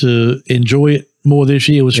us. To enjoy it more this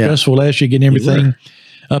year. It was stressful last year getting everything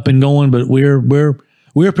up and going, but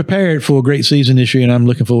we're prepared for a great season this year, and I'm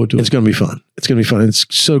looking forward to it. It's going to be fun. It's going to be fun. It's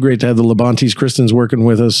so great to have the Labontes Christens working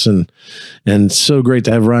with us, and so great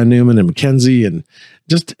to have Ryan Newman and Mackenzie, and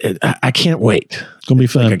just I can't wait. It's going to be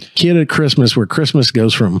fun. Like a kid at Christmas, where Christmas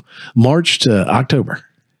goes from March to October.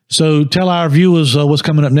 So tell our viewers what's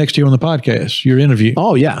coming up next year on the podcast, your interview.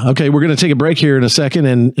 Oh, yeah. Okay, we're going to take a break here in a second,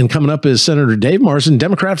 and coming up is Senator Dave Marsden,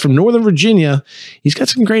 Democrat from Northern Virginia. He's got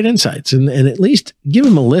some great insights, and at least give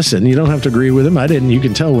him a listen. You don't have to agree with him. I didn't. You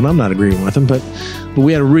can tell when I'm not agreeing with him, but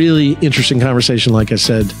we had a really interesting conversation, like I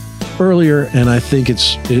said earlier, and I think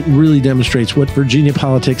it really demonstrates what Virginia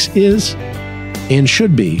politics is and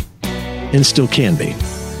should be and still can be.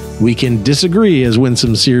 We can disagree, as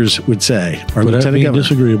Winsome Sears would say. Our Lieutenant Governor.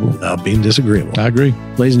 Disagreeable. Being disagreeable. I agree.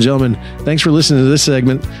 Ladies and gentlemen, thanks for listening to this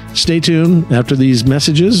segment. Stay tuned. After these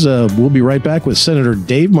messages, we'll be right back with Senator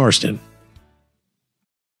Dave Marsden.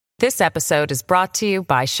 This episode is brought to you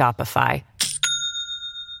by Shopify.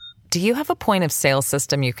 Do you have a point of sale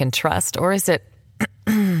system you can trust, or is it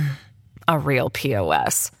a real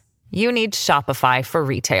POS? You need Shopify for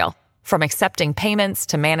retail. From accepting payments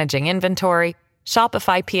to managing inventory,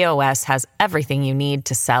 Shopify POS has everything you need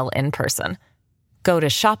to sell in person. Go to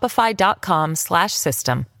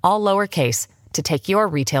shopify.com/system, all lowercase, to take your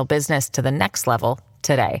retail business to the next level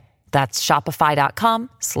today. That's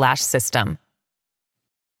shopify.com/system.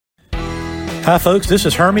 Hi, folks. This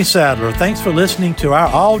is Hermie Sadler. Thanks for listening to our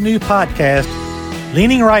all-new podcast,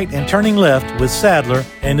 Leaning Right and Turning Left with Sadler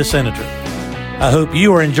and the Senator. I hope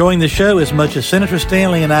you are enjoying the show as much as Senator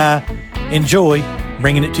Stanley and I enjoy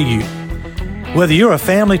bringing it to you. Whether you're a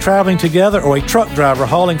family traveling together or a truck driver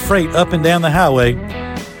hauling freight up and down the highway,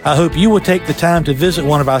 I hope you will take the time to visit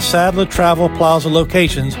one of our Sadler Travel Plaza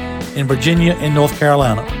locations in Virginia and North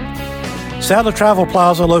Carolina. Sadler Travel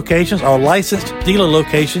Plaza locations are licensed dealer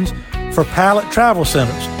locations for Pilot Travel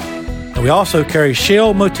Centers, and we also carry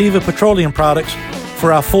Shell Motiva petroleum products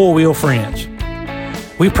for our four-wheel friends.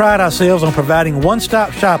 We pride ourselves on providing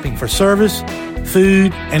one-stop shopping for service,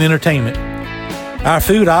 food, and entertainment. Our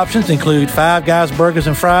food options include Five Guys Burgers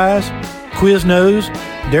and Fries, Quiznos,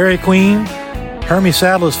 Dairy Queen, Hermie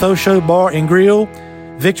Sadler's Faux Show Bar and Grill,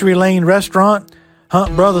 Victory Lane Restaurant,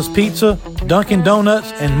 Hunt Brothers Pizza, Dunkin'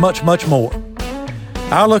 Donuts, and much, much more.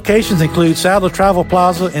 Our locations include Sadler Travel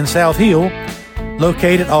Plaza in South Hill,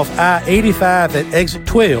 located off I-85 at exit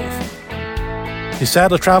 12. The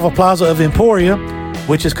Sadler Travel Plaza of Emporia,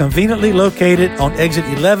 which is conveniently located on exit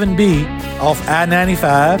 11B off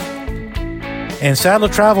I-95, and Sadler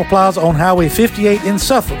Travel Plaza on Highway 58 in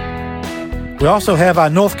Suffolk. We also have our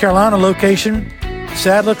North Carolina location,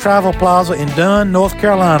 Sadler Travel Plaza in Dunn, North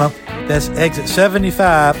Carolina. That's exit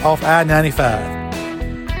 75 off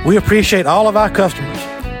I-95. We appreciate all of our customers,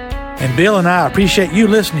 and Bill and I appreciate you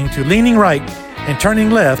listening to Leaning Right and Turning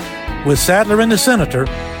Left with Sadler and the Senator,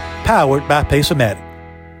 powered by Pace-O-Matic.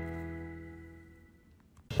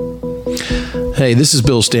 Hey, this is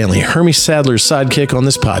Bill Stanley, Hermie Sadler's sidekick on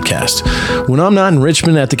this podcast. When I'm not in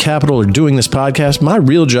Richmond at the Capitol or doing this podcast, my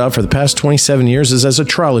real job for the past 27 years is as a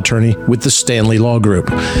trial attorney with the Stanley Law Group.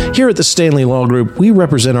 Here at the Stanley Law Group, we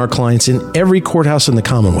represent our clients in every courthouse in the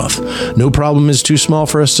Commonwealth. No problem is too small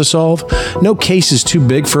for us to solve. No case is too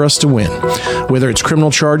big for us to win. Whether it's criminal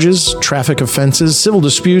charges, traffic offenses, civil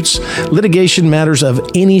disputes, litigation matters of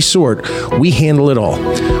any sort, we handle it all.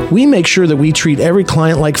 We make sure that we treat every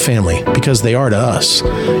client like family because they are to us.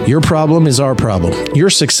 Your problem is our problem. Your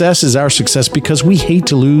success is our success because we hate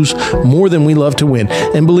to lose more than we love to win.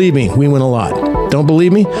 And believe me, we win a lot. Don't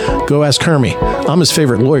believe me? Go ask Hermie. I'm his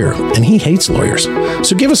favorite lawyer, and he hates lawyers.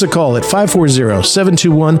 So give us a call at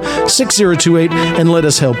 540-721-6028 and let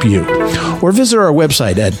us help you. Or visit our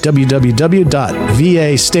website at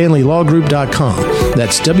www.vastanleylawgroup.com.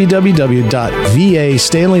 That's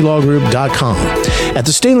www.vastanleylawgroup.com. At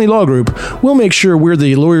the Stanley Law Group, we'll make sure we're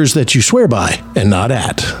the lawyers that you swear by and not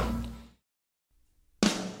at.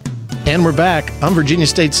 And we're back. I'm Virginia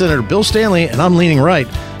State Senator Bill Stanley, and I'm leaning right.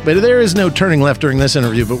 But there is no turning left during this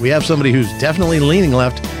interview, but we have somebody who's definitely leaning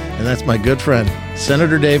left, and that's my good friend,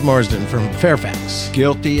 Senator Dave Marsden from Fairfax.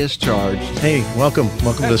 Guilty as charged. Hey, welcome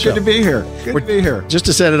to the show. Good to be here. Good to be here. Just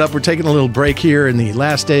to set it up, we're taking a little break here in the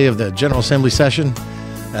last day of the General Assembly session.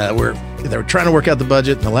 They're trying to work out the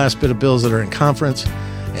budget and the last bit of bills that are in conference,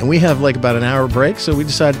 and we have like about an hour break, so we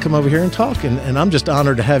decided to come over here and talk, and I'm just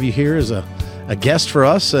honored to have you here as a guest for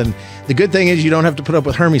us. And the good thing is you don't have to put up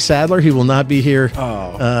with Hermie Sadler. He will not be here, making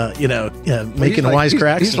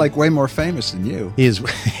wisecracks. He's like way more famous than you. He is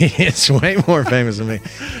way more famous than me.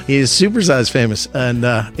 He is supersized famous, and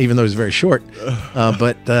even though he's very short.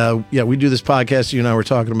 But we do this podcast. You and I were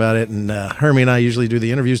talking about it, and Hermie and I usually do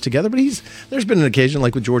the interviews together. But there's been an occasion,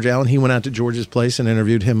 like with George Allen, he went out to George's place and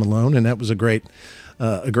interviewed him alone, and that was a great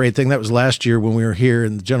thing. That was last year when we were here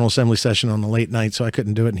in the General Assembly session on the late night, so I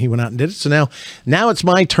couldn't do it, and he went out and did it. So now it's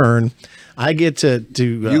my turn. I get to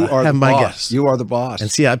have my guest. You are the boss. And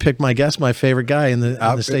see, I picked my guest, my favorite guy in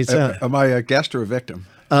the state senate. Am I a guest or a victim?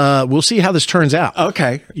 We'll see how this turns out.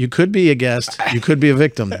 Okay. You could be a guest. You could be a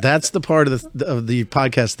victim. That's the part of the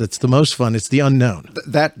podcast that's the most fun. It's the unknown.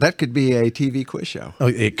 That could be a TV quiz show. Oh,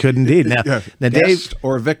 it could indeed. Now, guest Dave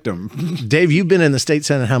or victim. Dave, you've been in the state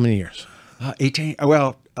senate how many years? 18.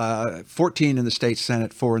 Well, 14 in the state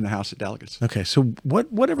senate, 4 in the House of Delegates. Okay, so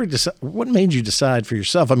what made you decide for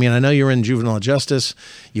yourself? I mean, I know you were in juvenile justice.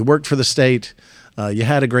 You worked for the state. You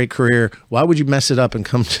had a great career. Why would you mess it up and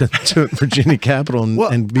come to Virginia Capitol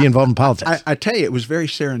and be involved in politics? I tell you, it was very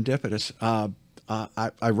serendipitous. I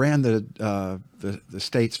ran the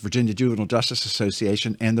state's Virginia Juvenile Justice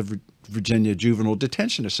Association and the Virginia Juvenile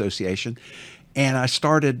Detention Association. And I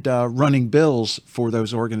started running bills for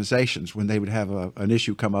those organizations when they would have an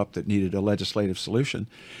issue come up that needed a legislative solution.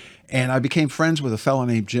 And I became friends with a fellow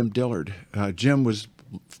named Jim Dillard. Jim was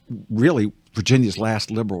really Virginia's last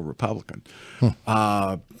liberal Republican.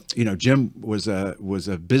 Jim was a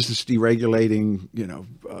business deregulating,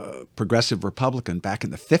 progressive Republican back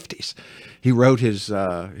in the 50s. He wrote his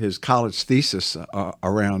college thesis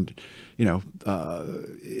around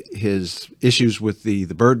his issues with the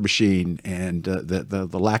Byrd machine and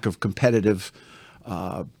the lack of competitive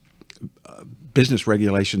business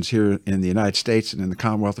regulations here in the United States and in the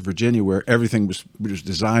Commonwealth of Virginia, where everything was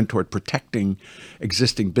designed toward protecting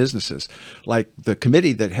existing businesses. Like the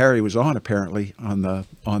committee that Harry was on, apparently in the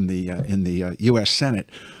U.S. Senate,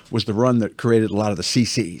 was the one that created a lot of the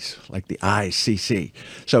CCs, like the ICC.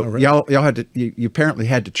 So y'all you apparently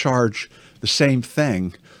had to charge the same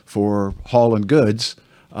thing for hauling goods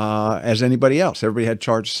as anybody else. Everybody had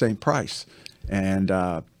charged the same price, and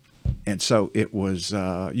so it was.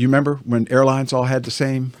 You remember when airlines all had the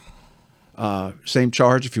same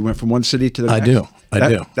charge if you went from one city to the next? I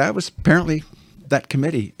do. That was apparently that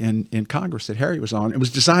committee in Congress that Harry was on. It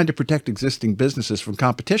was designed to protect existing businesses from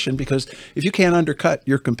competition, because if you can't undercut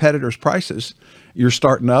your competitors' prices, you're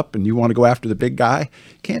starting up and you want to go after the big guy,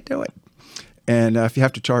 you can't do it. And if you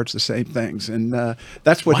have to charge the same things. And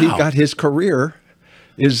that's what he got his career,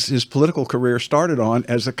 his political career started on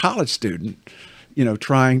as a college student,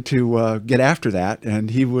 trying to get after that.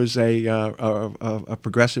 And he was a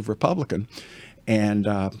progressive Republican. And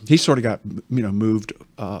he sort of got, moved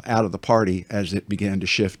out of the party as it began to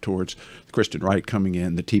shift towards the Christian right coming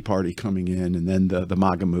in, the Tea Party coming in, and then the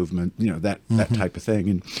MAGA movement, that type of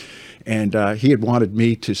thing. And he had wanted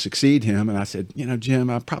me to succeed him. And I said, Jim,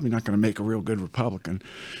 I'm probably not going to make a real good Republican.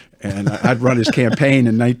 And I'd run his campaign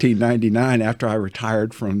in 1999 after I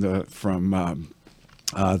retired from the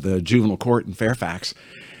juvenile court in Fairfax.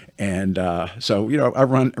 And so, I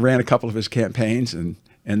ran a couple of his campaigns, and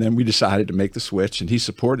then we decided to make the switch, and he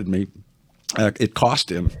supported me. It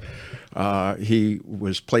cost him. He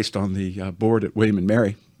was placed on the board at William &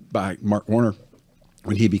 Mary by Mark Warner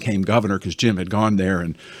when he became governor, because Jim had gone there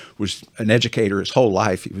and was an educator his whole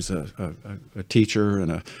life. He was a teacher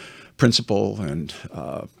and a principal and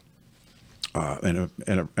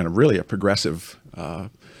really a progressive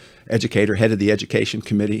educator, head of the education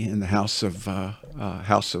committee in the House of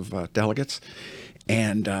Delegates.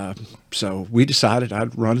 And so we decided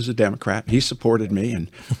I'd run as a Democrat. He supported me, and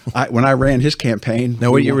when I ran his campaign.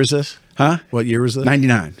 Now, what year was this? Huh? What year was this?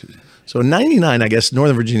 99. So in 99, I guess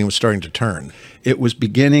Northern Virginia was starting to turn. It was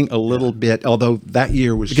beginning a little bit, although that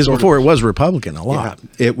year was because before it was Republican a lot.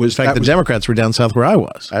 Yeah, it was. In fact, the Democrats were down south where I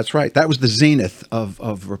was. That's right. That was the zenith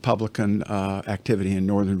of Republican activity in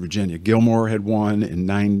Northern Virginia. Gilmore had won in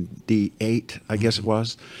 98, I guess it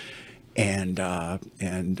was. And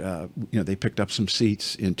they picked up some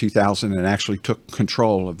seats in 2000 and actually took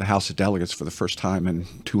control of the House of Delegates for the first time in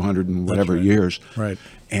 200 and whatever years. Right.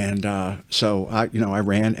 And so I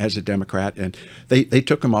ran as a Democrat, and they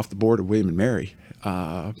took him off the board of William & Mary.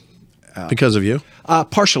 Because of you?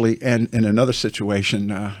 Partially. And in another situation,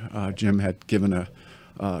 Jim had given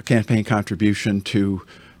a campaign contribution to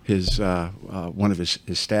his one of his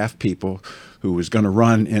staff people who was going to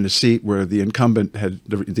run in a seat where the incumbent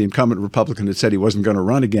Republican had said he wasn't going to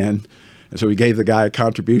run again. And so he gave the guy a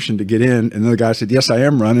contribution to get in. And then the guy said, "Yes, I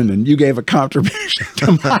am running. And you gave a contribution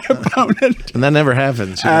to my opponent." And that never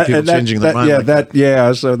happens. People changing their mind.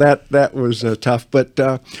 So that was tough. But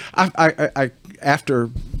I after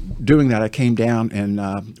doing that, I came down and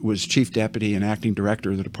was chief deputy and acting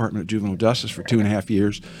director of the Department of Juvenile Justice for 2.5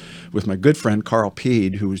 years with my good friend Carl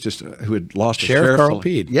Peed, who had lost Sheriff Carl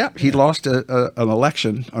Peed. Yeah, he lost an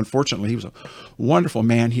election. Unfortunately, he was a wonderful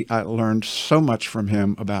man. I learned so much from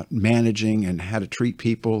him about managing and how to treat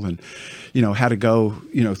people, and how to go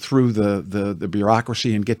through the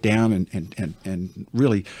bureaucracy and get down and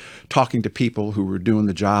really talking to people who were doing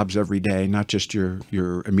the jobs every day, not just your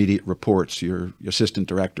immediate reports, your assistant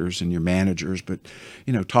directors and your managers, but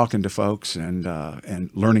talking to folks and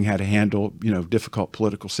learning how to handle difficult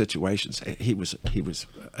political situations. He was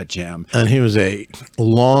a gem, and he was a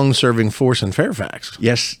long-serving force in Fairfax.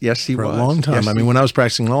 Yes, he was for a long time. Yes, I mean, when I was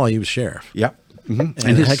practicing law, he was sheriff. Yep. Mm-hmm.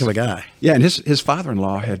 And a heck of a guy. Yeah, and his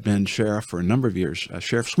father-in-law had been sheriff for a number of years,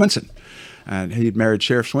 Sheriff Swinson, and he'd married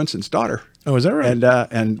Sheriff Swinson's daughter. Oh, is that right?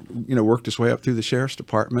 And worked his way up through the sheriff's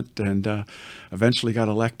department, and eventually got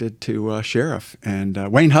elected to sheriff.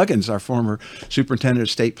 And Wayne Huggins, our former superintendent of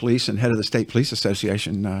state police and head of the State Police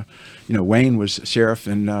Association, Wayne was sheriff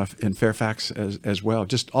in Fairfax as well.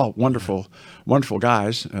 Just all wonderful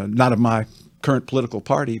guys. Not of my current political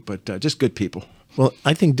party, but just good people. Well,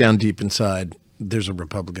 I think down deep inside, there's a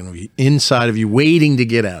Republican inside of you waiting to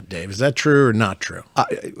get out, Dave. Is that true or not true?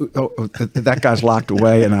 That guy's locked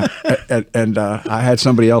away, and I had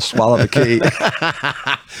somebody else swallow the key.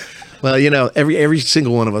 Well, every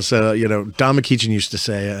single one of us, Don McEachin used to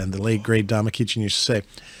say, and the late, great Don McEachin used to say,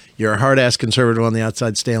 "You're a hard-ass conservative on the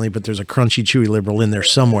outside, Stanley, but there's a crunchy, chewy liberal in there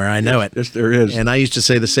somewhere. I know it." Yes, there is. And I used to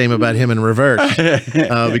say the same about him in reverse,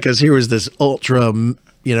 because here was this ultra,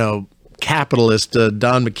 capitalist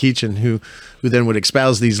Don McEachin who then would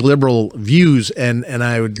espouse these liberal views, and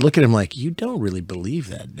I would look at him like, "You don't really believe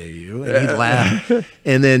that, do you?" And he'd laugh.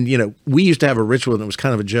 And then we used to have a ritual, and it was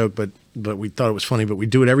kind of a joke, but we thought it was funny. But we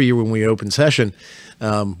do it every year when we open session.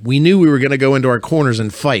 We knew we were going to go into our corners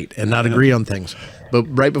and fight and not agree on things. But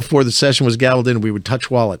right before the session was gaveled in, we would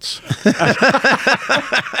touch wallets.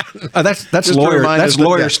 That's lawyer. That's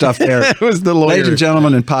lawyer stuff. There, it was the lawyer. Ladies and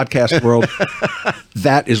gentlemen in podcast world,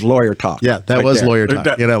 that is lawyer talk. Yeah, that was lawyer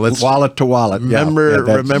talk. Let's wallet to wallet. ballot.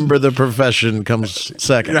 Remember the profession comes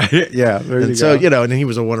second. Yeah, there And you so, go. and he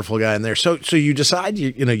was a wonderful guy in there. So you decide,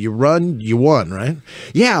 you run, you won, right?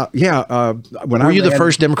 Yeah. When Were you the ran-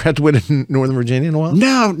 first Democrat to win in Northern Virginia in a while?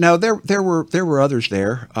 No. There were others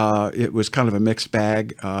there. It was kind of a mixed bag.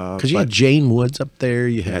 Because you had Jane Woods up there.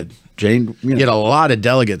 You had Jane. you had a lot of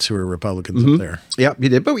delegates who were Republicans up there. Yeah, you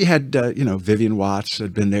did. But we had, Vivian Watts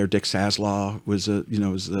had been there. Dick Saslaw was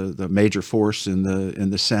the major force in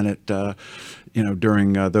the Senate.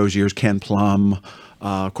 During those years, Ken Plum.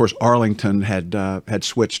 Of course, Arlington had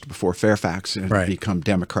switched before Fairfax and Right. become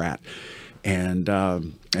Democrat, and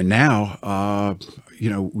now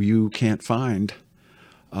you can't find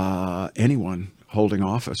anyone holding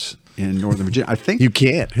office in Northern Virginia. I think You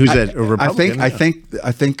can't. Who's that? A Republican? I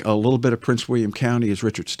think a little bit of Prince William County is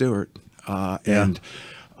Richard Stewart, and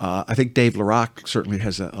I think Dave LaRock certainly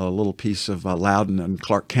has a little piece of Loudoun and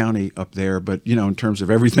Clark County up there. But in terms of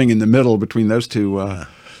everything in the middle between those two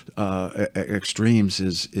extremes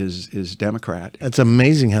is Democrat. That's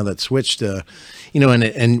amazing how that switched.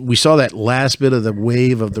 And we saw that last bit of the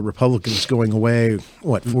wave of the Republicans going away.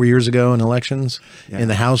 4 years ago in elections, and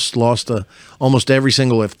the House lost almost every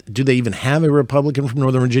single. Do they even have a Republican from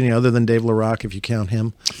Northern Virginia other than Dave LaRock? If you count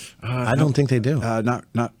him, I don't think they do. Not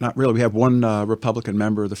really. We have one Republican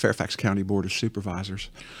member of the Fairfax County Board of Supervisors,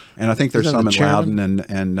 and I think there's Isn't some the in chairman?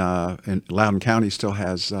 Loudoun, and Loudoun County still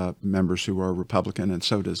has members who are Republican, and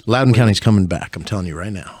so does Loudoun County's coming back. I'm telling you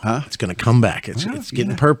right now. It's going to come back. It's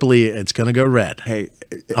getting purpley. It's going to go red. Hey,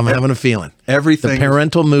 I'm having a feeling. everything- The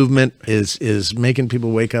parental movement is making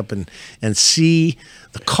people wake up and see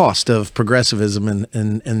the cost of progressivism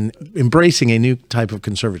and embracing a new type of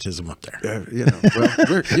conservatism up there.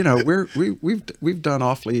 We've done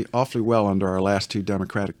awfully well under our last two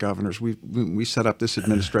Democratic governors. We set up this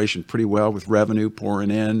administration pretty well with revenue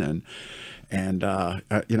pouring in, and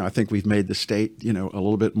I think we've made the state a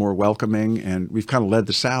little bit more welcoming, and we've kind of led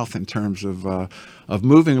the South in terms of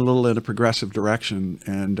moving a little in a progressive direction,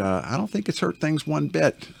 and I don't think it's hurt things one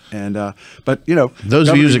bit. And but Those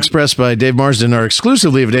views expressed by Dave Marsden are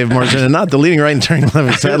exclusively of Dave Marsden and not the Leading Right and Turning Left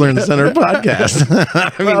with Sadler in the Center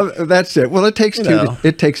podcast. Well, that's it. Well, it takes two.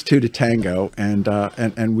 It takes two to tango,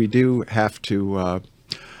 and we do have to.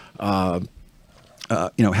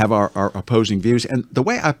 Have our opposing views. And the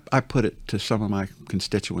way I put it to some of my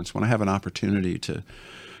constituents when I have an opportunity to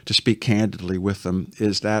speak candidly with them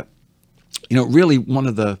is that, really one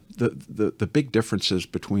of the big differences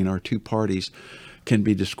between our two parties can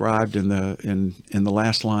be described in the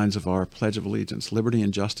last lines of our Pledge of Allegiance: liberty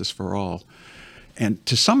and justice for all. And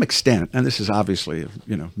to some extent, and this is obviously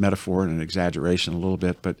metaphor and an exaggeration a little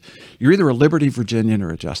bit, but you're either a liberty Virginian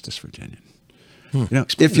or a justice Virginian.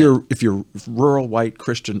 If you're rural, white,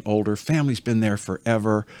 Christian, older, family's been there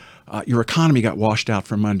forever. Your economy got washed out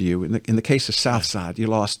from under you. In the case of Southside, you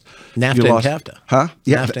lost NAFTA you lost, and CAFTA. huh?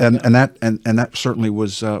 Yeah, NAFTA and that certainly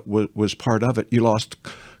was part of it. You lost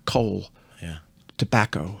coal,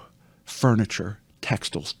 tobacco, furniture,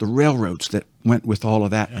 textiles, the railroads that went with all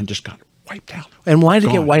of that, and just got wiped out. And why did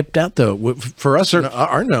it get Gone. wiped out, though? For us,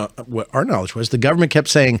 our knowledge was the government kept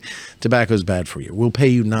saying tobacco is bad for you. We'll pay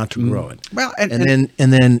you not to grow it. Well, and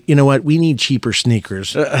then you know what? We need cheaper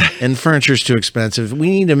sneakers, and furniture's too expensive. We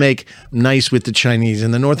need to make nice with the Chinese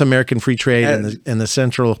and the North American free trade and the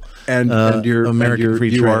Central American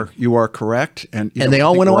free trade. You are correct, and they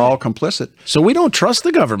all went we're away. all complicit. So we don't trust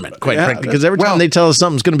the government, quite frankly, because every time they tell us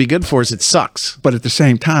something's going to be good for us, it sucks. But at the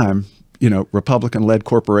same time, Republican-led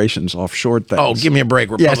corporations offshored things. Oh, give me a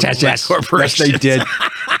break, Republican-led corporations. Yes, they did.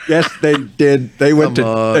 Yes, they did. They went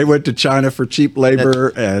to China for cheap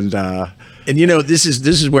labor, and this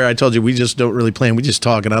is where I told you we just don't really plan. We just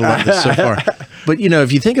talk, and I love this so far. But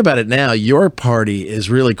if you think about it now, your party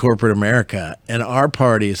is really corporate America, and our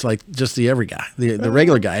party is like just the every guy, the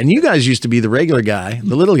regular guy. And you guys used to be the regular guy,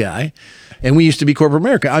 the little guy, and we used to be corporate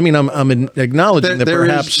America. I mean, I'm acknowledging that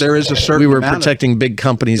perhaps there is a certain we were amount protecting big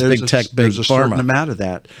companies, big tech, big there's a certain pharma. amount of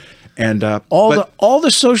that, and all the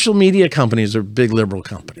social media companies are big liberal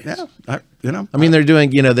companies. Yeah, I mean, they're doing,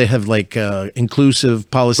 they have like inclusive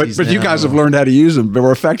policies. But you now. guys have learned how to use them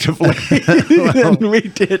more effectively than we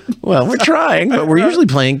did. Well, we're trying, but we're usually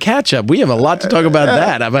playing catch up. We have a lot to talk about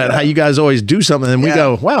about how you guys always do something, and we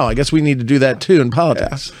go, wow, I guess we need to do that too in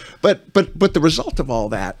politics. Yeah. But the result of all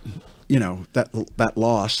that, that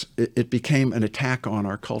loss, it became an attack on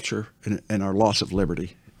our culture and our loss of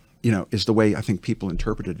liberty, is the way I think people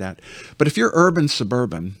interpreted that. But if you're urban,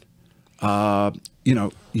 suburban,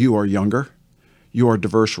 you are younger, you are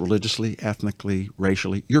diverse religiously, ethnically,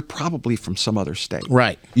 racially, you're probably from some other state.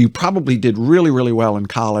 Right. You probably did really, really well in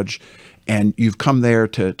college, and you've come there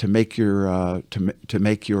to make your to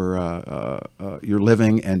make your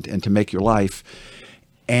living and to make your life,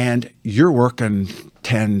 and you're working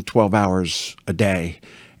 10, 12 hours a day.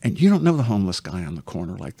 And you don't know the homeless guy on the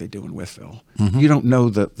corner like they do in Wytheville. You don't know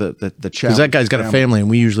the challenge. Because that guy's got a family, and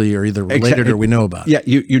we usually are either related or we know about it. Yeah,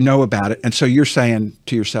 you know about it. And so you're saying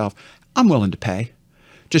to yourself, I'm willing to pay.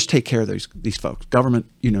 Just take care of these folks. Government,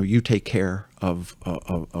 you take care of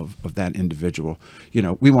that individual.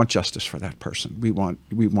 We want justice for that person. We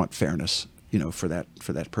want fairness, for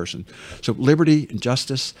that person. So liberty and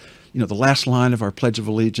justice, the last line of our Pledge of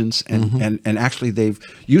Allegiance, and actually they've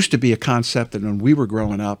used to be a concept that when we were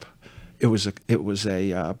growing up, it was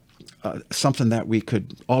something that we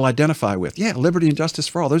could all identify with. Yeah, liberty and justice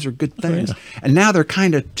for all; those are good things. And now they're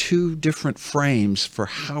kind of two different frames for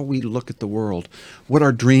how we look at the world, what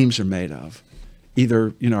our dreams are made of.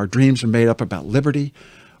 Either our dreams are made up about liberty,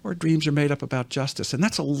 or dreams are made up about justice, and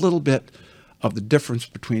that's a little bit of the difference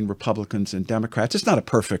between Republicans and Democrats. It's not a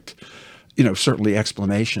perfect, certainly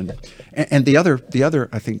explanation. And the other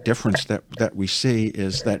I think difference that we see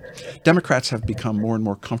is that Democrats have become more and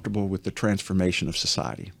more comfortable with the transformation of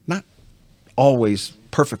society. Not always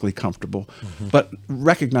perfectly comfortable, but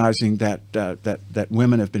recognizing that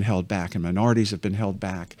women have been held back and minorities have been held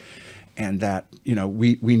back, and that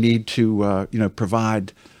we need to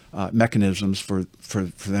provide mechanisms for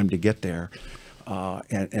them to get there.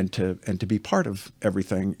 And to be part of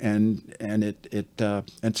everything, and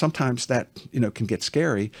sometimes that can get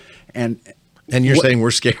scary, and you're saying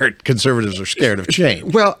we're scared. Conservatives are scared of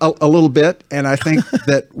change. Well, a little bit, and I think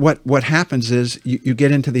that what happens is you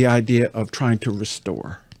get into the idea of trying to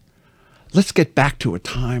restore. Let's get back to a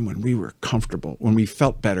time when we were comfortable, when we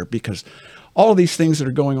felt better, because all of these things that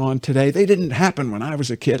are going on today, they didn't happen when I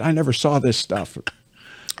was a kid. I never saw this stuff.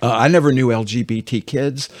 I never knew LGBT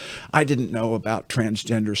kids. I didn't know about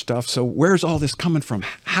transgender stuff. So where's all this coming from?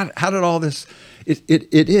 How did all this?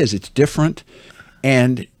 It's different,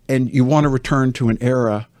 and you want to return to an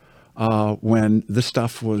era when this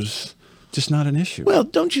stuff was just not an issue. Well,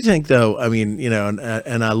 don't you think though? I mean,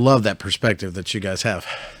 and I love that perspective that you guys have,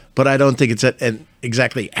 but I don't think it's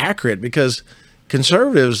exactly accurate, because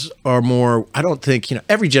conservatives are more, I don't think,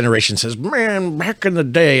 every generation says, man, back in the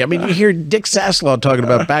day. I mean, you hear Dick Saslaw talking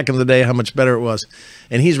about back in the day, how much better it was.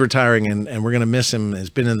 And he's retiring, and we're going to miss him. He's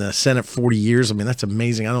been in the Senate 40 years. I mean, that's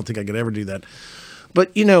amazing. I don't think I could ever do that.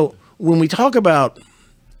 But, when we talk about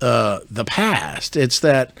the past, it's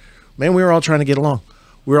that, man, we were all trying to get along.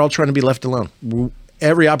 We were all trying to be left alone.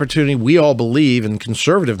 Every opportunity, we all believe in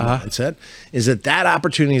conservative mindset, is that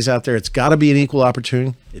opportunity is out there. It's got to be an equal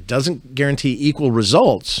opportunity. It doesn't guarantee equal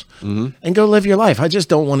results. And go live your life. I just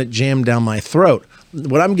don't want it jammed down my throat.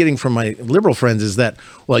 What I'm getting from my liberal friends is that,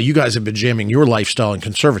 well, you guys have been jamming your lifestyle and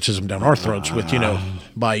conservatism down our throats with,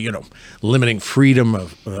 by limiting freedom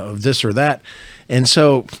of this or that. And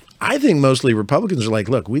so I think mostly Republicans are like,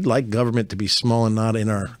 look, we'd like government to be small and not in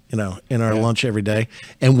our lunch every day,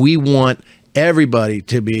 and we want everybody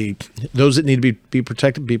to be, those that need to be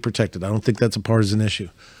protected. I don't think that's a partisan issue.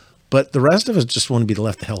 But the rest of us just want to be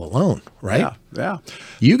left the hell alone, right? Yeah.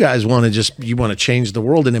 You guys want to change the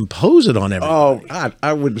world and impose it on everybody. Oh,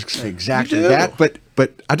 I wouldn't say exactly that.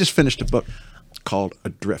 But I just finished a book called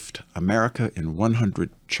Adrift, America in 100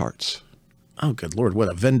 Charts. Oh, good Lord. What,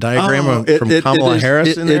 a Venn diagram from Kamala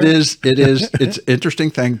Harris in there? It is. It's an interesting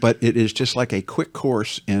thing, but it is just like a quick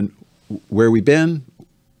course in where we've been,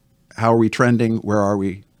 how are we trending, where are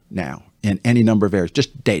we now, in any number of areas,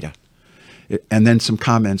 just data. And then some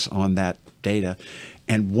comments on that data.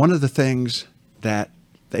 And one of the things that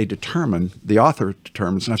they determine, the author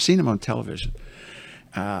determines, and I've seen him on television,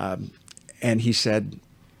 and he said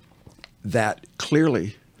that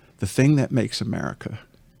clearly the thing that makes America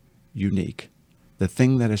unique, the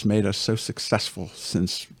thing that has made us so successful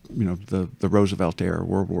since the Roosevelt era,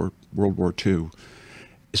 World War II,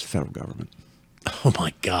 is the federal government. Oh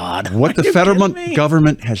my God! What the federal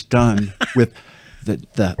government has done with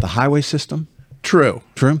the highway system, true,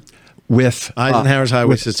 with Eisenhower's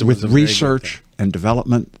highway system, with research and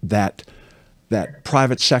development that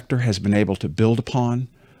private sector has been able to build upon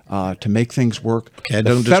to make things work. Okay, I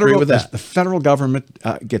don't disagree with that. The federal government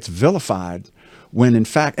gets vilified when, in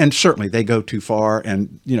fact, and certainly they go too far,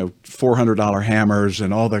 and $400 hammers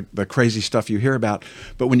and all the crazy stuff you hear about.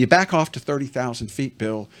 But when you back off to 30,000 feet,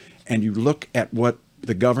 Bill, and you look at what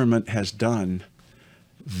the government has done,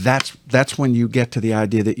 that's when you get to the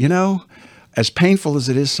idea that, as painful as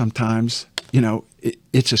it is sometimes,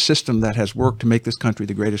 it's a system that has worked to make this country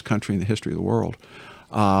the greatest country in the history of the world.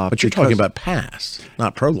 But you're talking about past,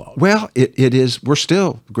 not prologue. Well, it is. We're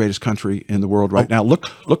still the greatest country in the world right now. Look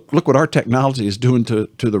what our technology is doing to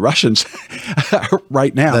the Russians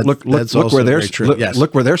right now. Look where their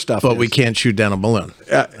look where their stuff. But is. we can't shoot down a balloon.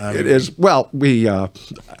 It is. Well, we.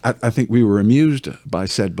 I think we were amused by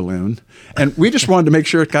said balloon, and we just wanted to make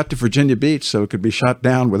sure it got to Virginia Beach so it could be shot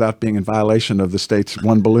down without being in violation of the state's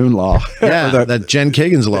one balloon law. Yeah, that Jen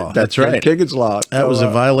Kagan's law. That's right. Jen Kagan's law. That was a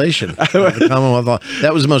violation of the Commonwealth law.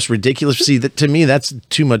 That was the most ridiculous. See, to me, that's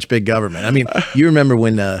too much big government. I mean, you remember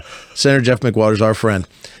when Senator Jeff McWaters, our friend,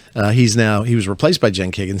 he was replaced by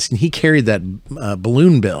Jen Kagan, and he carried that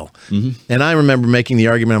balloon bill. Mm-hmm. And I remember making the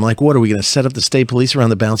argument, I'm like, what are we going to set up the state police around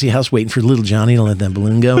the bouncy house waiting for little Johnny to let that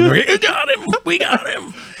balloon go? And we got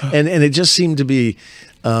him. And it just seemed to be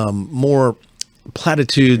more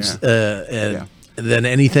platitudes than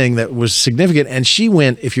anything that was significant. And she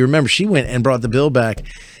went, if you remember, and brought the bill back.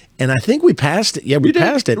 And I think we passed it. Yeah, we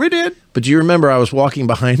passed it. We did. But do you remember I was walking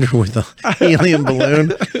behind her with a helium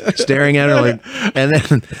balloon, staring at her and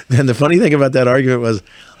then the funny thing about that argument was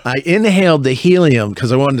I inhaled the helium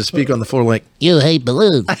because I wanted to speak on the floor like, you hate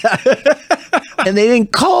balloons. And they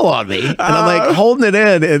didn't call on me. And I'm like holding it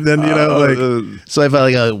in. And then, so I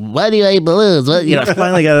finally go, why do you hate balloons? I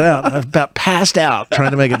finally got it out. I about passed out trying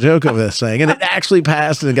to make a joke of this thing. And it actually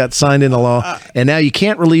passed and it got signed into law. And now you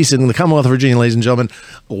can't release in the Commonwealth of Virginia, ladies and gentlemen,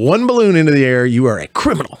 one balloon into the air, you are a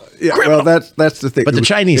criminal. Yeah, criminal. well, that's the thing. But the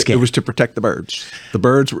Chinese came. It was to protect the birds. The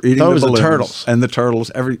birds were eating the balloons. The turtles. And the turtles.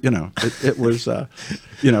 It was,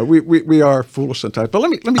 we are foolish sometimes. But let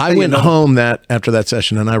me I went home after that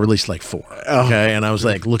session and I released like 4. Okay. And I was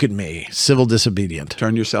like, look at me, civil disobedient.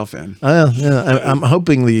 Turn yourself in. I'm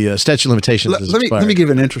hoping the statute of limitations is expired. Let me give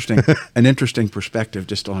an interesting perspective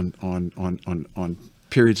just on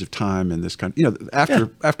periods of time in this country.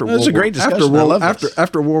 After World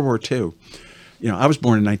War II. I was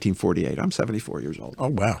born in 1948. I'm 74 years old. Oh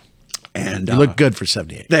wow! And you look good for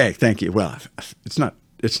 78. Thank you. Well, it's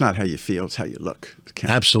not how you feel; it's how you look.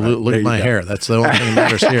 Absolutely. Right? Look at my hair. That's the only thing that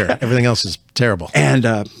matters here. Everything else is terrible. And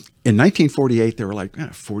in 1948, there were like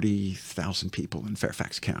 40,000 people in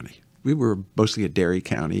Fairfax County. We were mostly a dairy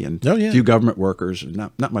county and a few government workers, and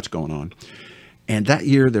not much going on. And that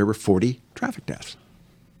year, there were 40 traffic deaths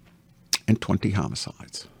and 20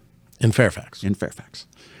 homicides in Fairfax.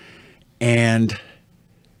 And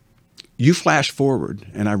you flash forward,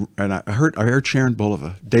 and I heard Sharon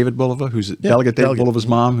Bulova, David Bulova, who's Delegate David Bulova's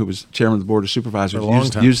mom, who was chairman of the board of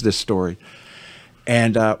supervisors, used this story.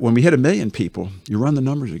 And when we hit 1 million people, you run the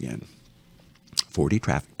numbers again: 40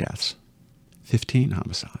 traffic deaths, 15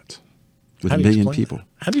 homicides, with 1 million people.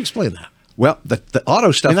 That? How do you explain that? Well, the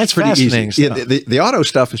auto stuff is pretty easy. Stuff. Yeah, the auto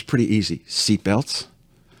stuff is pretty easy: seatbelts,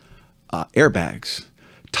 airbags.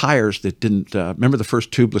 Tires that didn't remember the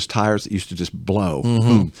first tubeless tires that used to just blow. Mm-hmm.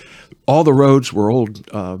 Boom. All the roads were old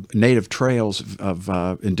native trails of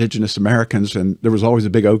indigenous Americans, and there was always a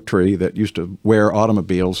big oak tree that used to wear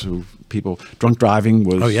automobiles. Drunk driving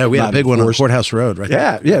was. Oh yeah, we had a big one on Courthouse Road, right?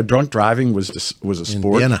 Yeah. Drunk driving was a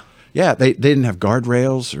sport. In Vienna. Yeah, they didn't have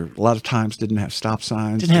guardrails, or a lot of times didn't have stop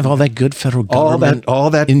signs. Didn't have all that good federal government, all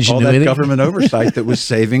that government oversight that was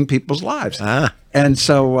saving people's lives. And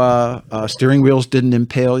so steering wheels didn't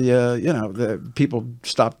impale you. The people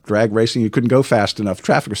stopped drag racing. You couldn't go fast enough.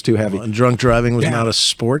 Traffic was too heavy. And drunk driving was not a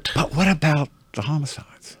sport. But what about the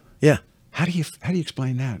homicides? Yeah. How do you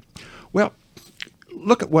explain that? Well,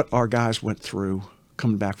 look at what our guys went through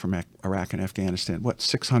coming back from Iraq and Afghanistan.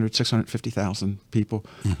 650,000 people.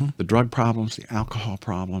 Mm-hmm. The drug problems, the alcohol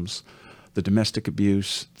problems, the domestic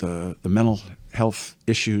abuse, the mental health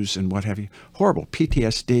issues and what have you. Horrible.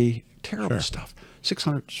 PTSD, terrible stuff.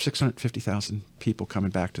 650,000 people coming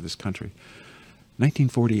back to this country.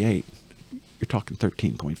 1948, you're talking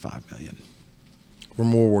 13.5 million.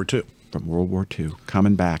 From World War II. From World War II,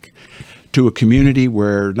 coming back to a community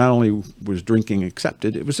where not only was drinking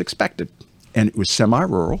accepted, it was expected. And it was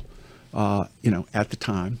semi-rural, at the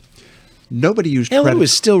time. Nobody used credit. It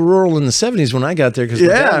was still rural in the 70s when I got there because my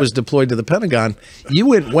dad was deployed to the Pentagon. You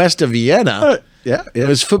went west of Vienna. It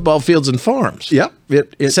was football fields and farms. Yep.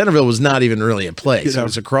 Centerville was not even really a place. It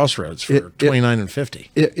was a crossroads for 29 and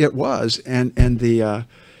 50. It was. And the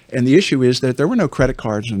issue is that there were no credit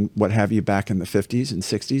cards and what have you back in the 50s and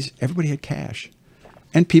 60s. Everybody had cash.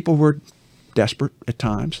 And people were desperate at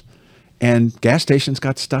times. And gas stations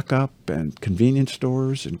got stuck up, and convenience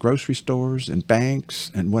stores, and grocery stores, and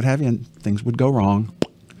banks, and what have you, and things would go wrong.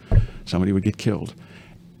 Somebody would get killed.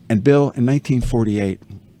 And Bill, in 1948,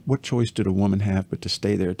 what choice did a woman have but to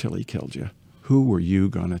stay there till he killed you? Who were you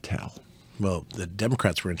going to tell? Well, the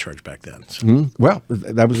Democrats were in charge back then. So. Well,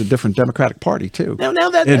 that was a different Democratic Party too. Now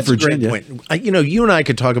in that's Virginia. a great point. You and I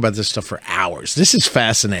could talk about this stuff for hours. This is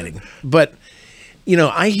fascinating. But,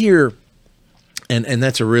 I hear, and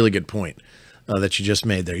that's a really good point that you just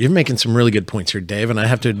made there. You're making some really good points here, Dave, and I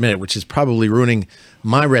have to admit it, which is probably ruining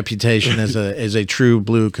my reputation as a true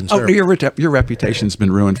blue conservative. Your reputation's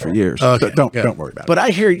been ruined for years. Okay, Don't worry about it. But I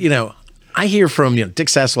hear from Dick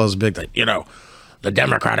Saslow's big thing. The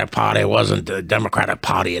Democratic Party wasn't the Democratic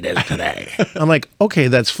Party it is today. I'm like, okay,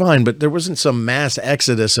 that's fine, but there wasn't some mass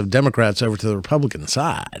exodus of Democrats over to the Republican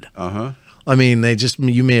side. I mean,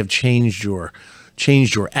 you may have changed your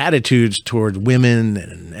attitudes toward women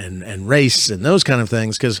and race and those kind of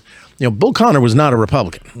things because Bull Connor was not a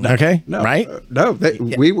Republican. Okay, right?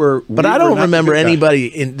 We were. But I don't remember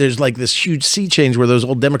anybody. There's like this huge sea change where those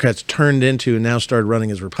old Democrats turned into and now started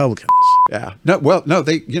running as Republicans. Yeah. No.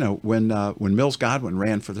 They. When Mills Godwin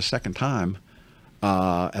ran for the second time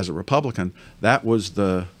as a Republican, that was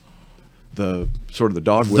the sort of the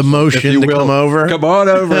dog whistle, the motion to come over. Come on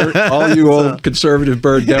over, all you old conservative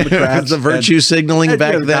bird Democrats. The virtue signaling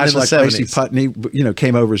back then in the like 70s. Lacey Putney,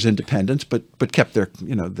 came over as independents, but kept their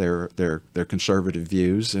their conservative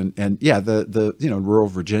views, and the rural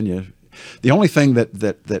Virginia. The only thing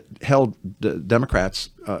that held the Democrats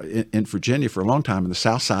in Virginia for a long time in the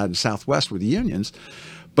South Side and Southwest were the unions,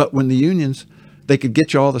 but when the unions, they could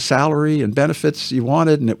get you all the salary and benefits you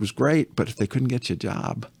wanted, and it was great, but if they couldn't get you a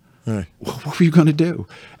job. Right. What were you going to do?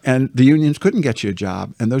 And the unions couldn't get you a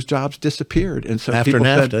job, and those jobs disappeared. And so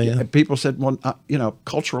people said, well,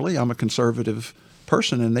 culturally, I'm a conservative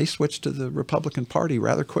person, and they switched to the Republican Party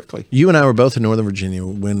rather quickly. You and I were both in Northern Virginia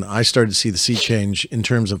when I started to see the sea change in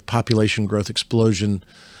terms of population growth explosion.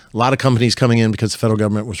 A lot of companies coming in because the federal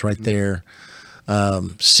government was right there.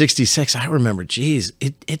 66, I remember,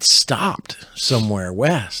 it stopped somewhere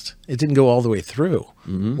west. It didn't go all the way through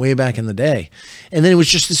way back in the day. And then it was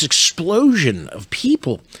just this explosion of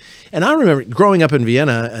people. And I remember growing up in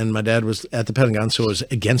Vienna, and my dad was at the Pentagon, so it was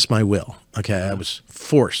against my will. Okay, I was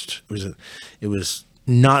forced. It was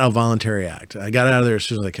not a voluntary act. I got out of there as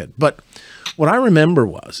soon as I could. But what I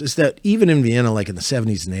remember is that even in Vienna, like in the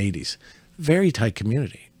 70s and 80s, very tight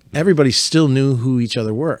community. Everybody still knew who each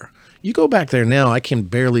other were. You go back there now, I can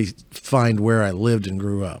barely find where I lived and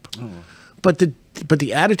grew up. But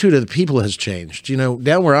the attitude of the people has changed.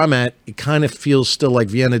 Down where I'm at, it kind of feels still like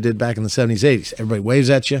Vienna did back in the 70s, 80s. Everybody waves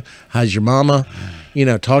at you. How's your mama?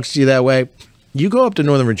 Talks to you that way. You go up to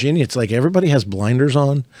Northern Virginia, it's like everybody has blinders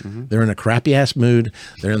on. They're in a crappy ass mood.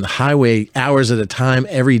 They're in the highway hours at a time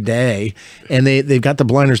every day. And they've got the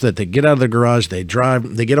blinders that they get out of the garage, they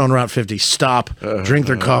drive, they get on Route 50, stop, drink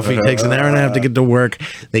their coffee, it takes an hour and a half to get to work.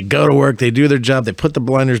 They go to work, they do their job, they put the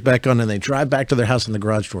blinders back on, and they drive back to their house and the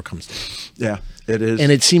garage door comes down. Yeah, it is.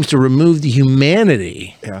 And it seems to remove the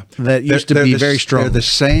humanity that used to be very strong. They're the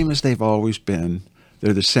same as they've always been.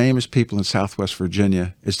 They're the same as people in Southwest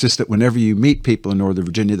Virginia. It's just that whenever you meet people in Northern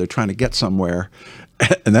Virginia, they're trying to get somewhere,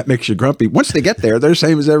 and that makes you grumpy. Once they get there, they're the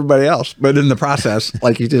same as everybody else. But in the process,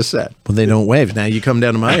 like you just said. Well, they don't wave. Now you come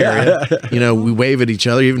down to my area, we wave at each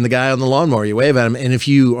other. Even the guy on the lawnmower, you wave at him. And if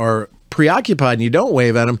you are preoccupied and you don't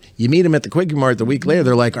wave at them, you meet them at the Quickie Mart the week later.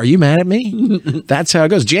 They're like, "Are you mad at me?" That's how it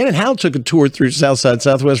goes. Janet Howell took a tour through Southside,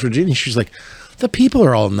 Southwest Virginia. She's like, the people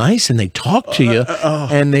are all nice and they talk to you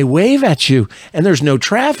and they wave at you and there's no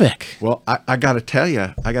traffic. Well, I got to tell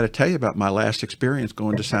you about my last experience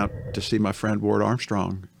going to see my friend Ward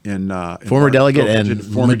Armstrong in former delegate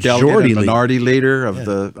and minority leader of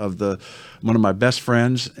the one of my best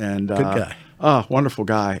friends and good guy. Wonderful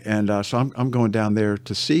guy. And so I'm going down there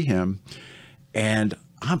to see him, and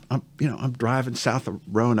I'm driving south of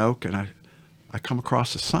Roanoke, and I come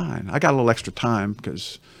across a sign. I got a little extra time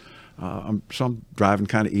because. I'm driving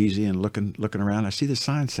kind of easy and looking around. I see this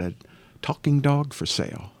sign said, "Talking dog for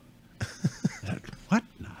sale." What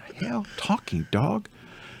in the hell? Talking dog?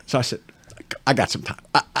 So I said, I got some time.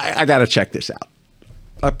 I got to check this out.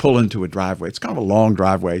 I pull into a driveway. It's kind of a long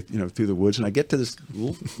driveway, through the woods. And I get to this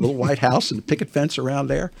little white house and the picket fence around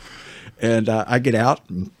there. And I get out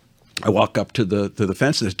and I walk up to the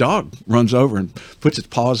fence, and this dog runs over and puts its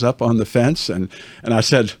paws up on the fence. And I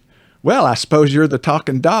said, "Well, I suppose you're the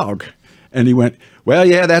talking dog." And he went, "Well,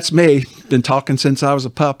 yeah, that's me. Been talking since I was a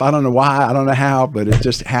pup. I don't know why, I don't know how, but it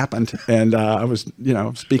just happened." And I was,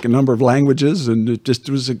 speak a number of languages, and it just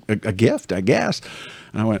was a gift, I guess.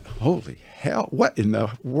 And I went, "Holy hell, what in the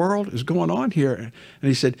world is going on here?" And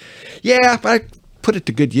he said, "Yeah, but I put it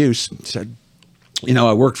to good use." And said,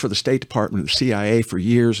 I worked for the State Department and the CIA for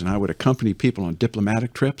years, and I would accompany people on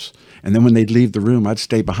diplomatic trips. And then when they'd leave the room, I'd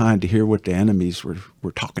stay behind to hear what the enemies were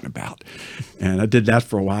talking about. And I did that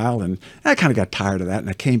for a while, and I kind of got tired of that. And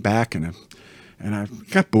I came back, and I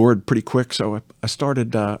got bored pretty quick. So I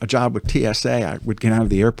started a job with TSA. I would get out of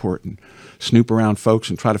the airport and snoop around folks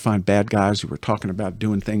and try to find bad guys who were talking about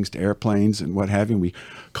doing things to airplanes and what have you. We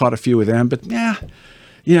caught a few of them, but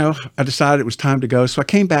I decided it was time to go. So I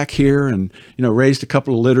came back here and, raised a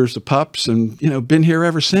couple of litters of pups and, been here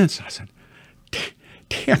ever since. I said,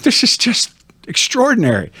 damn, this is just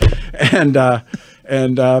extraordinary. And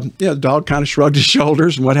the dog kind of shrugged his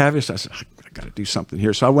shoulders and what have you. So I said, I got to do something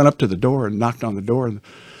here. So I went up to the door and knocked on the door, and the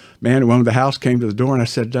man who owned the house came to the door, and I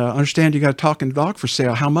said, I understand you got a talking dog for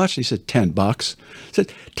sale. How much? And he said, $10. I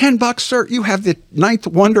said, $10, sir? You have the ninth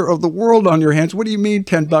wonder of the world on your hands. What do you mean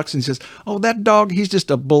 $10? And he says, oh, that dog, he's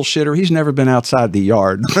just a bullshitter. He's never been outside the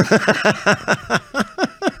yard.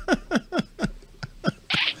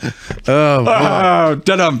 Oh,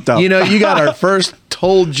 da-dum-dum. You got our first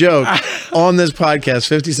told joke on this podcast,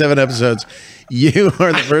 57 episodes. You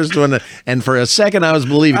are the first one. And for a second, I was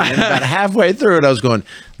believing. And about halfway through it, I was going,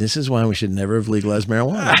 this is why we should never have legalized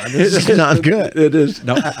marijuana. This is not good. It is.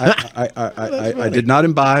 No, I did not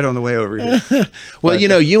imbibe on the way over here. Well,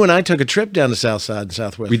 you and I took a trip down to Southside and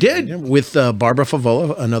Southwest. We did. Virginia with Barbara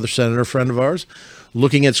Favola, another senator friend of ours,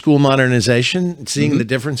 looking at school modernization, seeing the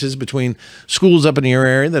differences between schools up in your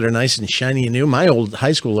area that are nice and shiny and new. My old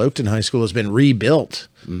high school, Oakton High School, has been rebuilt.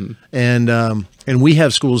 And we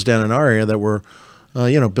have schools down in our area that were,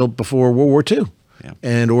 built before World War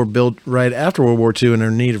II, or built right after World War II and are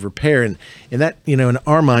in need of repair. And that, in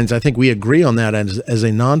our minds, I think we agree on that as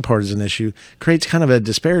a nonpartisan issue, creates kind of a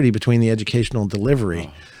disparity between the educational delivery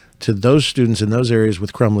to those students in those areas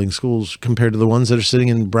with crumbling schools compared to the ones that are sitting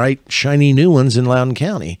in bright, shiny new ones in Loudoun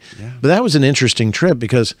County. Yeah. But that was an interesting trip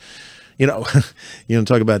because,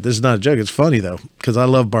 talk about this is not a joke. It's funny, though, because I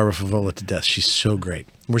love Barbara Favola to death. She's so great.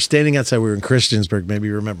 We're standing outside. We were in Christiansburg, maybe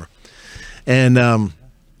you remember. And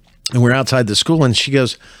we're outside the school, and she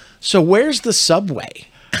goes, so where's the subway?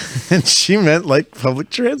 And she meant like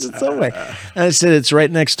public transit subway. And I said, it's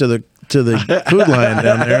right next to the food line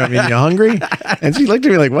down there. I mean, you hungry? And she looked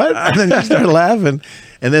at me like, what? And then she started laughing.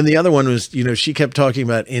 And then the other one was, she kept talking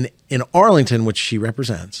about in Arlington, which she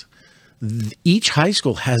represents, each high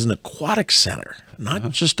school has an aquatic center,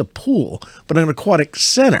 not just a pool, but an aquatic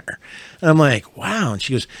center. And I'm like, wow. And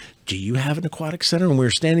she goes, do you have an aquatic center? And we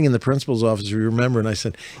were standing in the principal's office, we remember, and I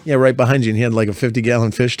said, yeah, right behind you. And he had like a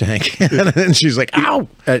 50-gallon fish tank. And she's like, ow.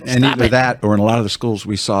 And either that, or in a lot of the schools,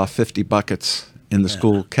 we saw 50 buckets in the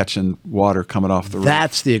school catching water coming off the roof.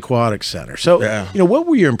 That's the aquatic center. So, what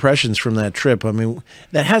were your impressions from that trip? I mean,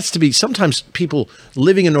 that has to be, sometimes people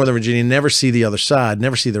living in Northern Virginia never see the other side,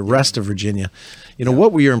 never see the rest of Virginia.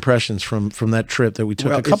 What were your impressions from that trip that we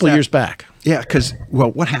took a couple of years back? Yeah, because,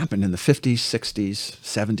 what happened in the 50s, 60s,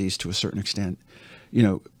 70s to a certain extent,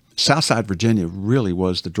 Southside Virginia really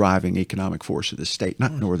was the driving economic force of the state,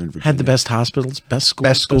 not Northern Virginia. Had the best hospitals, best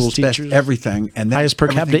schools, best teachers, best everything. And highest per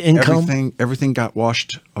capita income. Everything got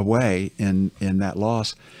washed away in that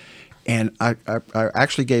loss. And I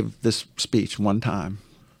actually gave this speech one time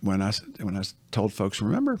when I told folks,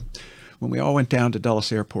 remember when we all went down to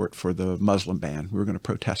Dulles Airport for the Muslim ban? We were going to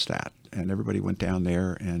protest that. And everybody went down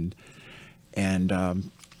there and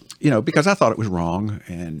because I thought it was wrong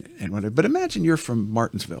and whatever. But imagine you're from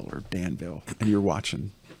Martinsville or Danville and you're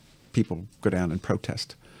watching people go down and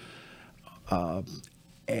protest.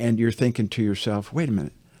 And you're thinking to yourself, wait a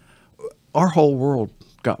minute, our whole world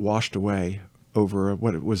got washed away over,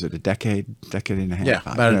 what was it, a decade and a half? Yeah,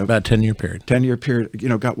 about a 10-year period. 10-year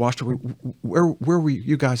period, got washed away. Where were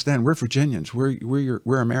you guys then? We're Virginians.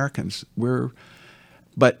 We're Americans.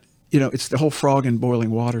 But it's the whole frog in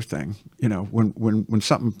boiling water thing. When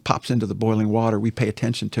something pops into the boiling water, we pay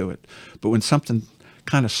attention to it. But when something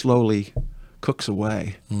kind of slowly cooks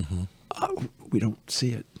away, we don't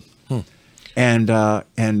see it. And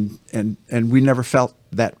we never felt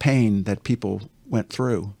that pain that people went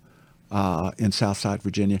through in Southside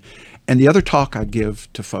Virginia. And the other talk I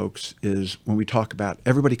give to folks is when we talk about,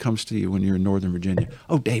 everybody comes to you when you're in Northern Virginia,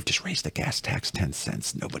 oh, Dave, just raise the gas tax 10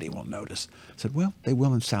 cents. Nobody will notice. I said, well, they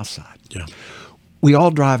will in Southside. Yeah. We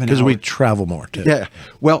all drive an hour. Because we travel more, too. Yeah.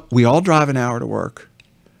 Well, we all drive an hour to work.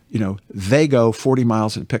 They go 40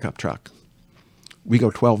 miles in a pickup truck. We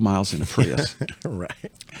go 12 miles in a Prius.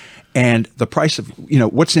 Right. And the price of,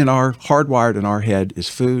 what's hardwired in our head is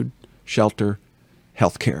food, shelter,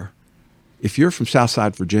 health care. If you're from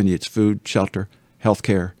Southside Virginia, it's food, shelter, health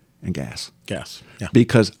care, and gas. Gas, yeah.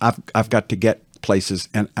 Because I've got to get places,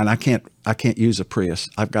 and I can't use a Prius.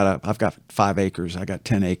 I've got 5 acres. I got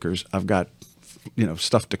 10 acres. I've got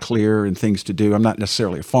stuff to clear and things to do. I'm not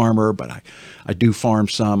necessarily a farmer, but I do farm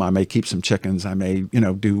some. I may keep some chickens. I may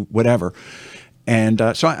do whatever, and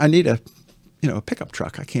so I need a pickup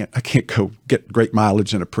truck. I can't go get great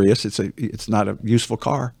mileage in a Prius. It's not a useful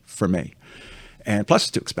car for me, and plus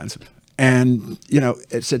it's too expensive. And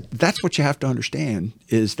that's what you have to understand,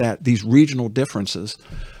 is that these regional differences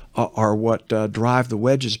are what drive the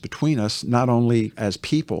wedges between us, not only as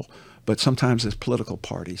people, but sometimes as political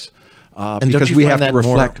parties. And because we have to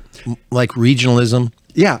reflect like regionalism.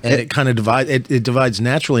 Yeah. And it kind of divides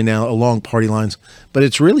naturally now along party lines, but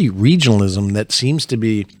it's really regionalism that seems to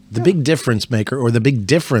be the big difference maker, or the big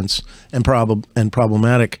difference and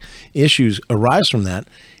problematic issues arise from that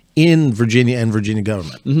in Virginia and Virginia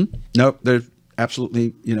government. Mm-hmm. No, there's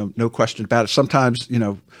absolutely, no question about it. Sometimes,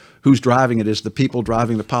 who's driving it is the people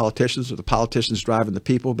driving the politicians, or the politicians driving the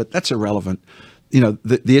people, but that's irrelevant.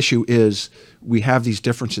 The issue is we have these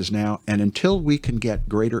differences now, and until we can get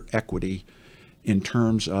greater equity in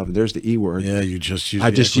terms of, there's the E word. Yeah, you just used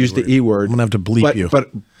I just used the E word. I'm gonna have to bleep you.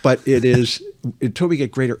 But it is, until we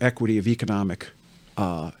get greater equity of economic,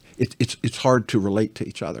 it's hard to relate to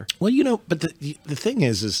each other. Well, but the thing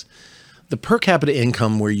is the per capita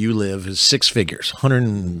income where you live is 6 figures,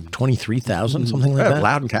 123,000, something like that.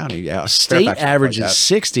 Loudoun County, yeah. State average is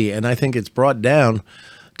 60, and I think it's brought down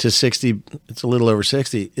to 60. It's a little over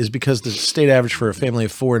 60, is because the state average for a family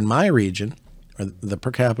of 4 in my region, or the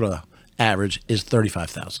per capita average, is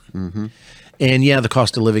 35,000. Mm-hmm. And the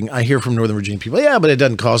cost of living, I hear from Northern Virginia people, but it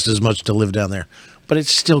doesn't cost as much to live down there. But it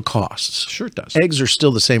still costs. Sure it does. Eggs are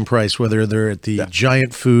still the same price, whether they're at the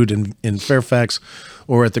Giant Food in Fairfax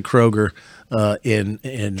or at the Kroger in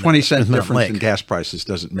 20-cent difference in gas prices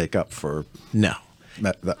doesn't make up for no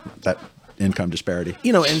that income disparity.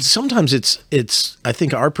 And sometimes it's I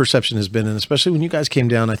think our perception has been, and especially when you guys came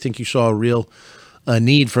down, I think you saw a real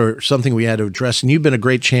need for something we had to address. And you've been a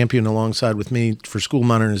great champion alongside with me for school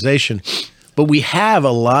modernization. But we have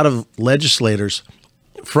a lot of legislators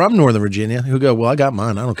from Northern Virginia who go, well, I got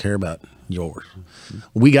mine. I don't care about yours.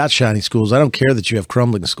 We got shiny schools. I don't care that you have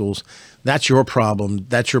crumbling schools. That's your problem.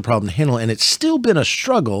 That's your problem to handle. And it's still been a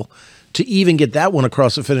struggle to even get that one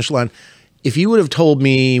across the finish line. If you would have told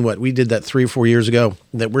me we did that 3 or 4 years ago,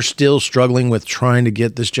 that we're still struggling with trying to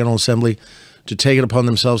get this General Assembly to take it upon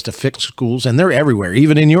themselves to fix schools, and they're everywhere,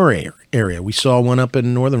 even in your area. We saw one up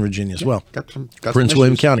in Northern Virginia as well, got Prince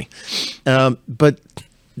William County. But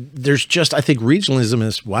there's just, I think, regionalism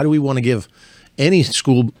is, why do we want to give any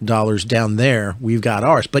school dollars down there? We've got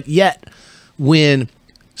ours. But yet, when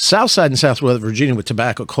Southside and Southwest Virginia with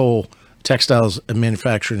tobacco, coal, textiles, and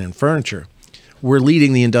manufacturing and furniture were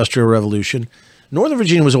leading the Industrial Revolution, Northern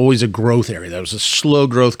Virginia was always a growth area. That was a slow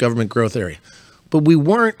growth, government growth area. But we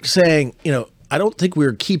weren't saying, I don't think we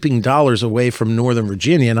were keeping dollars away from Northern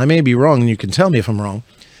Virginia, and I may be wrong, and you can tell me if I'm wrong.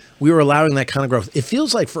 We were allowing that kind of growth. It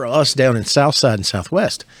feels like for us down in Southside and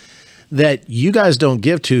Southwest that you guys don't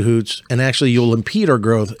give two hoots, and actually you'll impede our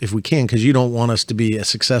growth if we can, because you don't want us to be as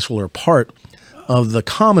successful or part of the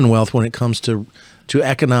Commonwealth when it comes to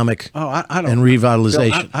economic and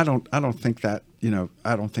revitalization. Bill, I don't think that.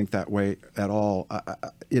 I don't think that way at all.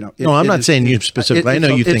 No, I'm not saying you specifically. I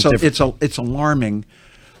know you think different. It's alarming.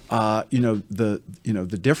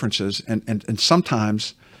 The differences, and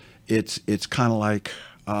sometimes it's kind of like,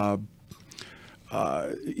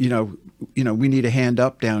 we need a hand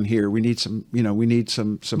up down here. We need some.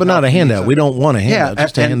 But not a handout. We don't want a handout.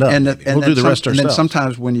 Just a hand up. And we'll do the rest ourselves. And then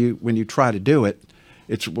sometimes when you try to do it,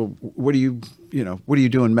 it's, well, what are you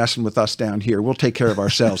doing messing with us down here? We'll take care of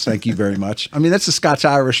ourselves. Thank you very much. I mean, that's the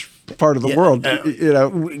Scots-Irish part of the world,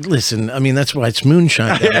 Listen, I mean, that's why it's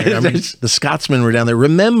moonshine down there. I mean, the Scotsmen were down there.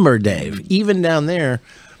 Remember, Dave, even down there,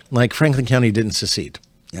 like Franklin County didn't secede.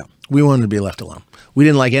 Yeah. We wanted to be left alone. We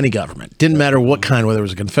didn't like any government. Didn't matter what kind, whether it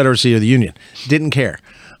was a Confederacy or the Union. Didn't care.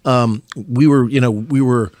 We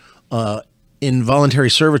were in voluntary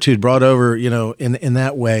servitude, brought over, in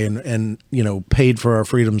that way, and paid for our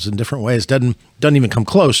freedoms in different ways. Doesn't even come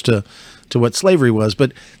close to what slavery was.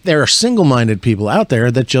 But there are single-minded people out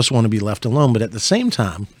there that just want to be left alone. But at the same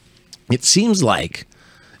time, it seems like,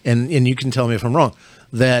 and you can tell me if I'm wrong,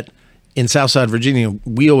 that in Southside Virginia,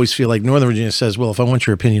 we always feel like Northern Virginia says, well, if I want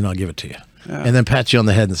your opinion, I'll give it to you. And then pat you on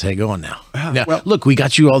the head and say, go on now. Look, we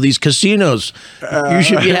got you all these casinos. You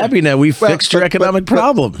should be happy now. We fixed your economic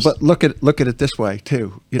problems. But look at it this way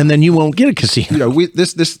too. And then you won't get a casino.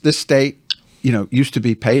 This state, used to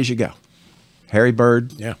be pay as you go. Harry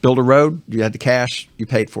Bird, build a road, you had the cash, you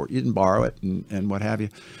paid for it. You didn't borrow it and what have you.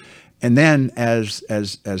 And then as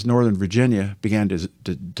Northern Virginia began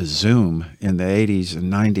to zoom in the 80s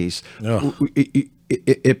and 90s,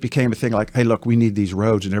 it became a thing like, hey, look, we need these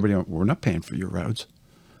roads, and everybody went, we're not paying for your roads.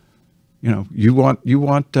 You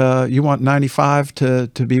want 95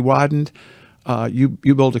 to be widened.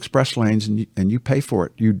 You build express lanes and you pay for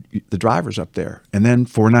it. The drivers up there, and then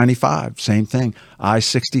 495, same thing.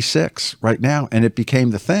 I-66 right now, and it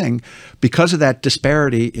became the thing because of that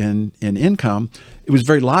disparity in income. It was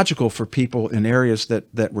very logical for people in areas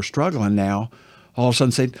that were struggling now, all of a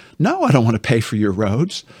sudden say, no, I don't want to pay for your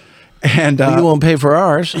roads, and you won't pay for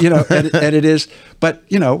ours. and it is, but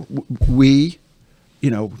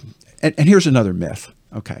and here's another myth.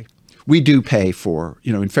 Okay. We do pay for,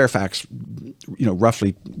 in Fairfax,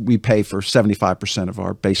 roughly we pay for 75% of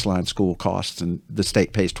our baseline school costs, and the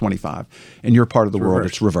state pays 25%. In your part of the world,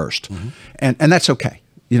 it's reversed. Mm-hmm. And that's okay.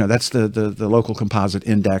 That's the local composite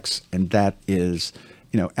index, and that is,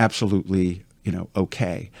 absolutely,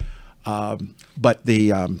 okay. But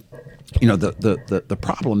the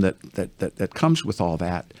problem that comes with all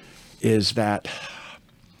that is that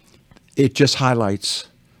it just highlights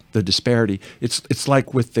the disparity. It's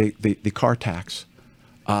like with the car tax.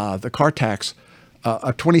 The car tax,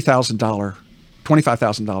 a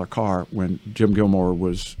 $25,000 car when Jim Gilmore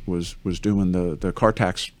was doing the car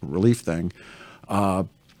tax relief thing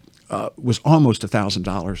was almost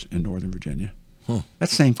 $1,000 in Northern Virginia. That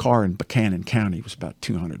same car in Buchanan County was about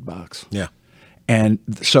 $200. Yeah. And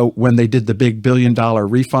so when they did the big $1 billion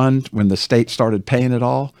refund, when the state started paying it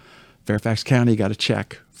all, Fairfax County got a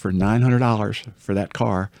check for $900 for that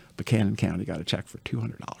car. Buchanan County got a check for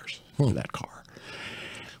 $200 for that car.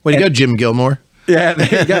 Way to go, Jim Gilmore. Yeah,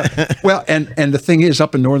 there you go. Well, and the thing is,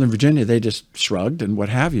 up in Northern Virginia, they just shrugged and what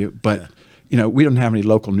have you. But we don't have any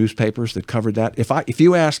local newspapers that covered that. If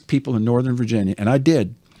you asked people in Northern Virginia, and I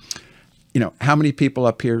did, how many people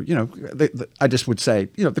up here, I just would say,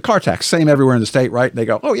 the car tax, same everywhere in the state, right? And they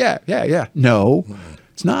go, oh yeah. No,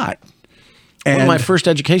 it's not. And one of my first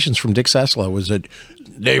educations from Dick Saslow was that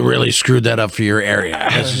they really screwed that up for your area.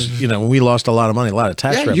 We lost a lot of money, a lot of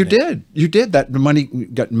tax revenue. You did. That money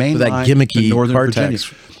got mainlined that gimmicky Northern car Virginia.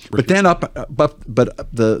 tax. But then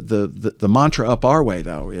the mantra up our way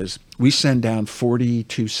though is we send down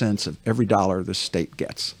 42 cents of every dollar the state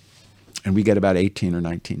gets, and we get about 18 or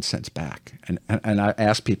 19 cents back. And I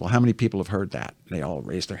ask people, how many people have heard that? They all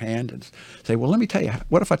raise their hand and say, well, let me tell you,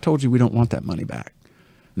 what if I told you we don't want that money back?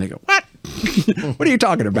 And they go, what? What are you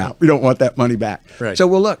talking about? We don't want that money back. Right. So,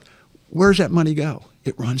 well, look, where's that money go?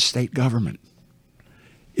 It runs state government.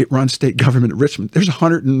 It runs state government at Richmond. There's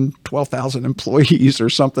 112,000 employees or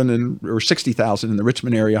something, or 60,000 in the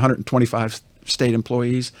Richmond area, 125 state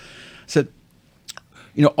employees. I said,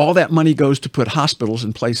 all that money goes to put hospitals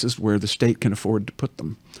in places where the state can afford to put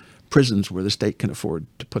them, prisons where the state can afford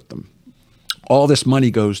to put them. All this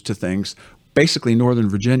money goes to things. Basically, Northern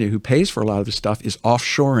Virginia, who pays for a lot of this stuff, is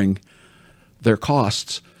offshoring their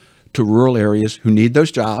costs to rural areas who need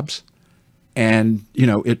those jobs, and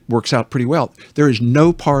it works out pretty well. There is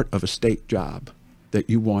no part of a state job that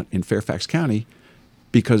you want in Fairfax County,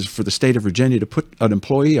 because for the state of Virginia to put an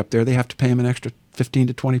employee up there, they have to pay him an extra 15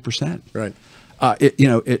 to 20%. Right.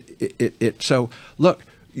 So look,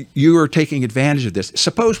 you are taking advantage of this.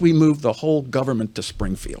 Suppose we move the whole government to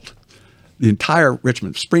Springfield. The entire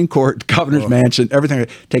Richmond, Supreme Court, Governor's Mansion, everything,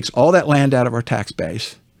 takes all that land out of our tax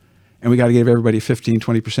base, and we got to give everybody a 15,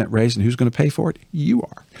 20% raise, and who's going to pay for it? You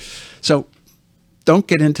are. So don't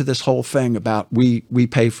get into this whole thing about we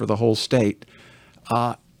pay for the whole state.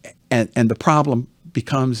 And the problem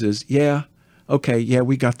becomes is,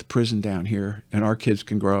 we got the prison down here, and our kids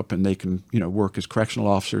can grow up and they can, work as correctional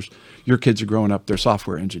officers. Your kids are growing up, they're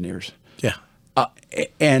software engineers. Yeah.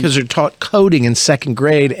 And because they're taught coding in second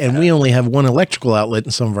grade, and we only have one electrical outlet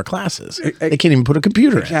in some of our classes. They can't even put a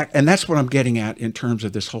computer in. And that's what I'm getting at in terms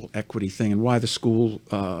of this whole equity thing and why the school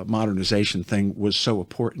modernization thing was so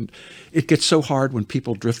important. It gets so hard when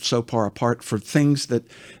people drift so far apart for things that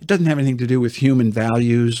it doesn't have anything to do with human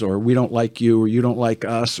values, or we don't like you or you don't like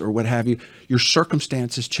us or what have you. Your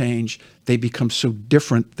circumstances change. They become so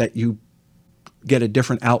different that you get a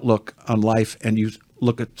different outlook on life, and you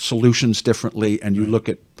look at solutions differently, and you look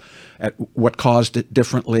at what caused it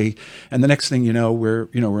differently. And the next thing you know, we're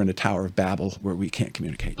in a Tower of Babel where we can't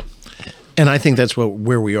communicate. And I think that's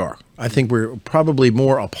where we are. I think we're probably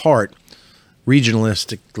more apart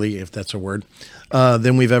regionalistically, if that's a word,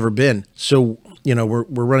 than we've ever been. So,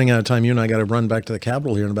 we're running out of time. You and I got to run back to the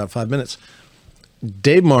Capitol here in about 5 minutes.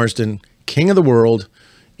 Dave Marsden, king of the world.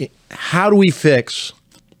 How do we fix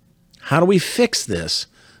this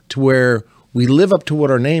to where we live up to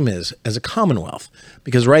what our name is as a Commonwealth?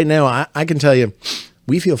 Because right now, I can tell you,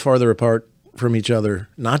 we feel farther apart from each other,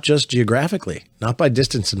 not just geographically, not by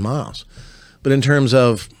distance and miles, but in terms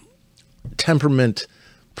of temperament,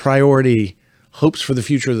 priority, hopes for the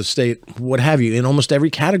future of the state, what have you, in almost every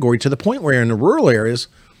category, to the point where in the rural areas,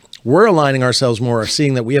 we're aligning ourselves more,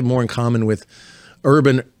 seeing that we have more in common with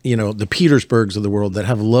urban, the Petersburgs of the world that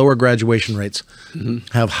have lower graduation rates,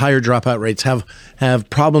 have higher dropout rates, have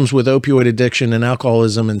problems with opioid addiction and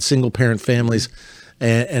alcoholism and single parent families,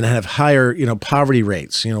 and have higher, poverty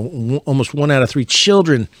rates. Almost 1 out of 3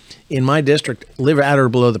 children in my district live at or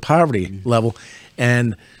below the poverty level.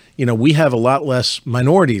 And, we have a lot less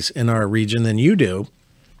minorities in our region than you do,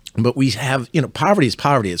 but we have, poverty is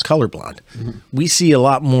poverty. It's colorblind. We see a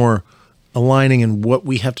lot more aligning in what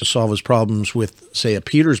we have to solve as problems with, say, a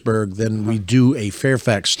Petersburg than we do a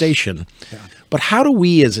Fairfax station. Yeah. But how do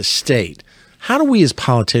we as a state, how do we as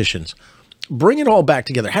politicians bring it all back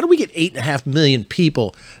together? How do we get 8.5 million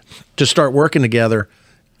people to start working together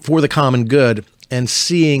for the common good and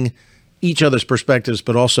seeing each other's perspectives,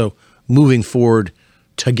 but also moving forward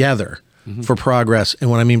together for progress? And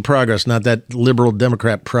when I mean progress, not that liberal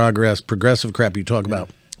Democrat progressive crap you talk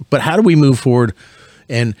about, but how do we move forward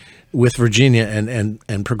and with Virginia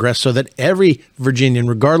and progress so that every Virginian,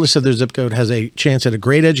 regardless of their zip code, has a chance at a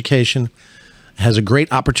great education, has a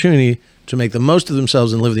great opportunity to make the most of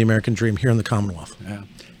themselves and live the American dream here in the Commonwealth. Yeah.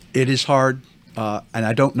 It is hard, and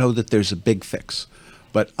I don't know that there's a big fix.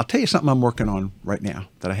 But I'll tell you something I'm working on right now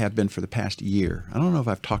that I have been for the past year. I don't know if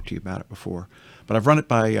I've talked to you about it before, but I've run it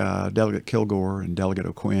by Delegate Kilgore and Delegate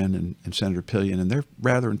O'Quinn and Senator Pillion, and they're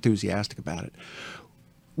rather enthusiastic about it.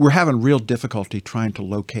 We're having real difficulty trying to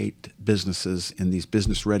locate businesses in these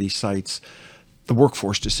business-ready sites. The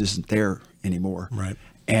workforce just isn't there anymore. Right.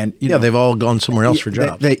 And they've all gone somewhere else for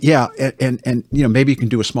jobs. And maybe you can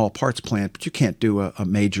do a small parts plant, but you can't do a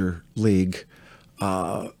major league,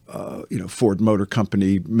 Ford Motor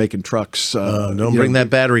Company making trucks. Don't bring that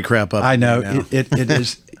battery crap up. I know it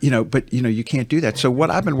is. But you can't do that. So what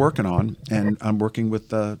I've been working on, and I'm working with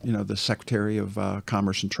the Secretary of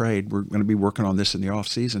Commerce and Trade. We're going to be working on this in the off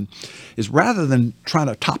season. Is rather than trying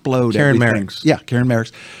to top load Karen everything, Merricks. Karen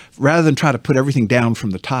Merricks, rather than try to put everything down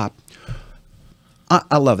from the top.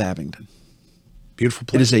 I love Abingdon. Beautiful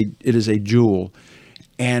place. It is a jewel.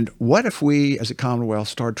 And what if we, as a Commonwealth,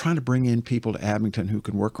 started trying to bring in people to Abingdon who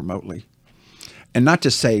can work remotely, and not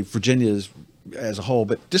just say Virginia as a whole,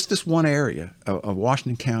 but just this one area of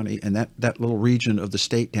Washington County and that little region of the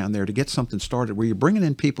state down there to get something started where you're bringing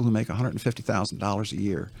in people who make $150,000 a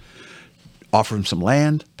year, offer them some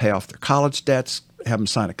land, pay off their college debts, have them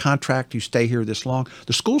sign a contract, you stay here this long.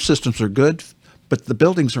 The school systems are good, but the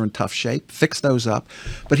buildings are in tough shape. Fix those up.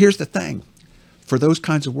 But here's the thing. For those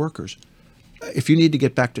kinds of workers, if you need to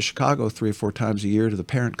get back to Chicago 3 or 4 times a year to the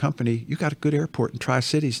parent company, you got a good airport in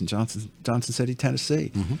Tri-Cities in Johnson City,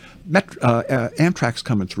 Tennessee. Amtrak's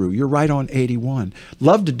coming through. You're right on 81.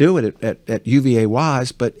 Love to do it at UVA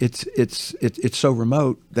Wise, but it's so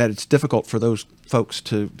remote that it's difficult for those folks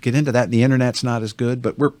to get into that. The internet's not as good,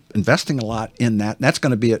 but we're investing a lot in that. And that's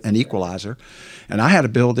going to be an equalizer. And I had a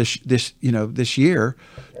bill this year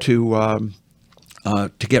to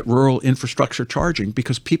get rural infrastructure charging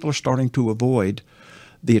because people are starting to avoid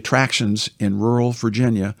the attractions in rural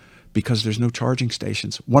Virginia because there's no charging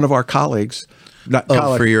stations. One of our colleagues,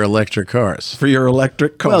 for your electric cars. For your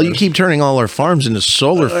electric cars. Well, you keep turning all our farms into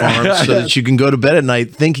solar farms so that you can go to bed at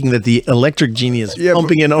night thinking that the electric genie is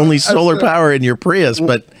pumping in only solar power in your Prius,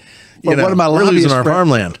 but one of my we're losing our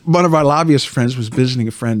farmland. One of our lobbyist friends was visiting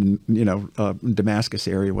a friend in Damascus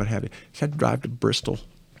area, what have you. He had to drive to Bristol,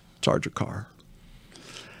 charge a car.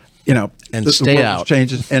 And stay out.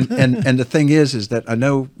 Changes, and the thing is that I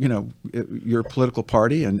know your political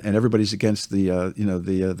party and everybody's against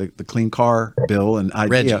the clean car bill and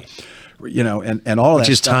idea, and all which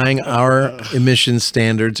that is stuff. Tying our emissions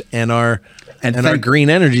standards and our green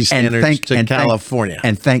energy standards to California.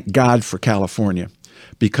 And thank God for California,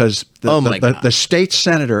 because the state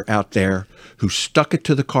senator out there who stuck it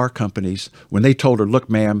to the car companies when they told her, look,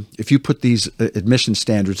 ma'am, if you put these emission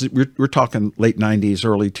standards, we're talking late 90s,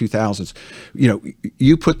 early 2000s,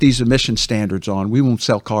 you put these emission standards on, we won't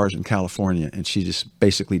sell cars in California. And she just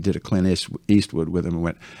basically did a Clint Eastwood with them and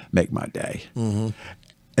went, make my day. Mm-hmm.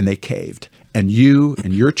 And they caved. And you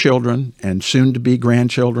and your children and soon-to-be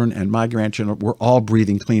grandchildren and my grandchildren, we're all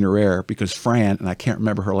breathing cleaner air because Fran, and I can't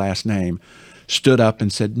remember her last name, stood up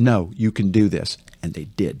and said, no, you can do this. And they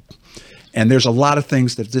did. And there's a lot of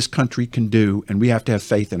things that this country can do, and we have to have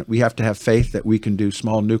faith in it. We have to have faith that we can do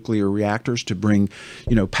small nuclear reactors to bring,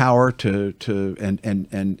 power to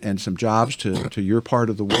and some jobs to your part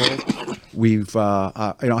of the world. we've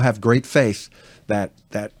have great faith that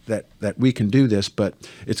we can do this. But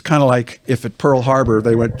it's kind of like if at Pearl Harbor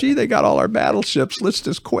they went, gee, they got all our battleships, let's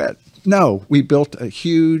just quit. No, we built a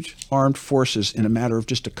huge armed forces in a matter of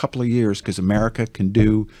just a couple of years because America can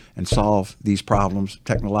do and solve these problems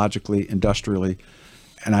technologically, industrially,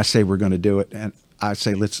 and I say we're going to do it. And I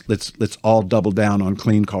say let's all double down on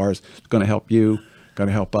clean cars. It's going to help you, going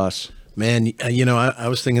to help us. Man, I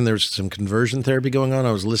was thinking there's some conversion therapy going on.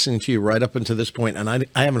 I was listening to you right up until this point, and I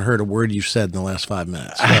haven't heard a word you've said in the last 5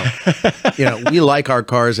 minutes. So, we like our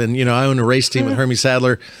cars, and, I own a race team with Hermie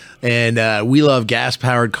Sadler, and we love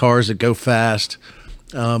gas-powered cars that go fast.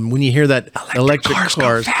 When you hear that electric cars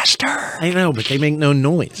go faster. I know, but they make no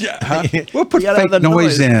noise. Yeah, we'll put fake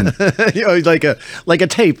noise in. like a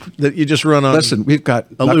tape that you just run on. Listen, we've got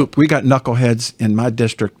a loop. We got knuckleheads in my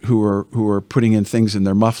district who are putting in things in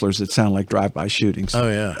their mufflers that sound like drive-by shootings. Oh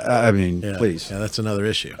yeah, please. Yeah, that's another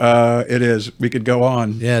issue. It is. We could go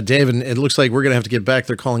on. Yeah, Dave, and it looks like we're going to have to get back.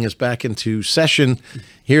 They're calling us back into session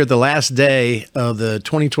here the last day of the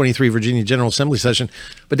 2023 Virginia General Assembly session.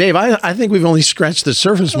 But Dave, I think we've only scratched the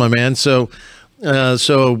surface, my man. So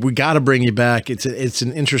we got to bring you back. It's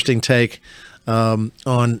an interesting take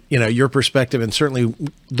on your perspective, and certainly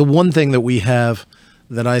the one thing that we have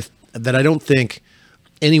that I don't think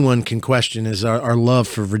anyone can question is our love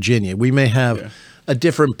for Virginia. We may have a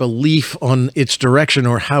different belief on its direction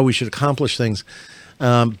or how we should accomplish things.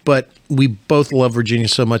 But we both love Virginia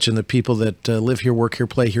so much, and the people that live here, work here,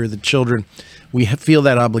 play here, the children, we feel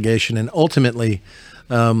that obligation. And ultimately,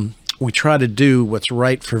 we try to do what's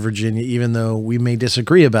right for Virginia, even though we may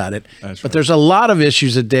disagree about it. That's but right. there's a lot of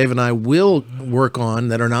issues that Dave and I will work on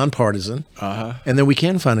that are nonpartisan, and then we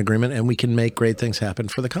can find agreement, and we can make great things happen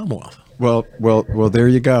for the Commonwealth. Well, there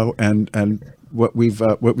you go. And what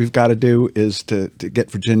we've got to do is to get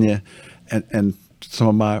Virginia and some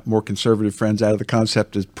of my more conservative friends out of the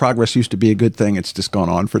concept is progress used to be a good thing. It's just gone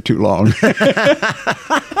on for too long.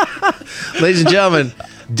 Ladies and gentlemen,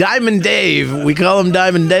 Diamond Dave. We call him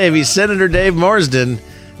Diamond Dave. He's Senator Dave Marsden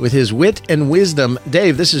with his wit and wisdom.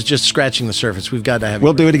 Dave, this is just scratching the surface. We've got to have you.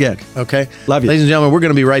 We'll do it again. Okay. Love you. Ladies and gentlemen, we're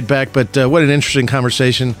going to be right back. But what an interesting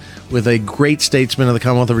conversation with a great statesman of the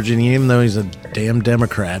Commonwealth of Virginia, even though he's a damn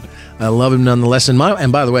Democrat. I love him nonetheless. And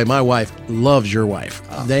by the way, my wife loves your wife.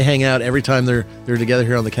 They hang out every time they're together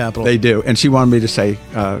here on the Capitol. They do. And she wanted me to say,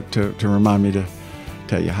 to remind me to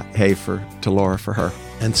tell you, hey, to Laura for her.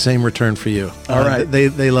 And same return for you. All right.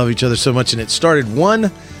 They love each other so much. And it started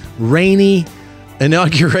one rainy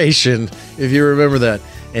inauguration, if you remember that.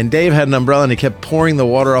 And Dave had an umbrella, and he kept pouring the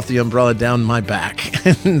water off the umbrella down my back.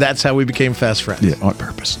 And that's how we became fast friends. Yeah, on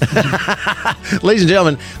purpose. Ladies and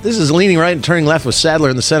gentlemen, this is Leaning Right and Turning Left with Sadler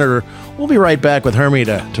and the Senator. We'll be right back with Hermie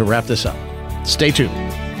to wrap this up. Stay tuned.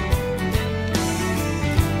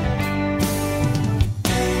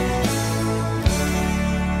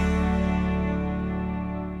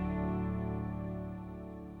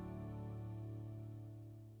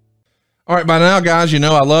 All right, by now, guys, I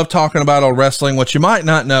love talking about old wrestling. What you might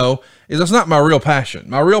not know is that's not my real passion.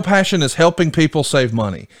 My real passion is helping people save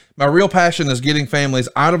money. My real passion is getting families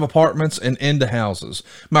out of apartments and into houses.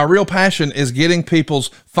 My real passion is getting people's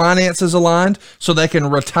finances aligned so they can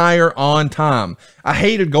retire on time. I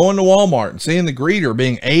hated going to Walmart and seeing the greeter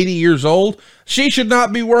being 80 years old. She should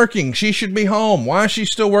not be working. She should be home. Why is she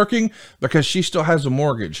still working? Because she still has a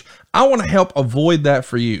mortgage. I want to help avoid that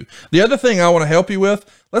for you. The other thing I want to help you with,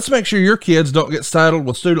 let's make sure your kids don't get saddled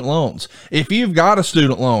with student loans. If you've got a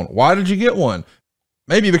student loan, why did you get one?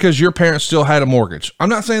 Maybe because your parents still had a mortgage. I'm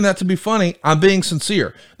not saying that to be funny. I'm being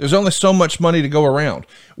sincere. There's only so much money to go around.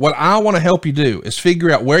 What I want to help you do is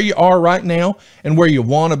figure out where you are right now and where you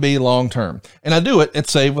want to be long term. And I do it at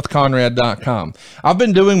SaveWithConrad.com. I've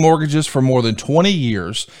been doing mortgages for more than 20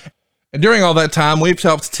 years. And during all that time, we've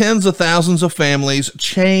helped tens of thousands of families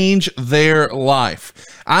change their life.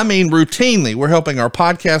 I mean, routinely, we're helping our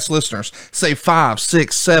podcast listeners save $500,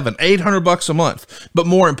 $600, $700, $800 a month. But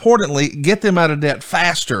more importantly, get them out of debt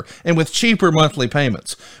faster and with cheaper monthly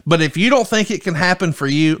payments. But if you don't think it can happen for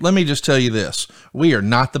you, let me just tell you this. We are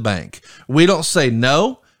not the bank. We don't say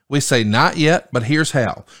no. We say not yet, but here's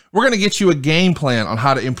how. We're going to get you a game plan on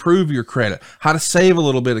how to improve your credit, how to save a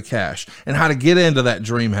little bit of cash, and how to get into that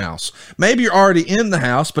dream house. Maybe you're already in the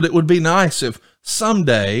house, but it would be nice if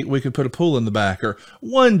someday we could put a pool in the back, or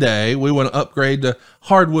one day we want to upgrade to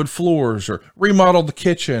hardwood floors, or remodel the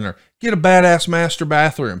kitchen, or get a badass master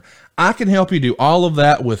bathroom. I can help you do all of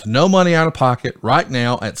that with no money out of pocket right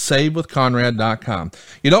now at SaveWithConrad.com.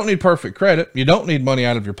 You don't need perfect credit. You don't need money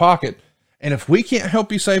out of your pocket. And if we can't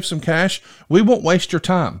help you save some cash, we won't waste your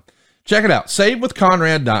time. Check it out,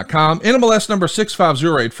 savewithconrad.com, NMLS number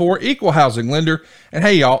 65084, equal housing lender. And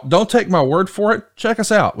hey, y'all, don't take my word for it. Check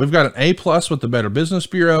us out. We've got an A+ with the Better Business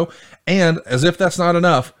Bureau. And as if that's not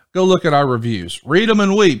enough, go look at our reviews. Read them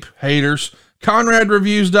and weep, haters.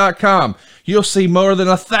 ConradReviews.com. You'll see more than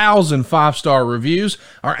 1,000 5-star reviews.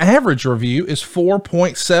 Our average review is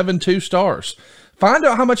 4.72 stars. Find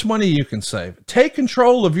out how much money you can save. Take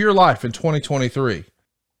control of your life in 2023.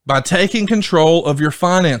 By taking control of your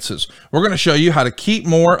finances, we're going to show you how to keep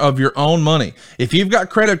more of your own money. If you've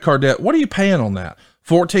got credit card debt, what are you paying on that?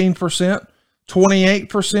 14%?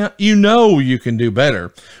 28%? You know you can do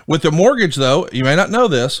better. With the mortgage, though, you may not know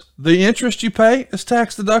this, the interest you pay is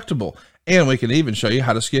tax deductible. And we can even show you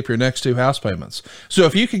how to skip your next 2 house payments. So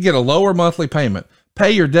if you could get a lower monthly payment,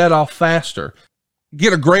 pay your debt off faster,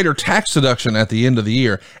 get a greater tax deduction at the end of the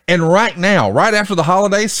year, and right now, right after the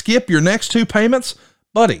holidays, skip your next 2 payments,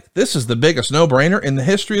 buddy, this is the biggest no-brainer in the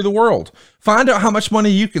history of the world. Find out how much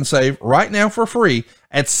money you can save right now for free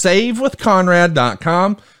at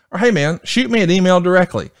savewithconrad.com. Or hey man, shoot me an email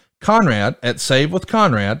directly,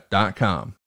 Conrad@savewithconrad.com.